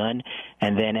Kim Jong-un,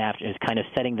 and then after is kind of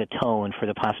setting the tone for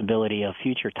the possibility of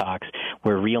future talks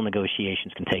where real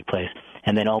negotiations can take place.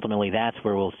 And then ultimately that's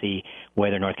where we'll see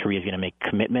whether North Korea is going to make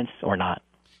commitments or not.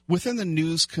 Within the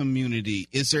news community,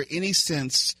 is there any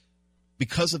sense,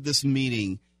 because of this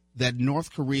meeting, that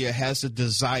North Korea has a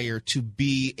desire to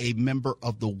be a member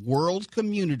of the world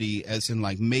community, as in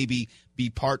like maybe be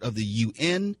part of the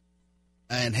UN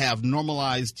and have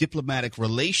normalized diplomatic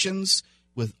relations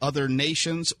with other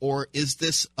nations? Or is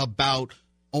this about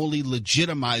only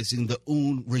legitimizing the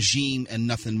UN regime and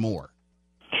nothing more?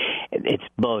 It's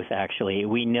both, actually.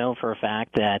 We know for a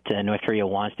fact that North Korea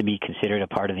wants to be considered a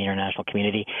part of the international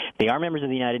community. They are members of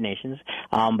the United Nations,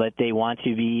 but they want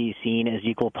to be seen as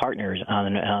equal partners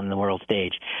on the world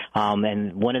stage.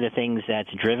 And one of the things that's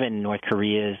driven North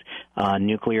Korea's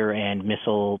nuclear and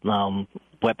missile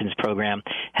weapons program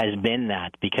has been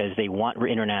that, because they want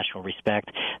international respect,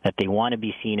 that they want to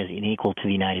be seen as an equal to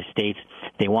the United States.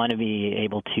 They want to be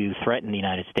able to threaten the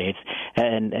United States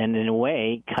and in a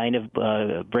way, kind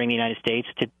of bring the United States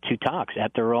to talks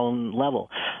at their own level.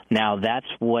 Now, that's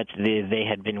what they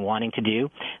had been wanting to do.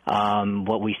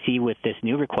 What we see with this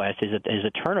new request is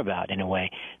a turnabout in a way,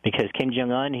 because Kim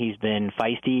Jong-un, he's been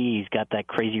feisty, he's got that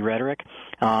crazy rhetoric,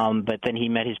 but then he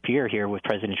met his peer here with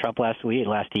President Trump last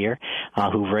year,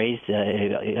 who raised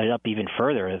it up even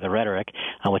further, the rhetoric,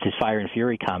 with his fire and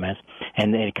fury comments,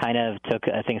 and it kind of took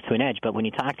things to an edge. But when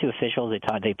you talk to officials,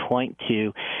 they point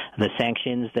to the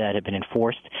sanctions that have been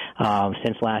enforced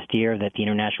since last year, that the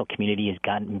international community has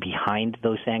gotten behind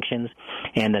those sanctions,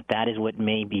 and that is what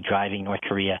may be driving North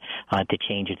Korea to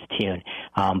change its tune.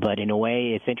 But in a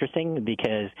way, it's interesting,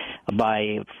 because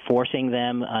by forcing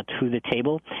them to the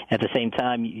table, at the same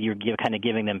time, you're kind of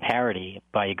giving them parity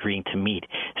by agreeing to meet.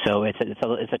 So it's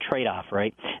a trade-off,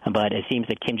 right? But it seems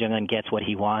that Kim Jong-un gets what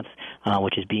he wants,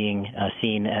 which is being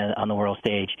seen on the world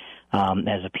stage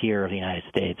as a peer of the United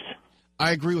States.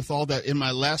 I agree with all that. And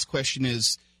my last question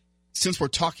is, since we're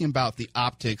talking about the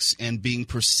optics and being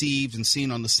perceived and seen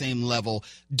on the same level,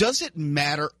 does it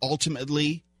matter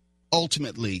ultimately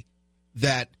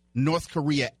that North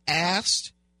Korea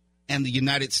asked and the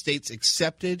United States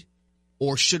accepted,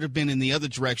 or should have been in the other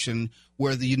direction,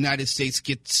 where the United States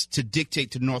gets to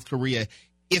dictate to North Korea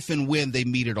if and when they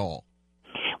meet at all?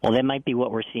 Well, that might be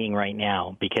what we're seeing right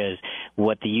now, because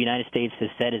what the United States has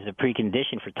said as a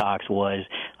precondition for talks was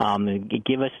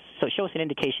show us an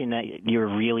indication that you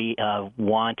really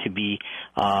want to be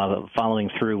following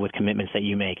through with commitments that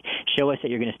you make. Show us that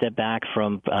you're going to step back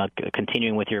from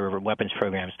continuing with your weapons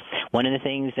programs. One of the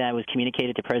things that was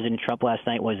communicated to President Trump last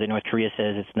night was that North Korea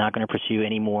says it's not going to pursue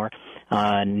any more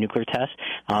nuclear tests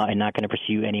and not going to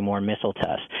pursue any more missile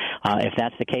tests. If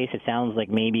that's the case, it sounds like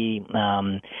maybe,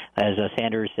 as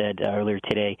Sanders said earlier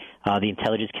today, the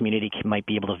intelligence community might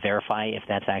be able to verify if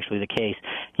that's actually the case.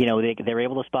 You know, they're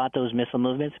able to spot those missile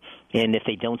movements, and if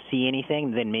they don't see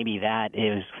anything, then maybe that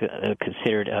is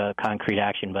considered a concrete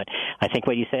action. But I think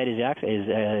what you said is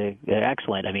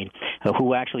excellent. I mean,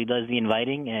 who actually does the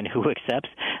inviting and who accepts,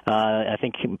 I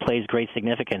think plays great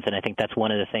significance, and I think that's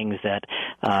one of the things that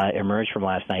emerged from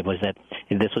last night, was that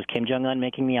this was Kim Jong-un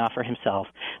making the offer himself,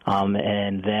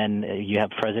 and then you have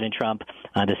President Trump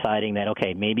deciding that,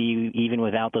 okay, maybe even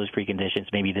without those preconditions,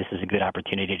 maybe this is a good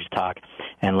opportunity to talk,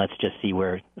 and let's just see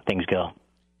where things go.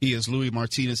 He is Louis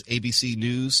Martinez, ABC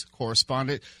News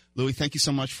correspondent. Louis, thank you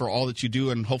so much for all that you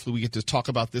do, and hopefully we get to talk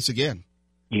about this again.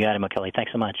 You got it, Mo Kelly.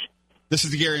 Thanks so much. This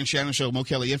is the Gary and Shannon Show. Mo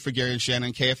Kelly in for Gary and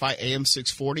Shannon, KFI AM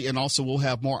 640. And also we'll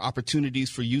have more opportunities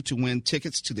for you to win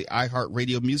tickets to the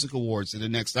iHeartRadio Music Awards in the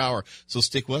next hour. So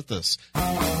stick with us.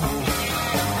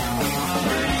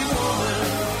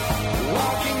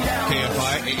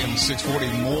 KFI AM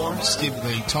 640, more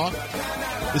stimulating talk.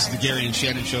 This is the Gary and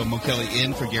Shannon Show. Mo Kelly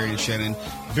in for Gary and Shannon.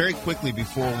 Very quickly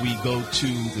before we go to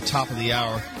the top of the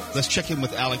hour, let's check in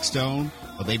with Alex Stone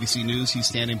of ABC News. He's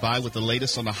standing by with the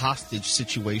latest on the hostage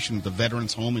situation at the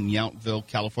Veterans Home in Yountville,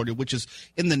 California, which is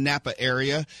in the Napa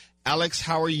area. Alex,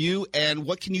 how are you, and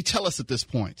what can you tell us at this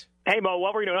point? Hey, Mo,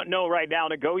 what we know right now,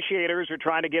 negotiators are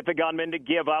trying to get the gunmen to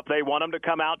give up. They want them to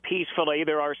come out peacefully.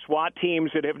 There are SWAT teams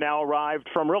that have now arrived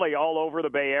from really all over the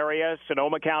Bay Area.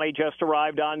 Sonoma County just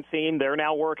arrived on scene. They're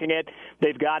now working it.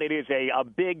 They've got it is a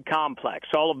big complex.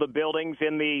 All of the buildings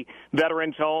in the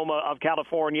Veterans Home of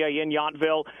California in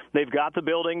Yountville, they've got the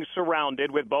buildings surrounded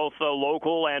with both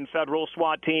local and federal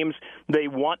SWAT teams. They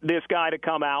want this guy to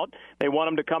come out. They want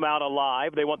him to come out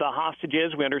alive. They want the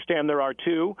hostages, we understand there are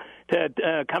two, to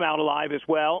come out alive as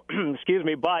well. Excuse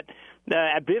me, but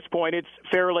at this point it's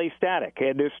fairly static.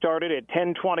 This started at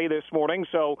 10:20 this morning,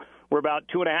 so we're about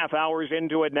 2.5 hours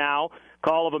into it now.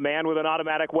 Call of a man with an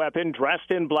automatic weapon,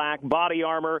 dressed in black, body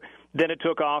armor. Then it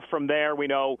took off from there. We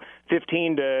know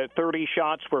 15 to 30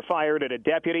 shots were fired at a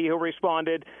deputy who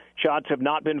responded. Shots have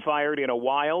not been fired in a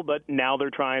while, but now they're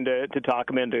trying to talk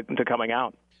him into coming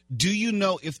out. Do you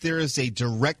know if there is a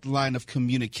direct line of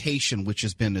communication which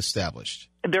has been established?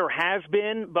 There has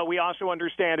been, but we also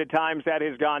understand at times that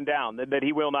has gone down, that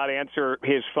he will not answer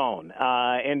his phone.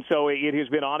 And so it has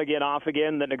been on again, off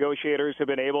again. The negotiators have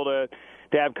been able to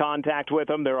have contact with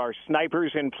him. There are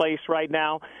snipers in place right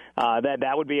now.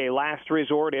 That would be a last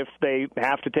resort if they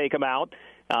have to take him out.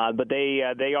 But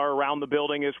they are around the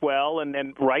building as well,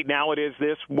 and right now it is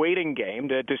this waiting game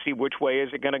to see which way is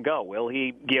it going to go. Will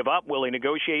he give up? Will he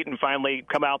negotiate and finally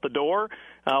come out the door,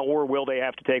 or will they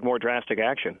have to take more drastic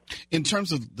action? In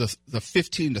terms of the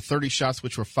 15 to 30 shots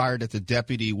which were fired at the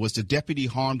deputy, was the deputy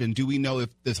harmed, and do we know if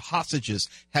the hostages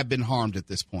have been harmed at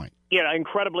this point?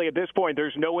 Incredibly at this point,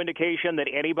 there's no indication that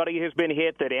anybody has been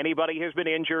hit, that anybody has been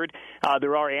injured.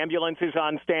 There are ambulances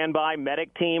on standby,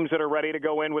 medic teams that are ready to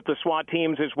go in with the SWAT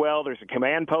teams as well. There's a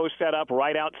command post set up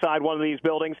right outside one of these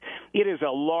buildings. It is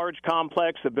a large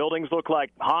complex. The buildings look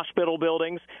like hospital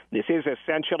buildings. This is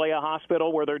essentially a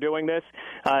hospital where they're doing this,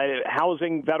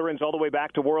 housing veterans all the way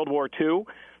back to World War II.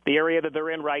 The area that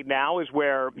they're in right now is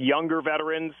where younger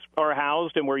veterans are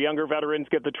housed and where younger veterans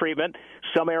get the treatment.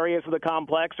 Some areas of the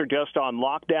complex are just on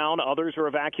lockdown. Others are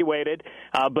evacuated.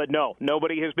 But no,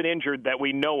 nobody has been injured that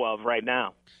we know of right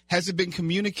now. Has it been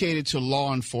communicated to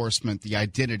law enforcement, the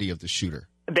identity of the shooter?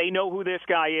 They know who this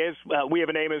guy is. We have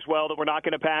a name as well that we're not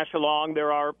going to pass along.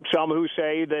 There are some who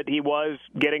say that he was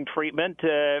getting treatment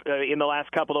in the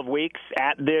last couple of weeks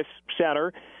at this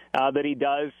center. That he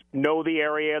does know the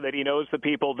area, that he knows the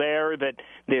people there, that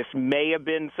this may have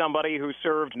been somebody who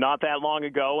served not that long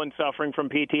ago and suffering from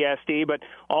PTSD. But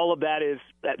all of that is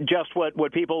just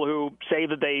what people who say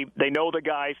that they know the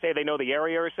guy, say they know the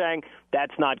area are saying.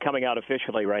 That's not coming out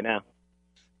officially right now.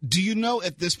 Do you know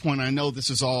at this point, I know this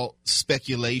is all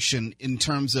speculation in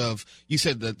terms of, you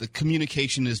said that the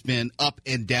communication has been up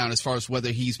and down as far as whether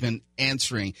he's been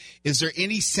answering. Is there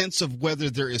any sense of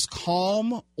whether there is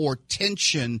calm or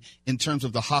tension in terms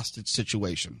of the hostage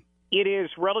situation? It is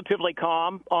relatively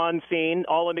calm on scene.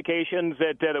 All indications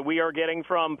that we are getting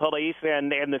from police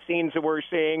and the scenes that we're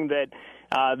seeing that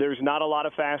there's not a lot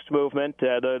of fast movement.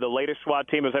 The latest SWAT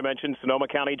team, as I mentioned, Sonoma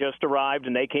County just arrived,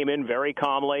 and they came in very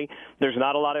calmly. There's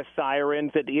not a lot of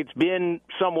sirens. It's been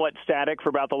somewhat static for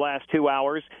about the last 2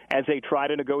 hours as they try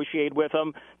to negotiate with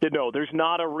them. No, there's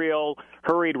not a real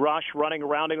hurried rush running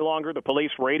around any longer. The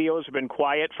police radios have been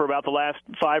quiet for about the last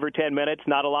 5 or 10 minutes.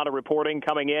 Not a lot of reporting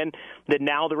coming in. That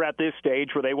now they're at this stage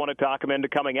where they want to talk them into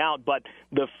coming out. But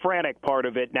the frantic part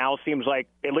of it now seems like,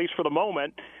 at least for the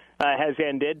moment, has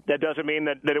ended. That doesn't mean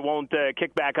that it won't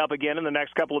kick back up again in the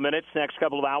next couple of minutes, next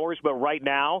couple of hours, but right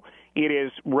now it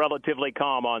is relatively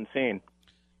calm on scene.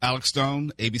 Alex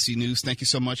Stone, ABC News, thank you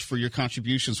so much for your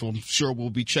contributions. I'm sure we'll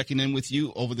be checking in with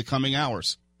you over the coming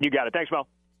hours. You got it. Thanks, Mel.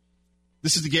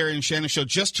 This is the Gary and Shannon Show.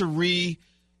 Just to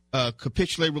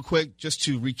recapitulate real quick, just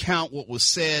to recount what was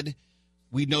said,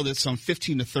 we know that some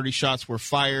 15 to 30 shots were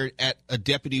fired at a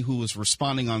deputy who was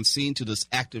responding on scene to this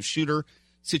active shooter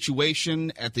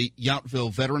situation at the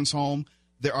Yountville Veterans Home.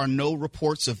 There are no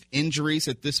reports of injuries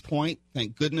at this point,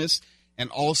 thank goodness. And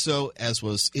also, as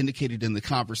was indicated in the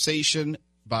conversation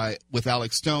with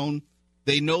Alex Stone,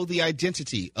 they know the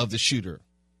identity of the shooter.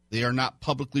 They are not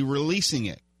publicly releasing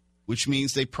it, which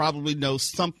means they probably know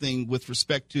something with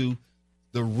respect to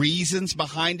the reasons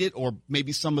behind it, or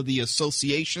maybe some of the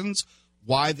associations,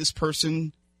 why this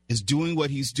person is doing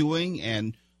what he's doing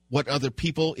and what other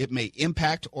people it may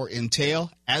impact or entail.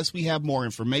 As we have more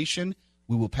information,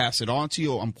 we will pass it on to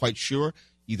you. I'm quite sure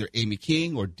either Amy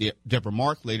King or Deborah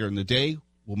Mark later in the day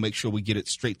will make sure we get it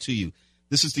straight to you.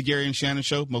 This is the Gary and Shannon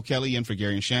Show. Mo Kelly in for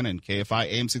Gary and Shannon, KFI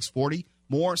AM 640.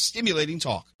 More stimulating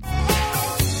talk.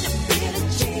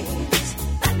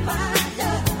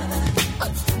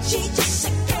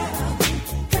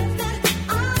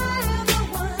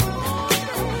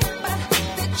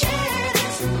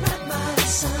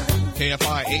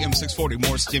 KFI AM 640,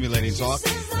 more stimulating talk.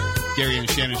 Gary and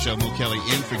Shannon Show, Mo Kelly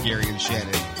in for Gary and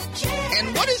Shannon.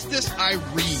 And what is this I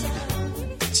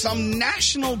read? Some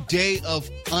national day of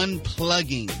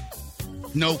unplugging.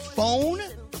 No phone,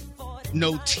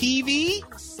 no TV,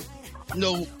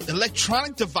 no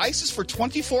electronic devices for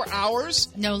 24 hours.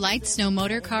 No lights, no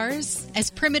motor cars, as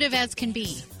primitive as can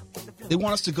be. They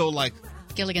want us to go like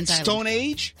Gilligan's Stone Island.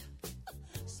 Age?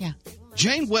 Yeah.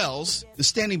 Jane Wells is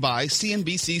standing by,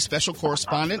 CNBC special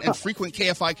correspondent and frequent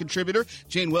KFI contributor.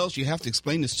 Jane Wells, you have to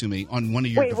explain this to me on one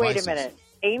of your devices. Wait a minute.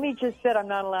 Amy just said I'm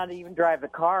not allowed to even drive the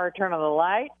car or turn on the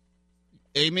light.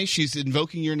 Amy, she's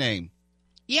invoking your name.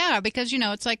 Yeah, because,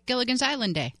 it's like Gilligan's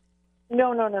Island Day.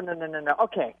 No.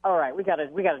 Okay, all right. We got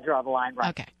to draw the line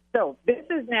right. Okay. So this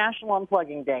is National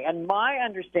Unplugging Day, and my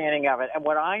understanding of it and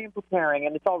what I am preparing,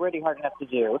 and it's already hard enough to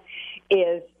do,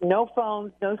 is no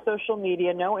phones, no social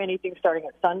media, no anything starting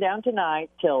at sundown tonight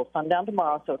till sundown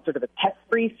tomorrow. So it's sort of a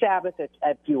tech-free Sabbath,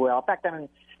 if you will. In fact, I'm in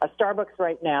a Starbucks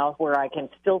right now where I can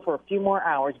still for a few more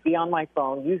hours be on my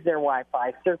phone, use their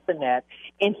Wi-Fi, surf the net,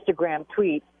 Instagram,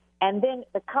 tweet, and then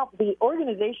the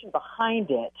organization behind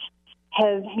it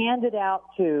has handed out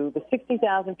to the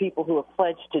 60,000 people who have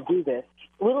pledged to do this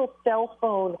little cell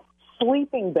phone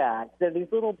sleeping bags. They're these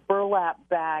little burlap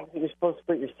bags that you're supposed to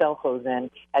put your cell phones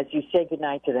in as you say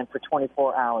goodnight to them for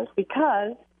 24 hours.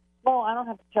 Because, well, I don't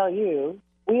have to tell you,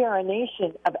 we are a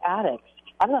nation of addicts.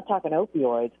 I'm not talking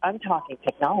opioids. I'm talking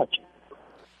technology.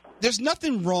 There's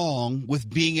nothing wrong with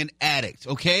being an addict,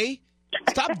 okay?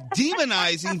 Stop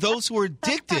demonizing those who are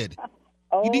addicted.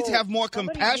 You need to have more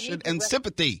compassion and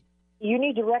sympathy. You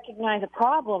need to recognize a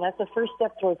problem. That's the first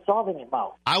step towards solving it,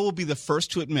 Mo. I will be the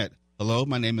first to admit, hello,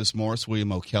 my name is Morris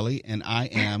William O'Kelly, and I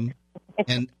am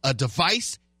a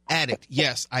device addict.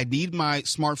 Yes, I need my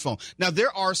smartphone. Now,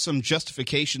 there are some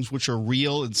justifications which are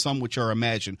real and some which are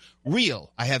imagined.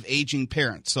 Real, I have aging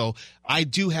parents, so I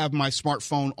do have my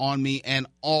smartphone on me, and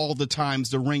all the times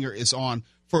the ringer is on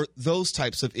for those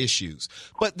types of issues.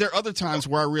 But there are other times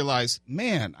where I realize,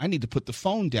 man, I need to put the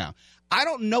phone down. I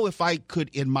don't know if I could,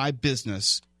 in my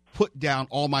business, put down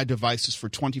all my devices for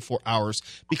 24 hours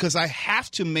because I have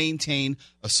to maintain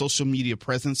a social media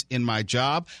presence in my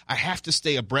job. I have to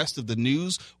stay abreast of the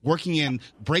news, working in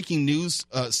breaking news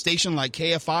station like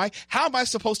KFI. How am I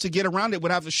supposed to get around it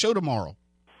when I have a show tomorrow?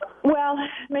 Well,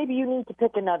 maybe you need to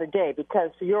pick another day because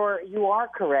you are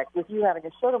correct with you having a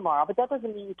show tomorrow, but that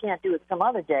doesn't mean you can't do it some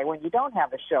other day when you don't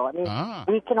have a show. I mean,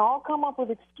 we can all come up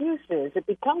with excuses. It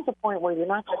becomes a point where you're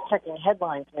not just checking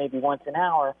headlines maybe once an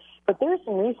hour, but there's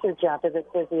some research out there that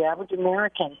says the average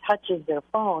American touches their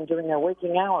phone during their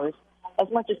waking hours as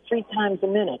much as 3 times a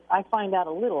minute. I find that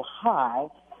a little high,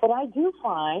 but I do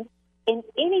find in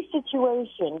any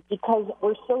situation, because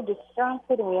we're so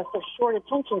distracted and we have such short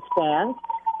attention spans,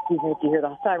 excuse me if you hear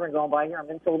the siren going by here on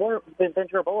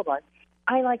Ventura Boulevard,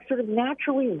 I sort of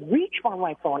naturally reach for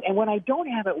my phone. And when I don't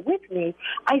have it with me,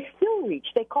 I still reach.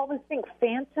 They call this thing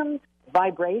phantom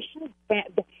vibration,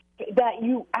 that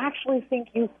you actually think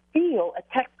you feel a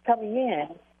text coming in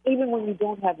even when you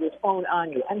don't have your phone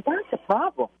on you. And that's a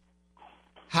problem.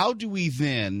 How do we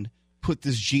then put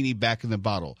this genie back in the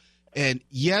bottle? And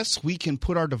yes, we can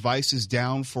put our devices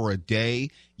down for a day.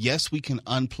 Yes, we can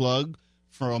unplug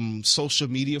from social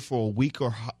media for a week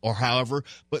or however,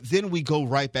 but then we go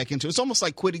right back into it. It's almost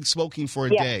like quitting smoking for a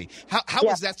day. How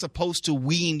is that supposed to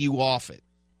wean you off it?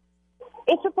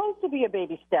 It's supposed to be a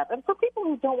baby step. And for people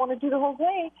who don't want to do the whole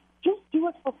day, just do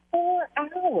it for 4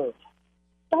 hours.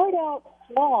 Start out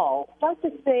small. Start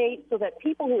to say so that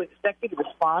people who expect you to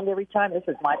respond every time, this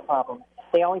is my problem.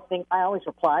 They always think I always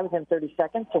reply within 30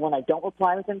 seconds. So when I don't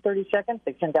reply within 30 seconds,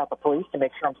 they send out the police to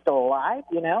make sure I'm still alive,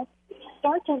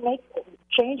 Start to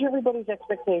change everybody's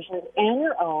expectations and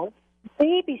your own.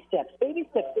 Baby steps. There's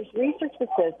research that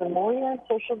says the more you're on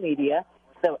social media,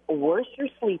 the worse your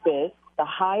sleep is, the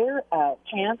higher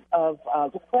chance of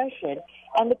depression.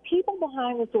 And the people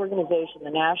behind this organization,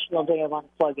 the National Day of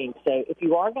Unplugging, say if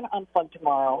you are going to unplug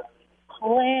tomorrow,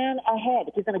 plan ahead.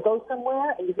 If you're going to go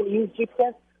somewhere and you're going to use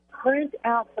GPS, print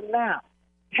out the map.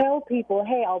 Tell people,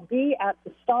 hey, I'll be at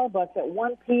the Starbucks at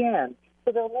 1 p.m.,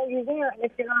 so they'll know you're there. And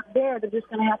if you're not there, they're just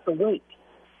going to have to wait.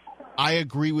 I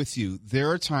agree with you.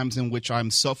 There are times in which I'm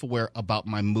self-aware about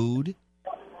my mood.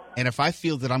 And if I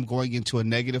feel that I'm going into a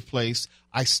negative place,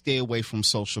 I stay away from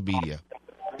social media.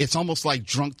 It's almost like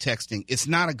drunk texting. It's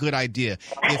not a good idea.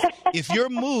 If your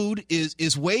mood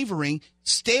is wavering,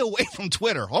 stay away from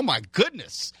Twitter. Oh, my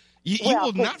goodness. You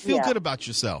will not feel good about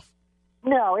yourself.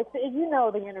 No,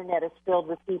 the Internet is filled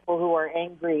with people who are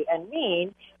angry and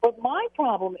mean. But my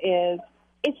problem is,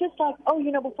 it's just like,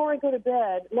 before I go to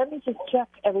bed, let me just check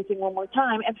everything one more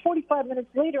time. And 45 minutes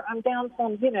later, I'm down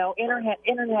some,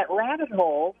 internet rabbit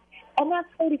hole. And that's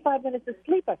 45 minutes of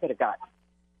sleep I could have gotten.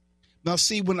 Now,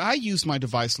 see, when I use my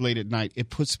device late at night,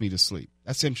 it puts me to sleep.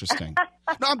 That's interesting.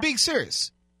 No, I'm being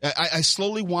serious. I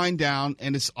slowly wind down,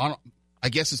 and it's on. I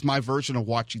guess it's my version of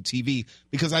watching TV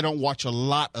because I don't watch a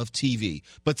lot of TV.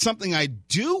 But something I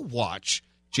do watch,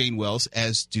 Jane Wells,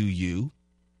 as do you,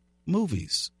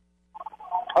 movies.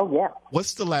 Oh, yeah.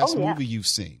 What's the last movie you've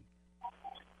seen?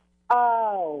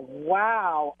 Oh,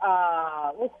 wow.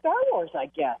 Star Wars, I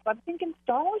guess. I'm thinking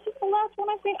Star Wars is the last one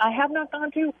I've seen. I have not gone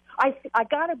to. I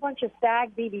got a bunch of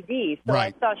SAG DVDs, so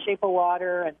I saw Shape of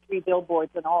Water and 3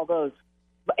 Billboards and all those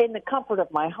in the comfort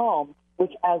of my home,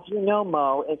 which, as you know,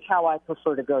 Mo, is how I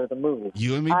prefer to go to the movies.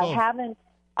 You and me both.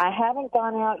 I haven't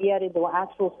gone out yet into an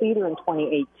actual theater in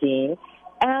 2018,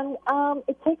 and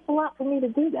it takes a lot for me to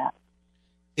do that.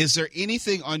 Is there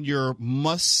anything on your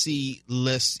must-see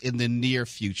list in the near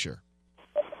future?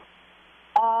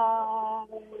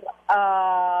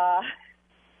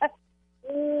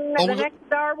 The next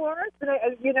Star Wars, the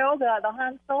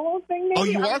Han Solo thing. Maybe? Oh,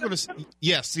 you are going to?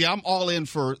 Yes. See, I'm all in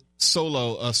for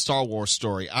Solo, Star Wars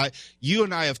story. You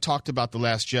and I have talked about The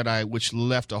Last Jedi, which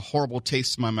left a horrible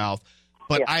taste in my mouth,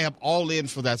 but I am all in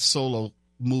for that Solo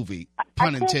movie.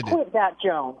 Pun intended. I can't quit that,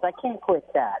 Jones. I can't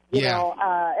quit that. You know,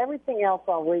 everything else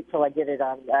I'll wait till I get it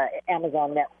on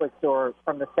Amazon, Netflix, or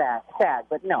from the SAG.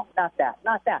 But no, not that.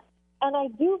 And I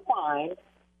do find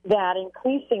that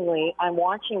increasingly I'm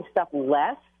watching stuff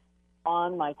less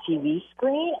on my TV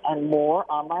screen and more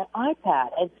on my iPad.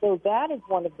 And so that is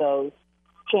one of those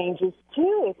changes,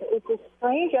 too. It's a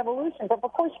strange evolution. But,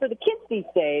 of course, for the kids these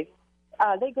days,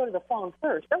 they go to the phone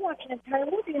first. They're watching an entire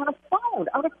movie on a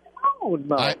phone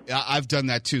mode. I've done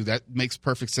that, too. That makes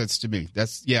perfect sense to me.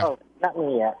 That's, yeah. Oh, not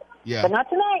me yet. Yeah. But not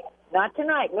tonight. Not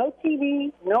tonight. No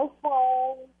TV, no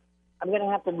phone. I'm going to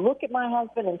have to look at my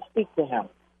husband and speak to him.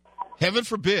 Heaven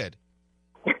forbid.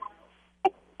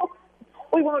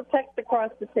 We won't text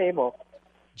across the table.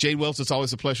 Jane Wells, it's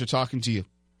always a pleasure talking to you.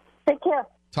 Take care.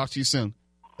 Talk to you soon.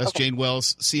 That's Jane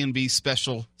Wells,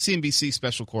 CNBC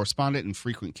special correspondent and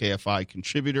frequent KFI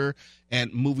contributor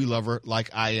and movie lover like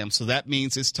I am. So that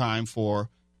means it's time for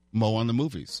Mo on the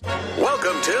Movies.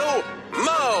 Welcome to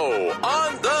Mo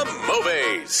on the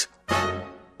Movies.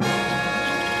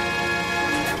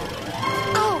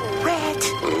 Oh,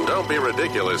 Red. Don't be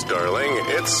ridiculous, darling.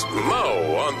 It's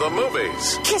Mo on the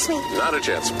Movies. Kiss me. Not a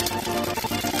chance.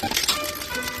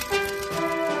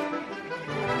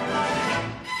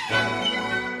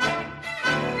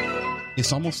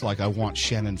 It's almost like I want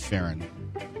Shannon Farren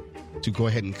to go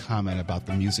ahead and comment about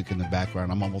the music in the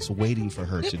background. I'm almost waiting for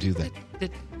her to do that.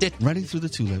 Running through the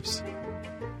tulips.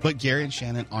 But Gary and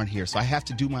Shannon aren't here, so I have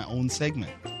to do my own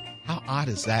segment. How odd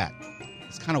is that?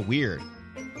 It's kind of weird.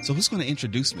 So who's going to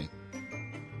introduce me?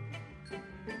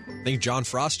 I think John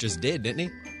Frost just did, didn't he?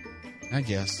 I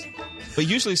guess. But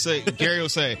usually Gary will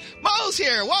say, Mo's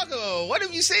here, welcome, what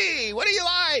have you seen? What do you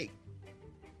like?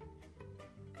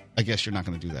 I guess you're not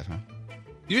going to do that, huh?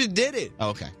 You just did it. Oh,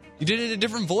 okay. You did it in a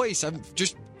different voice. I'm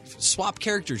just swap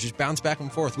characters, just bounce back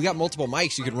and forth. We got multiple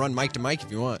mics. You can run mic to mic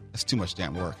if you want. That's too much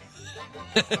damn work.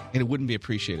 And it wouldn't be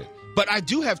appreciated. But I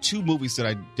do have two movies that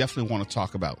I definitely want to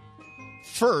talk about.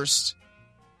 First,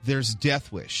 there's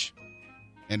Death Wish.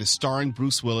 And it's starring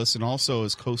Bruce Willis and also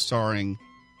is co-starring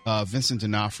Vincent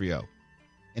D'Onofrio.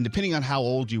 And depending on how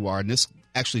old you are, and this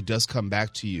actually does come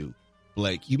back to you,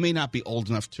 Blake, you may not be old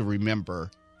enough to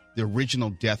remember the original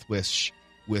Death Wish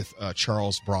with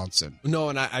Charles Bronson. No,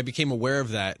 and I became aware of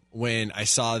that when I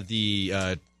saw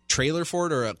the trailer for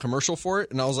it or a commercial for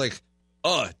it, and I was like,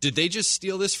 did they just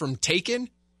steal this from Taken?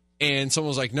 And someone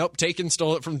was like, nope, Taken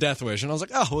stole it from Death Wish. And I was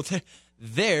like, oh, well,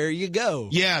 there you go.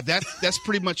 Yeah, that's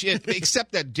pretty much it,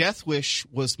 except that Death Wish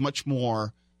was much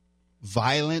more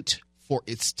violent for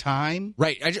its time.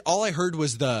 Right. All I heard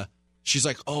was she's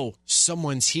like, oh,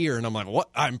 someone's here. And I'm like, what?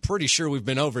 I'm pretty sure we've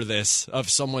been over this of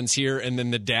someone's here. And then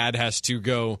the dad has to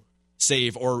go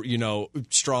save or,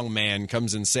 strong man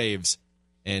comes and saves.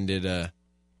 And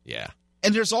yeah.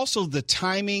 And there's also the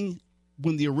timing.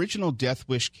 When the original Death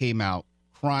Wish came out,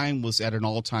 crime was at an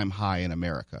all-time high in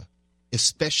America,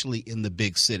 especially in the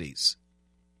big cities.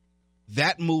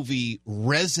 That movie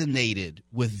resonated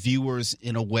with viewers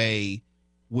in a way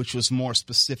which was more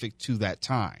specific to that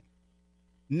time.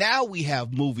 Now we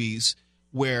have movies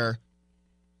where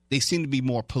they seem to be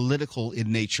more political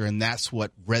in nature, and that's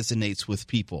what resonates with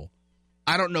people.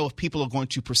 I don't know if people are going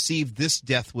to perceive this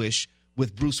Death Wish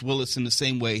with Bruce Willis in the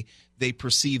same way they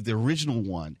perceived the original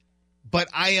one. But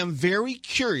I am very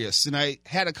curious, and I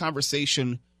had a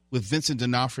conversation with Vincent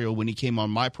D'Onofrio when he came on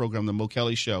my program, The Mo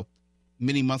Kelly Show,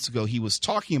 many months ago. He was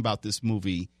talking about this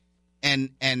movie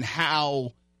and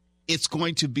how it's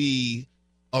going to be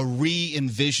a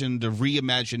re-envisioned, a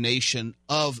reimagination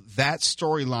of that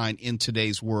storyline in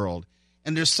today's world.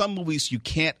 And there's some movies you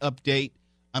can't update.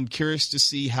 I'm curious to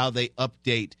see how they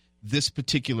update this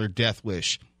particular Death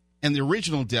Wish. And the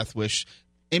original Death Wish,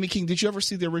 Amy King, did you ever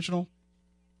see the original?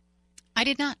 I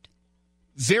did not.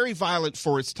 Very violent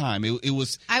for its time. It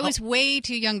was. I was way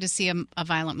too young to see a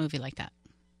violent movie like that.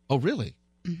 Oh, really?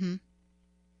 Mm-hmm.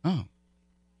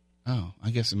 Oh, I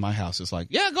guess in my house it's like,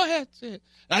 yeah, go ahead. See it.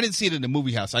 I didn't see it in the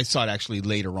movie house. I saw it actually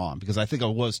later on because I think I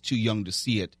was too young to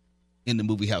see it in the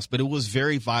movie house. But it was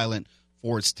very violent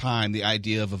for its time. The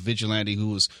idea of a vigilante who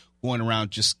was going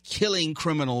around just killing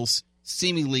criminals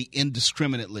seemingly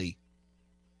indiscriminately.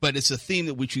 But it's a theme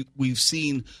that we've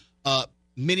seen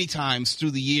many times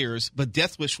through the years, but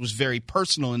Death Wish was very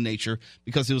personal in nature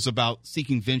because it was about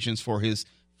seeking vengeance for his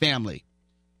family.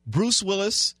 Bruce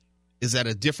Willis is at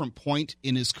a different point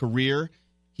in his career.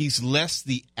 He's less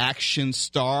the action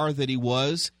star that he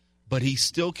was, but he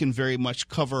still can very much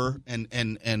cover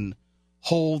and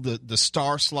hold the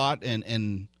star slot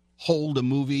and hold a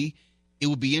movie. It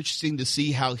would be interesting to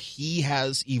see how he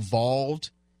has evolved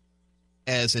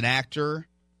as an actor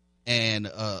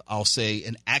and I'll say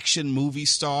an action movie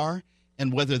star,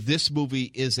 and whether this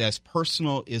movie is as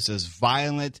personal, is as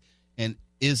violent, and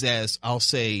is as, I'll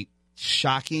say,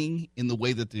 shocking in the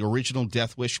way that the original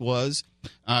Death Wish was.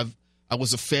 I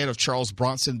was a fan of Charles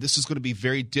Bronson. This is going to be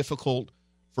very difficult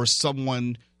for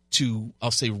someone to,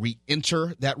 I'll say,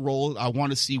 re-enter that role. I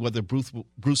want to see whether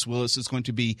Bruce Willis is going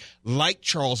to be like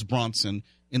Charles Bronson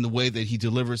in the way that he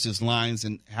delivers his lines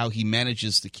and how he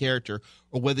manages the character,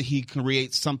 or whether he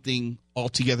creates something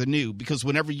altogether new. Because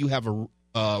whenever you have a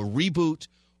reboot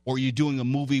or you're doing a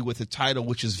movie with a title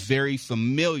which is very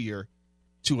familiar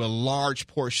to a large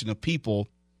portion of people,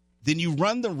 then you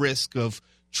run the risk of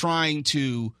trying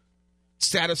to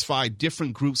satisfy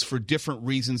different groups for different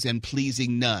reasons and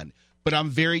pleasing none. But I'm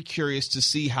very curious to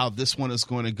see how this one is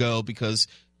going to go, because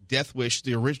Death Wish,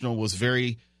 the original, was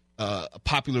very a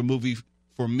popular movie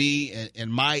for me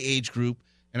and my age group,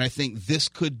 and I think this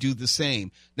could do the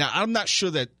same. Now, I'm not sure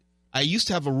that I used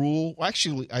to have a rule. Well,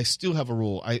 actually, I still have a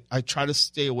rule. I try to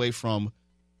stay away from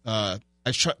I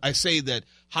say that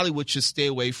Hollywood should stay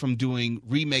away from doing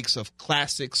remakes of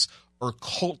classics or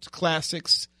cult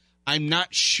classics. I'm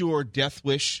not sure Death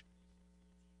Wish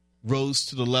rose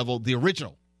to the level, the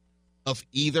original, of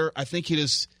either. I think it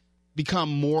has become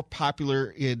more popular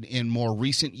in more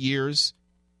recent years,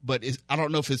 but I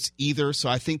don't know if it's either. So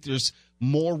I think there's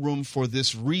more room for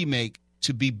this remake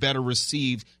to be better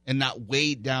received and not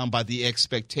weighed down by the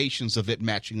expectations of it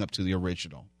matching up to the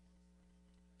original.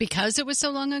 Because it was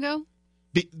so long ago?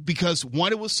 Because,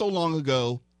 one, it was so long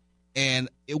ago, and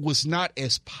it was not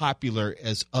as popular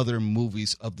as other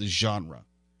movies of the genre,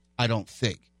 I don't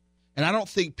think. And I don't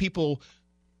think people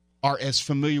are as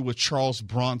familiar with Charles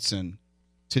Bronson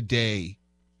today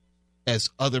as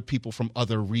other people from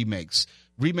other remakes.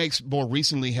 Remakes more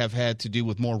recently have had to do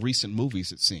with more recent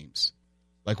movies, it seems.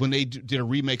 Like when they did a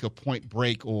remake of Point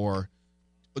Break, or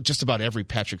just about every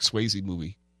Patrick Swayze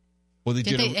movie. Well,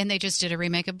 and they just did a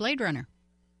remake of Blade Runner.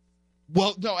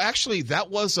 Well, no, actually,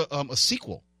 that was a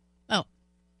sequel. Oh.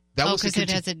 Because it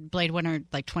has a Blade Runner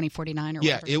like 2049 or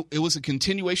whatever. Yeah, it was a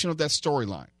continuation of that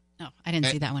storyline. Oh, I didn't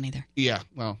see that one either. Yeah,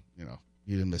 well,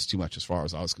 you didn't miss too much as far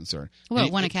as I was concerned. Well,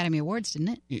 it won Academy Awards,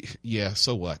 didn't it? Yeah,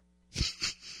 so what?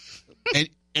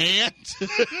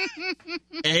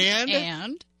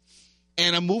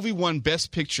 and a movie won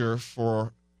Best Picture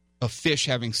for a fish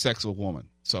having sex with a woman.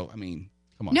 So, I mean,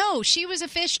 come on. No, she was a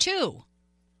fish too.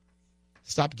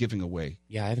 Stop giving away.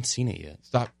 Yeah, I haven't seen it yet.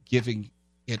 Stop giving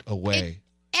it away.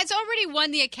 It's already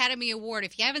won the Academy Award.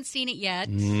 If you haven't seen it yet.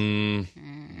 And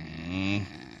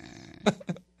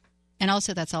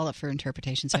also, that's all up for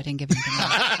interpretation, so I didn't give anything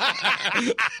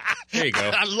else. There you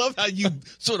go. I love how you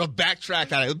sort of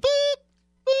backtrack on it. Boop,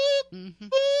 boop,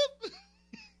 boop.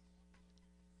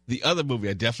 The other movie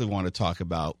I definitely want to talk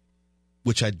about,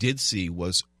 which I did see,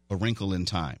 was A Wrinkle in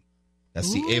Time.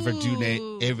 That's the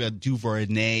Ava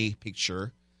DuVernay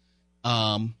picture.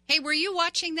 Hey, were you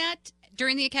watching that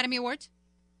during the Academy Awards?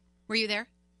 Were you there?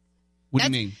 What do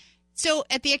you mean? So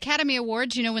at the Academy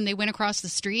Awards, when they went across the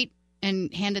street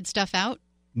and handed stuff out?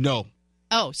 No.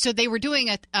 Oh, so they were doing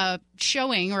a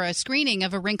showing or a screening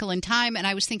of A Wrinkle in Time, and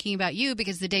I was thinking about you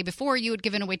because the day before you had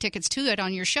given away tickets to it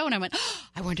on your show, and I went,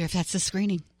 I wonder if that's the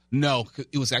screening. No,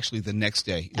 it was actually the next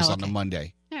day. It was on a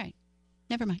Monday. All right.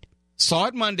 Never mind. Saw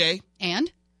it Monday.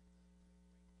 And?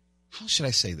 How should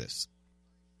I say this?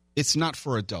 It's not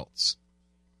for adults.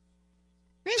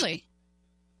 Really?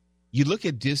 You look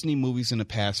at Disney movies in the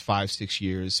past 5-6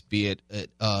 years, be it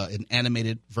an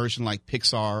animated version like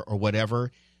Pixar or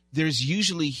whatever, there's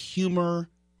usually humor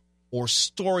or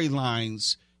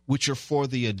storylines which are for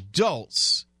the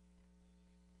adults,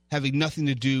 having nothing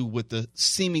to do with the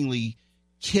seemingly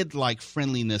kid-like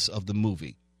friendliness of the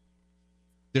movie.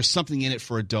 There's something in it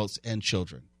for adults and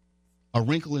children. A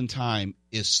Wrinkle in Time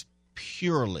is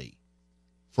purely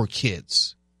for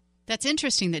kids. That's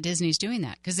interesting that Disney's doing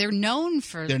that, because they're known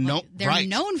for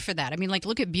known for that. I mean, like,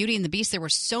 look at Beauty and the Beast. There were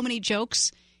so many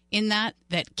jokes in that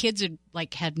kids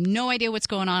had no idea what's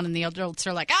going on, and the adults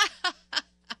are like,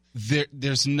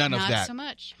 There's none of that. Not so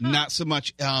much. Huh. Not so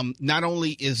much. Not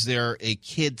only is there a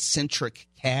kid-centric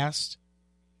cast,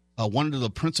 one of the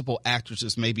principal actors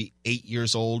is maybe 8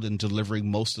 years old and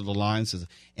delivering most of the lines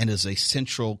and is a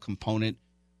central component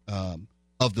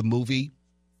of the movie.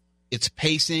 Its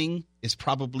pacing is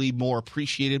probably more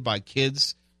appreciated by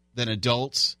kids than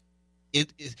adults.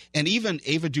 And even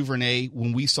Ava DuVernay,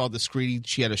 when we saw the screening,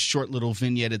 she had a short little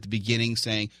vignette at the beginning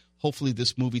saying, hopefully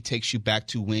this movie takes you back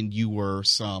to when you were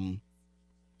some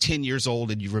 10 years old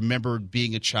and you remembered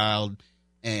being a child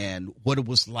and what it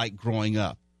was like growing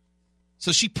up.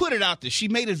 So she put it out there. She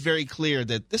made it very clear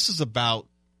that this is about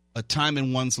a time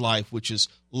in one's life which is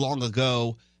long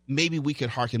ago. Maybe we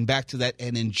could harken back to that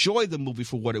and enjoy the movie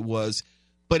for what it was,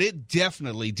 but it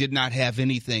definitely did not have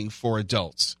anything for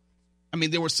adults. I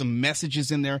mean, there were some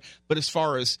messages in there, but as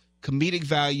far as comedic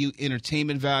value,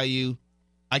 entertainment value,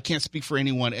 I can't speak for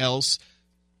anyone else.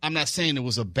 I'm not saying it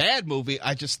was a bad movie.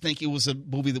 I just think it was a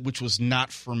movie which was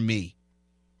not for me.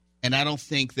 And I don't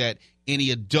think that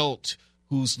any adult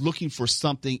who's looking for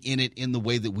something in it in the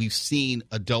way that we've seen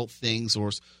adult things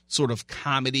or sort of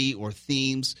comedy or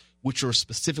themes which are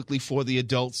specifically for the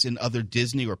adults in other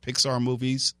Disney or Pixar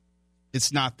movies,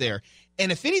 it's not there.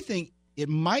 And if anything, it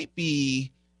might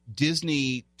be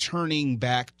Disney turning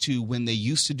back to when they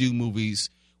used to do movies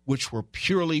which were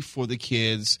purely for the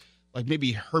kids, like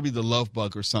maybe Herbie the Love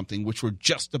Bug or something, which were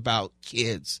just about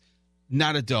kids,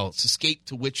 not adults. Escape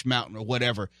to Witch Mountain or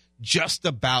whatever, just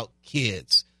about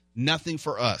kids, nothing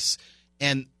for us.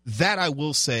 And that, I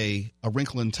will say, A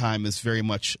Wrinkle in Time is very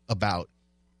much about.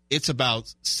 It's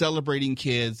about celebrating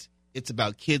kids. It's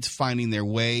about kids finding their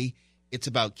way. It's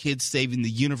about kids saving the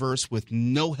universe with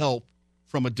no help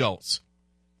from adults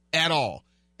at all.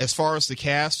 As far as the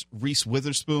cast, Reese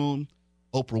Witherspoon,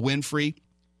 Oprah Winfrey,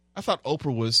 I thought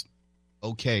Oprah was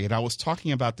okay. And I was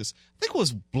talking about this. I think it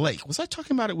was Blake. Was I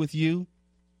talking about it with you?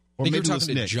 Or maybe you were Nick?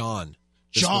 talking to John.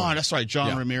 John, that's right,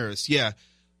 John Ramirez. Yeah.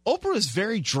 Oprah is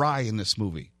very dry in this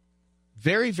movie.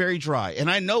 Very, very dry.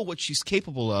 And I know what she's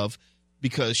capable of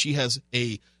because she has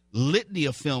a litany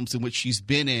of films in which she's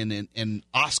been in and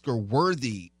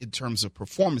Oscar-worthy in terms of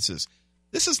performances.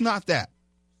 This is not that.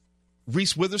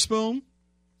 Reese Witherspoon,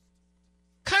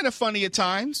 kind of funny at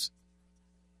times.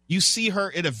 You see her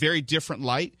in a very different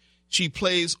light. She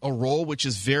plays a role which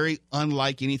is very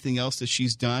unlike anything else that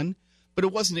she's done, but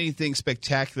it wasn't anything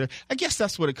spectacular. I guess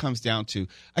that's what it comes down to.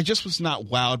 I just was not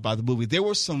wowed by the movie. There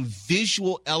were some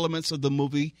visual elements of the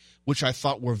movie which I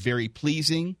thought were very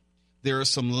pleasing. There are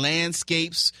some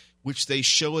landscapes which they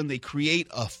show and they create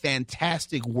a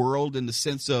fantastic world in the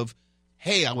sense of,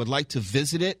 hey, I would like to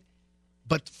visit it.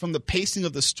 But from the pacing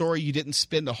of the story, you didn't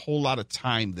spend a whole lot of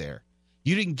time there.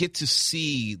 You didn't get to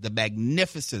see the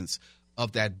magnificence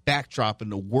of that backdrop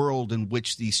and the world in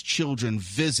which these children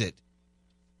visit.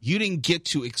 You didn't get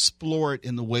to explore it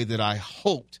in the way that I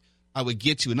hoped I would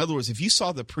get to. In other words, if you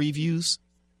saw the previews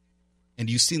and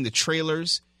you've seen the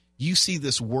trailers, you see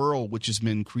this world which has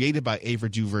been created by Ava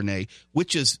DuVernay,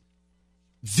 which is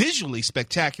visually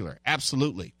spectacular.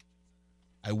 Absolutely.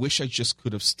 I wish I just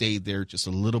could have stayed there just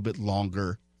a little bit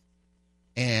longer.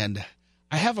 And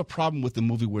I have a problem with the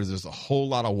movie where there's a whole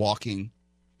lot of walking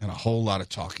and a whole lot of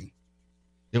talking.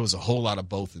 There was a whole lot of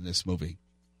both in this movie.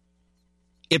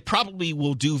 It probably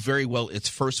will do very well its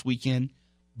first weekend,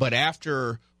 but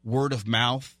after word of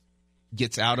mouth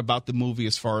gets out about the movie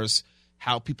as far as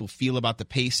how people feel about the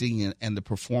pacing and the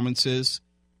performances,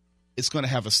 it's going to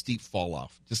have a steep fall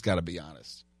off. Just got to be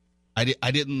honest.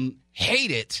 I didn't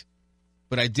hate it,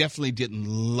 but I definitely didn't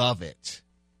love it.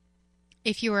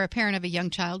 If you were a parent of a young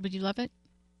child, would you love it?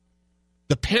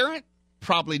 The parent,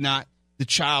 probably not. The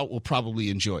child will probably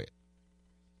enjoy it.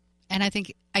 And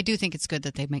I do think it's good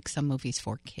that they make some movies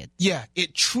for kids. Yeah,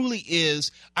 it truly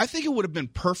is. I think it would have been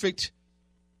perfect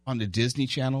on the Disney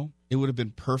Channel. It would have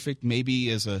been perfect maybe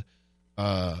as a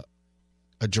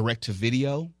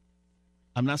direct-to-video.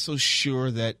 I'm not so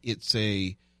sure that it's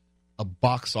a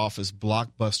box office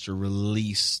blockbuster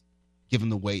release given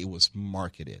the way it was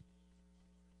marketed.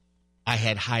 I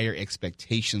had higher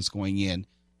expectations going in,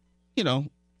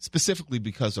 specifically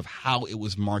because of how it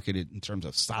was marketed in terms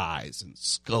of size and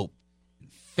scope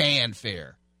and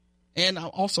fanfare. And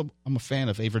I'm a fan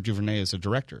of Ava DuVernay as a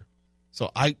director.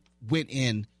 So I went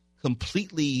in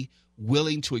completely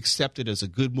willing to accept it as a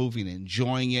good movie and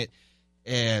enjoying it.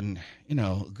 And,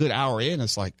 a good hour in,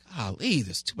 it's like, golly,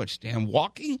 there's too much damn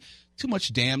walking, too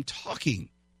much damn talking.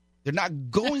 They're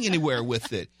not going anywhere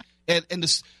with it. And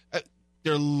this,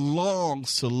 there are long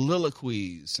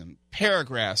soliloquies and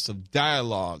paragraphs of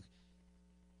dialogue.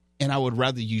 And I would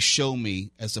rather you show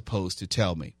me as opposed to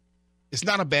tell me. It's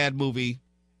not a bad movie.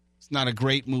 It's not a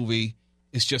great movie.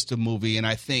 It's just a movie. And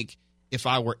I think if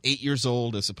I were 8 years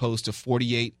old as opposed to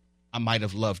 48, I might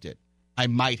have loved it. I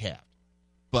might have.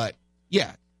 But,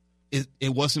 yeah, it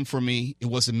wasn't for me. It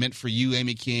wasn't meant for you,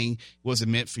 Amy King. It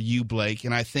wasn't meant for you, Blake.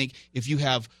 And I think if you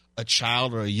have a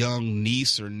child or a young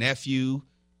niece or nephew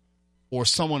or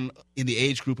someone in the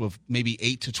age group of maybe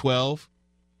 8 to 12,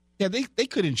 yeah, they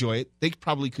could enjoy it. They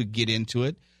probably could get into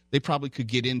it. They probably could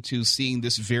get into seeing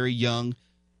this very young,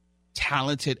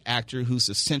 talented actor who's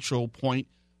the central point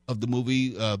of the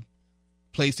movie,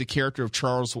 plays the character of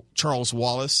Charles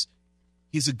Wallace.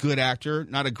 He's a good actor,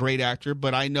 not a great actor,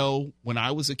 but I know when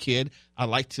I was a kid, I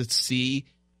liked to see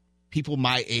people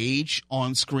my age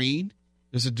on screen.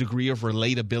 There's a degree of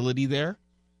relatability there,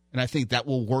 and I think that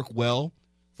will work well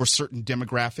for certain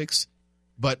demographics.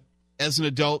 But as an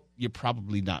adult, you're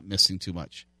probably not missing too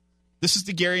much. This is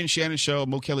the Gary and Shannon Show.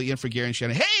 Mo Kelly in for Gary and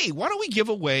Shannon. Hey, why don't we give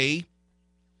away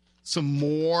some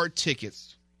more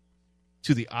tickets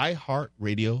to the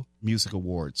iHeartRadio Music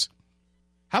Awards.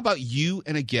 How about you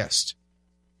and a guest?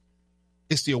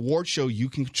 It's the award show you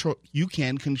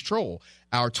can control.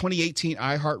 Our 2018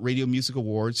 iHeartRadio Music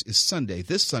Awards is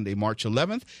this Sunday, March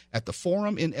 11th, at the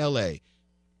Forum in L.A.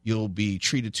 You'll be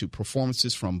treated to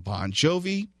performances from Bon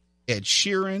Jovi, Ed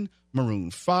Sheeran,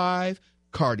 Maroon 5,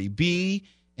 Cardi B,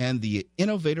 and the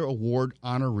Innovator Award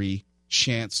honoree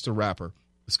Chance the Rapper.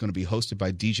 It's going to be hosted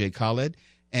by DJ Khaled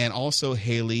and also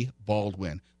Haley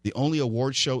Baldwin, the only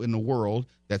award show in the world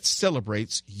that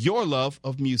celebrates your love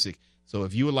of music. So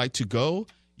if you would like to go,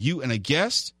 you and a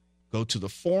guest, go to the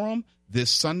Forum this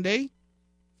Sunday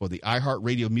for the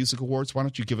iHeartRadio Music Awards. Why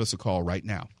don't you give us a call right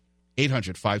now?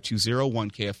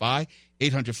 800-520-1KFI,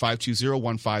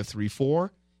 800-520-1534.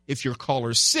 If you're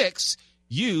caller 6,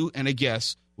 you and a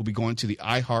guest will be going to the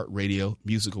iHeartRadio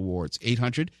Music Awards.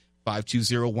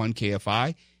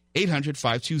 800-520-1KFI,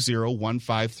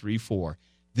 800-520-1534.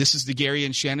 This is the Gary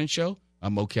and Shannon Show.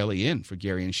 I'm Mo Kelly in for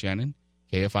Gary and Shannon.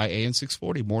 KFI AM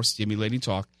 640, more stimulating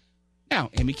talk. Now,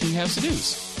 Amy King has the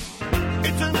news.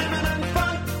 It's a living and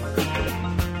fun.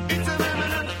 It's a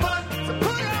living and fun. So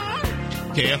put it on.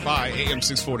 KFI AM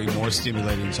 640, more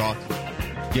stimulating talk.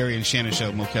 Gary and Shannon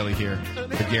Show. Mo Kelly here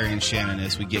for Gary and Shannon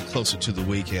as we get closer to the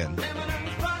weekend.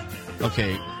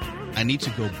 Okay, I need to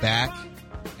go back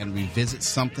and revisit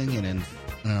something, and an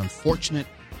unfortunate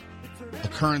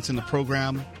occurrence in the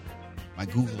program. My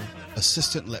Google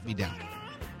Assistant let me down.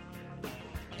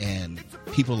 And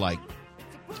people like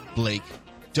Blake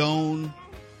Doan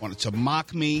wanted to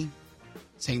mock me,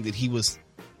 saying that he was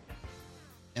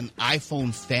an iPhone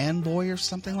fanboy or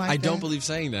something like that. I don't believe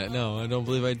saying that. No, I don't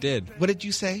believe I did. What did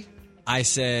you say? I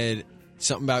said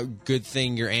something about good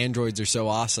thing your Androids are so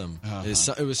awesome.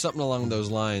 Uh-huh. It was something along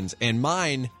those lines. And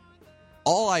mine,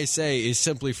 all I say is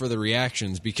simply for the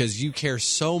reactions, because you care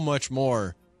so much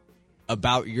more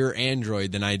about your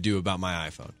Android than I do about my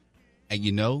iPhone. And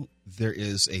you know, there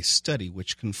is a study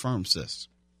which confirms this.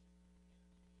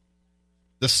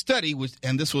 The study was,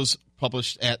 and this was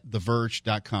published at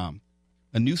TheVerge.com.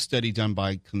 A new study done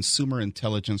by Consumer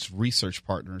Intelligence Research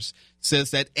Partners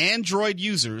says that Android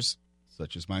users,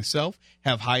 such as myself,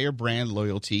 have higher brand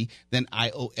loyalty than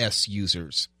iOS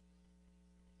users.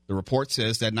 The report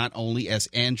says that not only as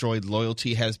Android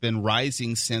loyalty has been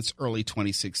rising since early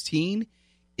 2016,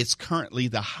 it's currently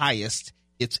the highest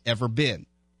it's ever been.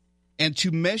 And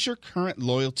to measure current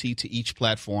loyalty to each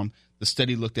platform, the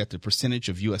study looked at the percentage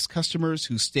of U.S. customers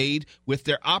who stayed with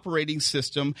their operating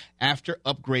system after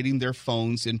upgrading their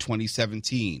phones in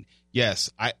 2017. Yes,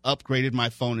 I upgraded my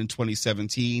phone in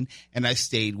 2017, and I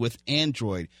stayed with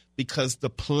Android because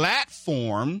the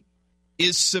platform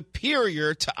is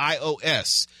superior to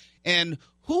iOS. And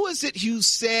who is it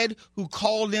who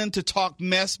called in to talk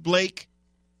mess, Blake?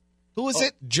 Who is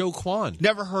it? Joe Kwan.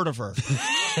 Never heard of her.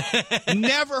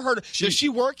 Never heard of. Does she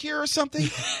work here or something?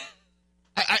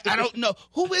 I don't know.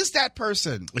 Who is that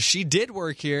person? She did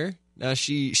work here. Now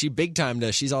she big timed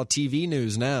us. She's all TV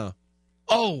news now.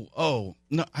 Oh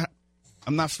no,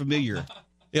 I'm not familiar.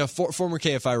 Yeah, former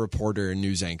KFI reporter and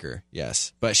news anchor.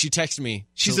 Yes, but she texted me.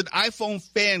 She's an iPhone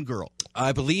fangirl.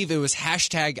 I believe it was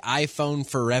hashtag iPhone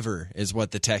Forever is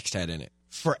what the text had in it.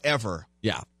 Forever.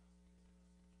 Yeah.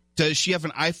 Does she have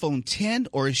an iPhone 10,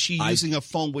 or is she using a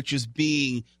phone which is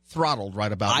being throttled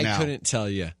right about now? I couldn't tell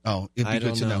you. Oh, it'd be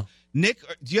good to know. Nick,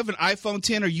 do you have an iPhone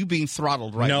 10, or are you being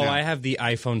throttled right now? No, I have the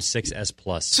iPhone 6S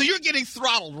Plus. So you're getting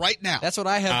throttled right now. That's what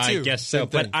I have, too. I guess so.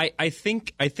 But I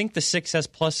think the 6S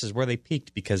Plus is where they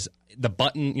peaked, because the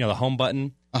button, the home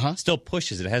button, still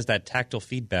pushes. It has that tactile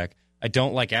feedback. I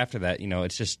don't like after that,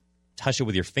 it's just touch it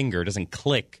with your finger. It doesn't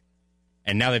click.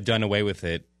 And now they've done away with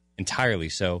it entirely.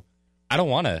 So I don't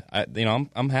want to.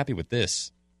 I'm happy with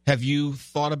this. Have you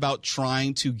thought about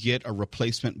trying to get a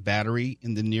replacement battery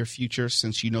in the near future,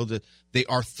 since you know that they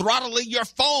are throttling your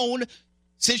phone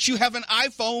since you have an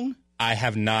iPhone? I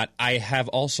have not. I have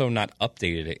also not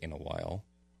updated it in a while.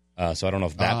 So I don't know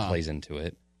if that plays into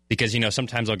it. Because,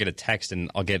 sometimes I'll get a text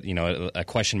and I'll get, a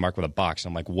question mark with a box.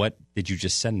 And I'm like, what did you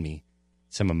just send me?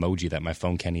 Some emoji that my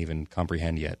phone can't even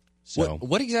comprehend yet. So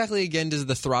what exactly, again, does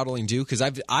the throttling do? Because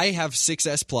I have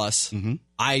 6S Plus. Mm-hmm.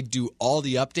 I do all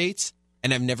the updates,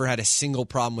 and I've never had a single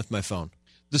problem with my phone.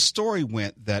 The story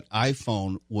went that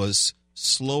iPhone was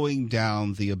slowing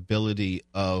down the ability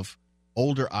of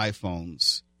older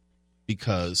iPhones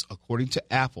because, according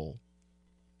to Apple,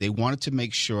 they wanted to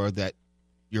make sure that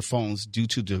your phones, due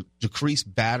to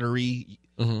decreased battery,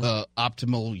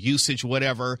 optimal usage,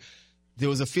 whatever, there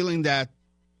was a feeling that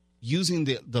using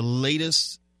the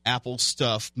latest Apple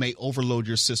stuff may overload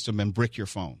your system and brick your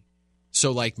phone.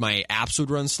 So, like, my apps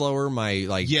would run slower, my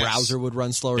browser would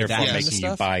run slower. Therefore, that kind making of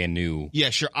stuff. you buy a new.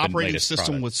 Yes, your operating system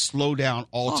product. would slow down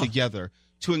altogether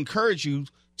to encourage you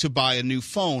to buy a new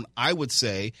phone. I would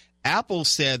say Apple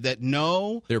said that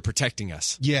no, they're protecting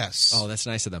us. Yes. Oh, that's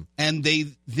nice of them. And they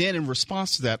then, in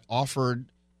response to that, offered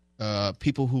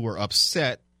people who were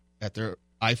upset at their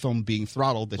iPhone being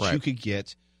throttled that you could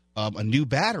get a new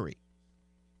battery.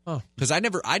 Oh, because I've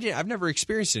never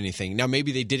experienced anything. Now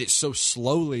maybe they did it so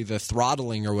slowly, the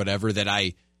throttling or whatever, that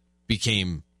I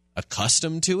became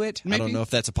accustomed to it. Maybe. I don't know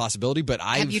if that's a possibility, but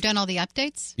have you done all the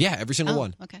updates? Yeah, every single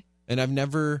one. Okay. And I've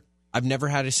never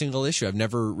had a single issue. I've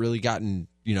never really gotten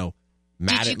mad at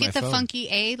my phone. Did you get the funky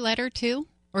A letter too,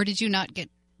 or did you not get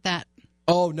that?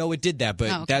 Oh no, it did that,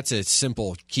 but that's a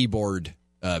simple keyboard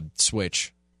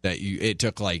switch that it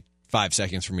took like 5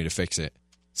 seconds for me to fix it.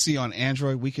 See, on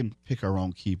Android, we can pick our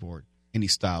own keyboard, any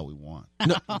style we want.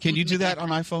 No, can you do that on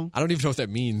iPhone? I don't even know what that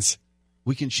means.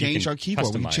 We can change our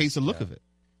keyboard. We can change the look of it,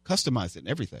 customize it, and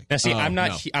everything. Now, see,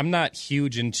 I'm not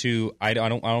huge into. I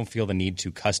don't feel the need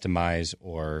to customize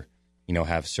or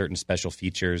have certain special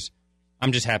features.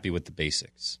 I'm just happy with the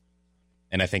basics,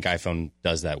 and I think iPhone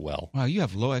does that well. Wow, you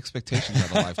have low expectations out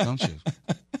of life, don't you?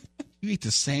 You eat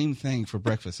the same thing for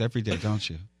breakfast every day, don't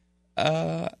you?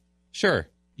 Sure.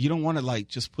 You don't want to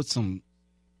just put some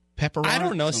pepper on it? I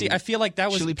don't know. See, I feel like that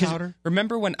was chili powder.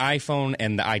 Remember when iPhone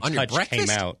and the iTouch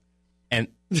came out, and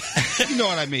you know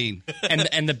what I mean.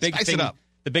 And the big Spice thing, it up.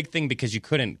 the big thing because you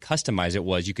couldn't customize it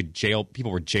was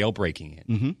people were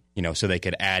jailbreaking it, so they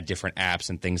could add different apps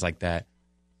and things like that.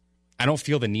 I don't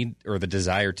feel the need or the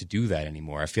desire to do that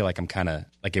anymore. I feel like I'm kind of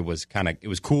like it was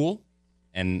cool,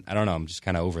 and I don't know. I'm just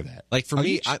kind of over that. Like for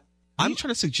me, I'm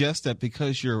trying to suggest that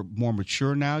because you're more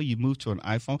mature now, you moved to an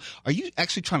iPhone. Are you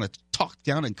actually trying to talk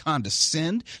down and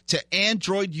condescend to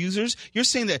Android users? You're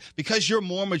saying that because you're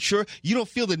more mature, you don't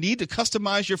feel the need to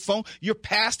customize your phone? You're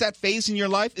past that phase in your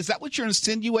life? Is that what you're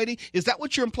insinuating? Is that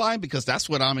what you're implying? Because that's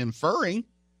what I'm inferring.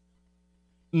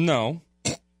 No.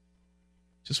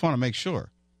 Just want to make sure.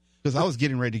 Because I was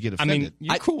getting ready to get offended. I mean,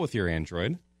 you're cool with your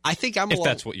Android. I think if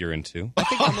that's what you're into. I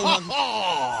think I'm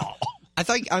along. I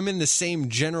think I'm in the same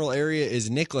general area as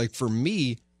Nick. Like for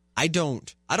me, I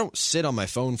don't sit on my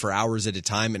phone for hours at a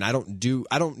time, and I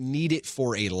don't need it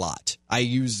for a lot. I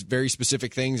use very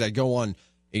specific things. I go on,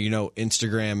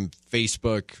 Instagram,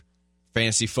 Facebook,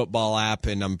 fantasy football app,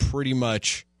 and I'm pretty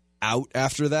much out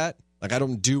after that. Like I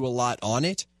don't do a lot on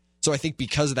it. So I think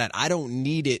because of that, I don't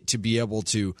need it to be able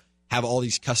to have all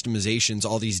these customizations,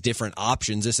 all these different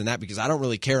options, this and that, because I don't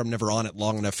really care. I'm never on it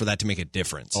long enough for that to make a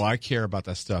difference. Oh, I care about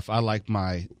that stuff. I like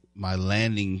my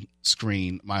landing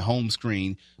screen, my home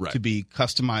screen, to be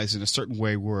customized in a certain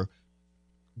way where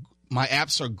my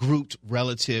apps are grouped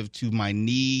relative to my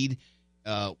need,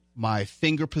 my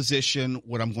finger position,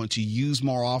 what I'm going to use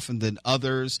more often than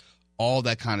others, all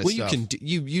that kind of stuff.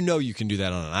 You can do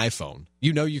that on an iPhone.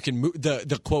 You can move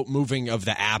the quote moving of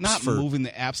the apps. Not moving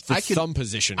the apps. Thumb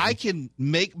positioning. I can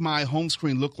make my home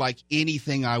screen look like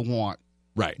anything I want.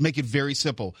 Right. Make it very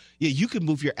simple. Yeah, you can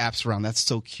move your apps around. That's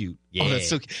so cute. Yeah. Oh, that's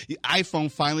so cute.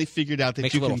 iPhone finally figured out that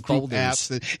Make you can little group folders.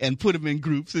 apps and put them in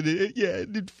groups. And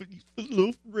it put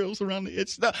little rails around the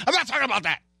edge. No, I'm not talking about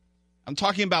that. I'm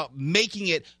talking about making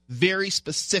it very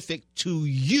specific to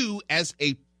you as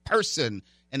a person.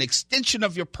 An extension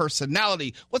of your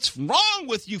personality. What's wrong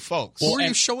with you folks? Who are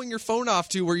you showing your phone off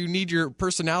to where you need your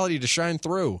personality to shine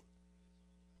through?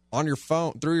 On your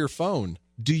phone, through your phone.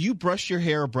 Do you brush your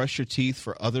hair or brush your teeth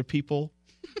for other people,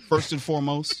 first and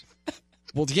foremost?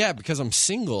 Well, yeah, because I'm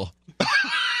single.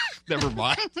 Never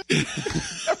mind.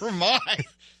 Never mind.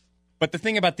 But the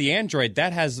thing about the Android,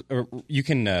 that has, you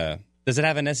can, does it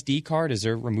have an SD card? Is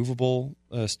there removable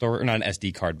storage? Not an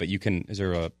SD card, but is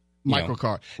there a micro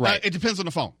card? Right. It depends on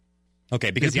the phone. Okay,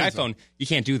 because the iPhone, you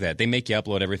can't do that. They make you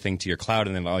upload everything to your cloud,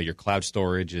 and then your cloud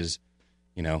storage is,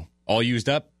 all used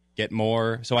up. Get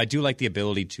more. So I do like the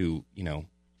ability to,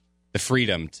 the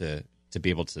freedom to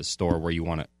be able to store where you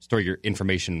want to store your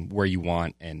information where you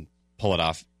want and pull it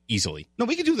off easily. No,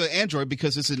 we can do the Android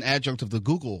because it's an adjunct of the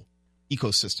Google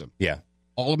ecosystem. Yeah.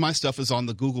 All of my stuff is on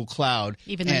the Google Cloud.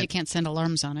 Even though you can't send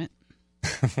alarms on it.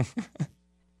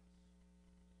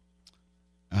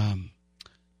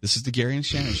 This is the Gary and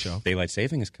Shannon Show. Daylight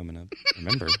saving is coming up.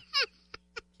 Remember,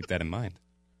 keep that in mind.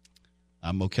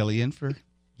 I'm Mo Kelly in for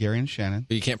Gary and Shannon.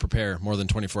 But you can't prepare more than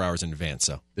 24 hours in advance,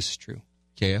 so. This is true.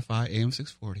 KFI AM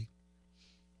 640.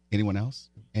 Anyone else?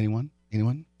 Anyone?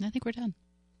 I think we're done.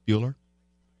 Bueller?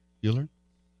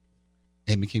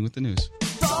 Amy King with the news.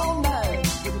 All night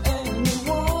with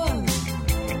anyone.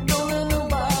 Don't let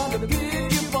nobody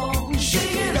pick your phone.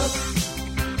 Shake it up.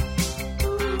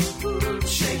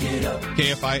 Shake it up.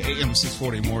 KFI AM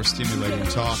 640, more stimulating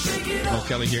talk. Mo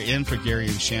Kelly here in for Gary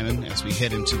and Shannon as we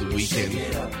head into the weekend.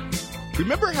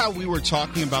 Remember how we were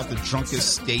talking about the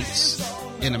drunkest states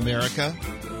in America?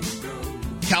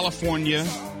 California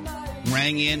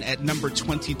rang in at number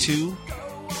 22.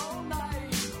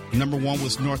 Number 1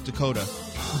 was North Dakota.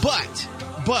 But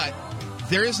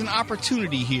there is an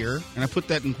opportunity here, and I put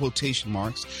that in quotation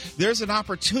marks. There's an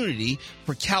opportunity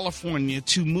for California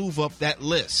to move up that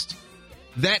list.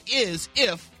 That is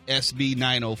if SB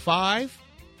 905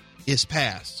 is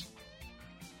passed.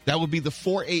 That would be the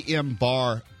 4 a.m.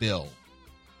 bar bill.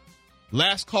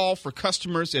 Last call for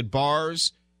customers at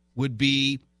bars would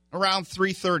be around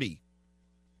 3:30,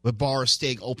 with bars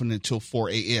staying open until 4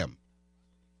 a.m.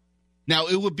 Now,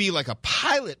 it would be like a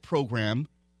pilot program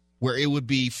where it would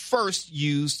be first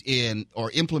used in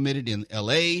or implemented in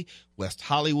L.A., West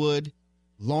Hollywood,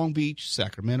 Long Beach,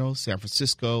 Sacramento, San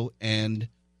Francisco, and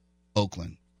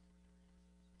Oakland.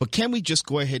 But can we just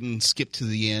go ahead and skip to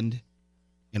the end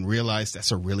and realize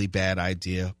that's a really bad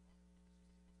idea?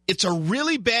 It's a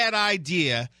really bad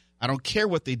idea. I don't care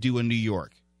what they do in New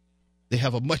York. They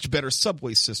have a much better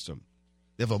subway system.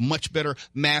 They have a much better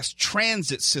mass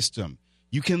transit system.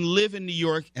 You can live in New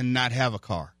York and not have a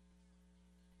car.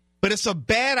 But it's a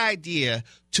bad idea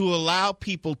to allow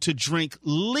people to drink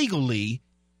legally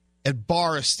at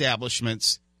bar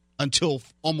establishments until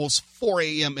almost 4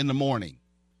 a.m. in the morning,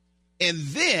 and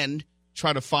then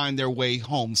try to find their way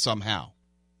home somehow.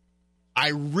 I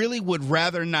really would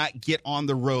rather not get on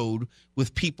the road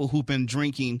with people who've been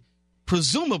drinking,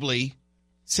 presumably,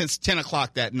 since 10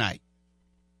 o'clock that night.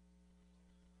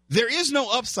 There is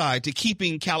no upside to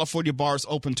keeping California bars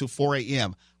open till 4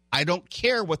 a.m. I don't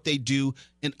care what they do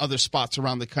in other spots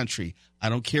around the country. I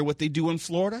don't care what they do in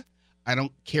Florida. I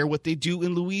don't care what they do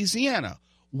in Louisiana.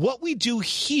 What we do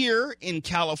here in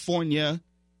California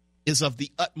is of the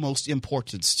utmost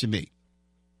importance to me.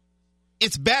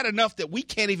 It's bad enough that we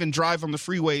can't even drive on the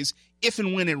freeways if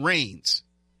and when it rains.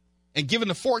 And given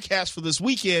the forecast for this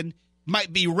weekend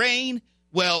might be rain,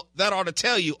 well, that ought to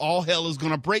tell you all hell is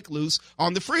going to break loose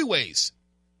on the freeways.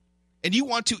 And you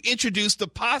want to introduce the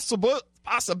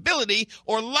possibility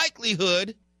or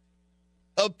likelihood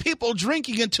of people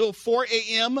drinking until 4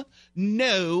 a.m.?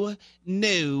 No.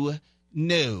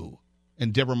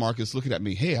 And Deborah Marcus looking at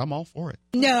me, hey, I'm all for it.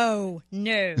 No,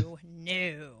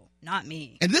 not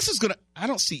me. And this is going to, I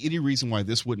don't see any reason why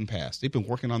this wouldn't pass. They've been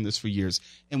working on this for years.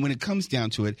 And when it comes down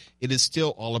to it, it is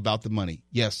still all about the money.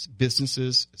 Yes,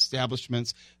 businesses,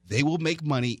 establishments, they will make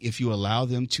money if you allow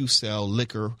them to sell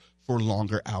liquor for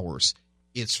longer hours.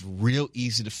 It's real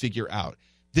easy to figure out.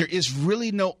 There is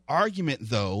really no argument,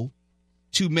 though,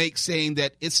 to make saying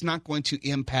that it's not going to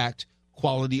impact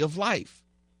quality of life.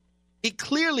 It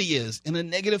clearly is in a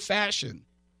negative fashion.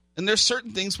 And there's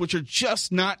certain things which are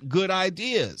just not good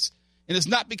ideas. And it's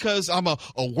not because I'm a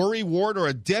worrywart or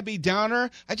a Debbie Downer.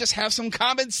 I just have some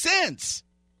common sense.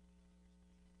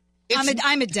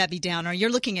 I'm a Debbie Downer.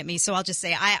 You're looking at me, so I'll just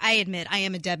say I admit I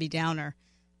am a Debbie Downer.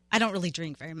 I don't really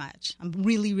drink very much. I'm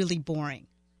really, really boring.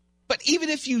 But even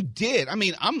if you did, I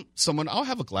mean, I'll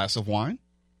have a glass of wine.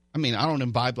 I mean, I don't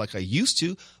imbibe like I used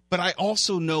to, but I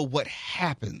also know what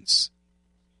happens.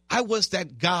 I was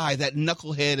that guy, that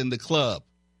knucklehead in the club.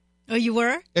 Oh, you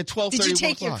were? At 12:30. Did you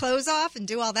take your clothes off and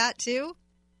do all that too?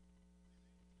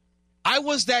 I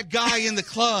was that guy in the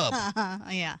club.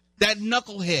 Yeah. That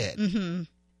knucklehead. Mm-hmm.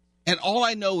 And all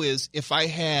I know is if I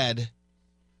had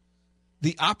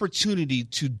the opportunity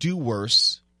to do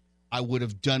worse, I would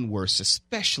have done worse,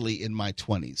 especially in my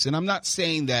 20s. And I'm not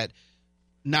saying that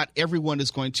not everyone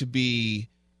is going to be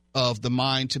of the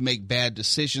mind to make bad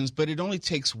decisions, but it only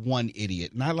takes one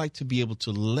idiot. And I like to be able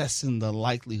to lessen the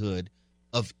likelihood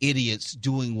of idiots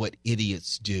doing what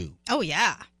idiots do. Oh,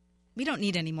 yeah. We don't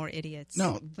need any more idiots.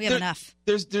 No. We have enough.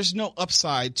 There's no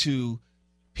upside to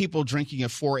people drinking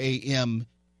at 4 a.m.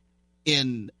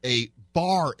 in a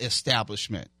bar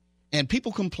establishment. And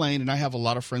people complain, and I have a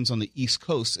lot of friends on the East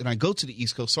Coast, and I go to the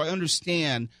East Coast, so I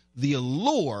understand the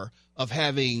allure of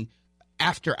having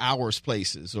after-hours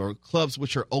places or clubs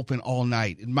which are open all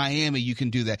night. In Miami, you can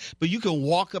do that. But you can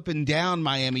walk up and down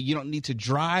Miami. You don't need to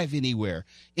drive anywhere.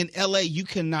 In L.A., you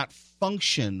cannot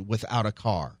function without a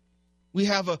car. We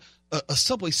have a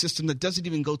subway system that doesn't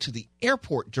even go to the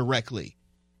airport directly.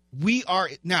 We are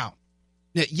 – now,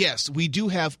 yes, we do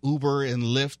have Uber and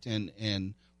Lyft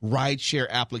and rideshare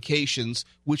applications,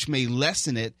 which may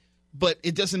lessen it, but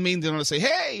it doesn't mean they're going to say,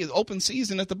 hey, it's open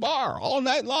season at the bar all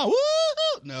night long.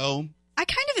 Woo-hoo! No. I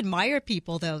kind of admire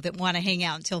people, though, that want to hang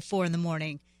out until 4 in the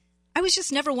morning. I was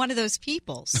just never one of those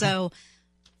people. So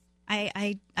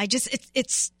I just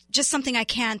it's just something I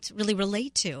can't really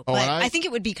relate to. Oh, But I think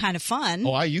it would be kind of fun.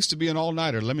 Oh, I used to be an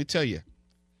all-nighter. Let me tell you.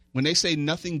 When they say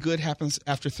nothing good happens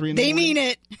after 3 in the They morning. mean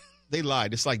it. They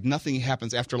lied. It's like nothing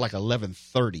happens after like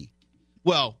 11:30.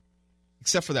 Well,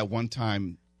 except for that one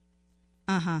time.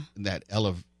 That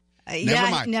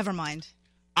Never mind.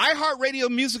 iHeartRadio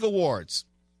Music Awards.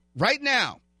 Right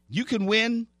now, you can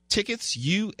win tickets,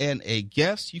 you and a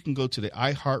guest. You can go to the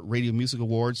iHeartRadio Music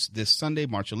Awards this Sunday,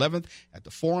 March 11th, at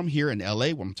the Forum here in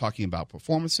L.A., where I'm talking about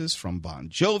performances from Bon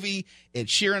Jovi, Ed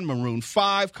Sheeran, Maroon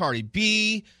 5, Cardi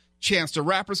B, Chance the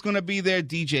Rapper's going to be there,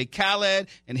 DJ Khaled,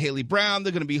 and Haley Brown.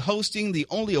 They're going to be hosting the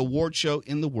only award show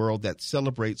in the world that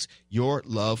celebrates your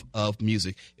love of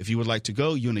music. If you would like to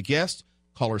go, you and a guest,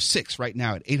 caller 6 right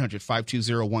now at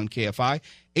 800-520-1KFI,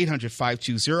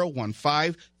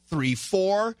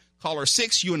 800-520-1534. Caller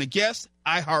 6, you and a guest,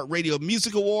 iHeartRadio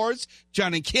Music Awards.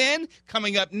 John and Ken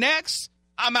coming up next.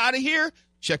 I'm out of here.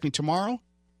 Check me tomorrow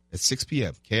at 6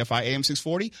 p.m. KFI AM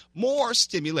 640. More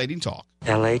stimulating talk.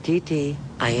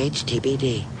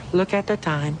 LATTIHTBD. Look at the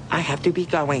time. I have to be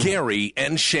going. Gary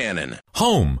and Shannon.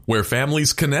 Home, where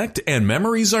families connect and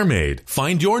memories are made.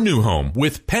 Find your new home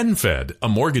with PenFed, a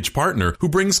mortgage partner who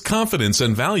brings confidence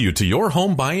and value to your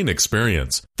home buying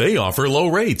experience. They offer low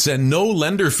rates and no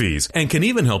lender fees and can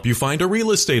even help you find a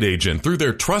real estate agent through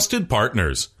their trusted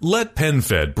partners. Let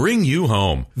PenFed bring you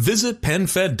home. Visit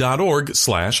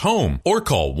PenFed.org/home or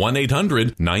call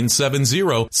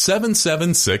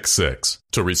 1-800-970-7766.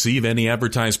 To receive any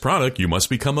advertised product, you must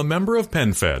become a member of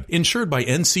PenFed, insured by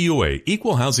NCUA,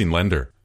 Equal Housing Lender.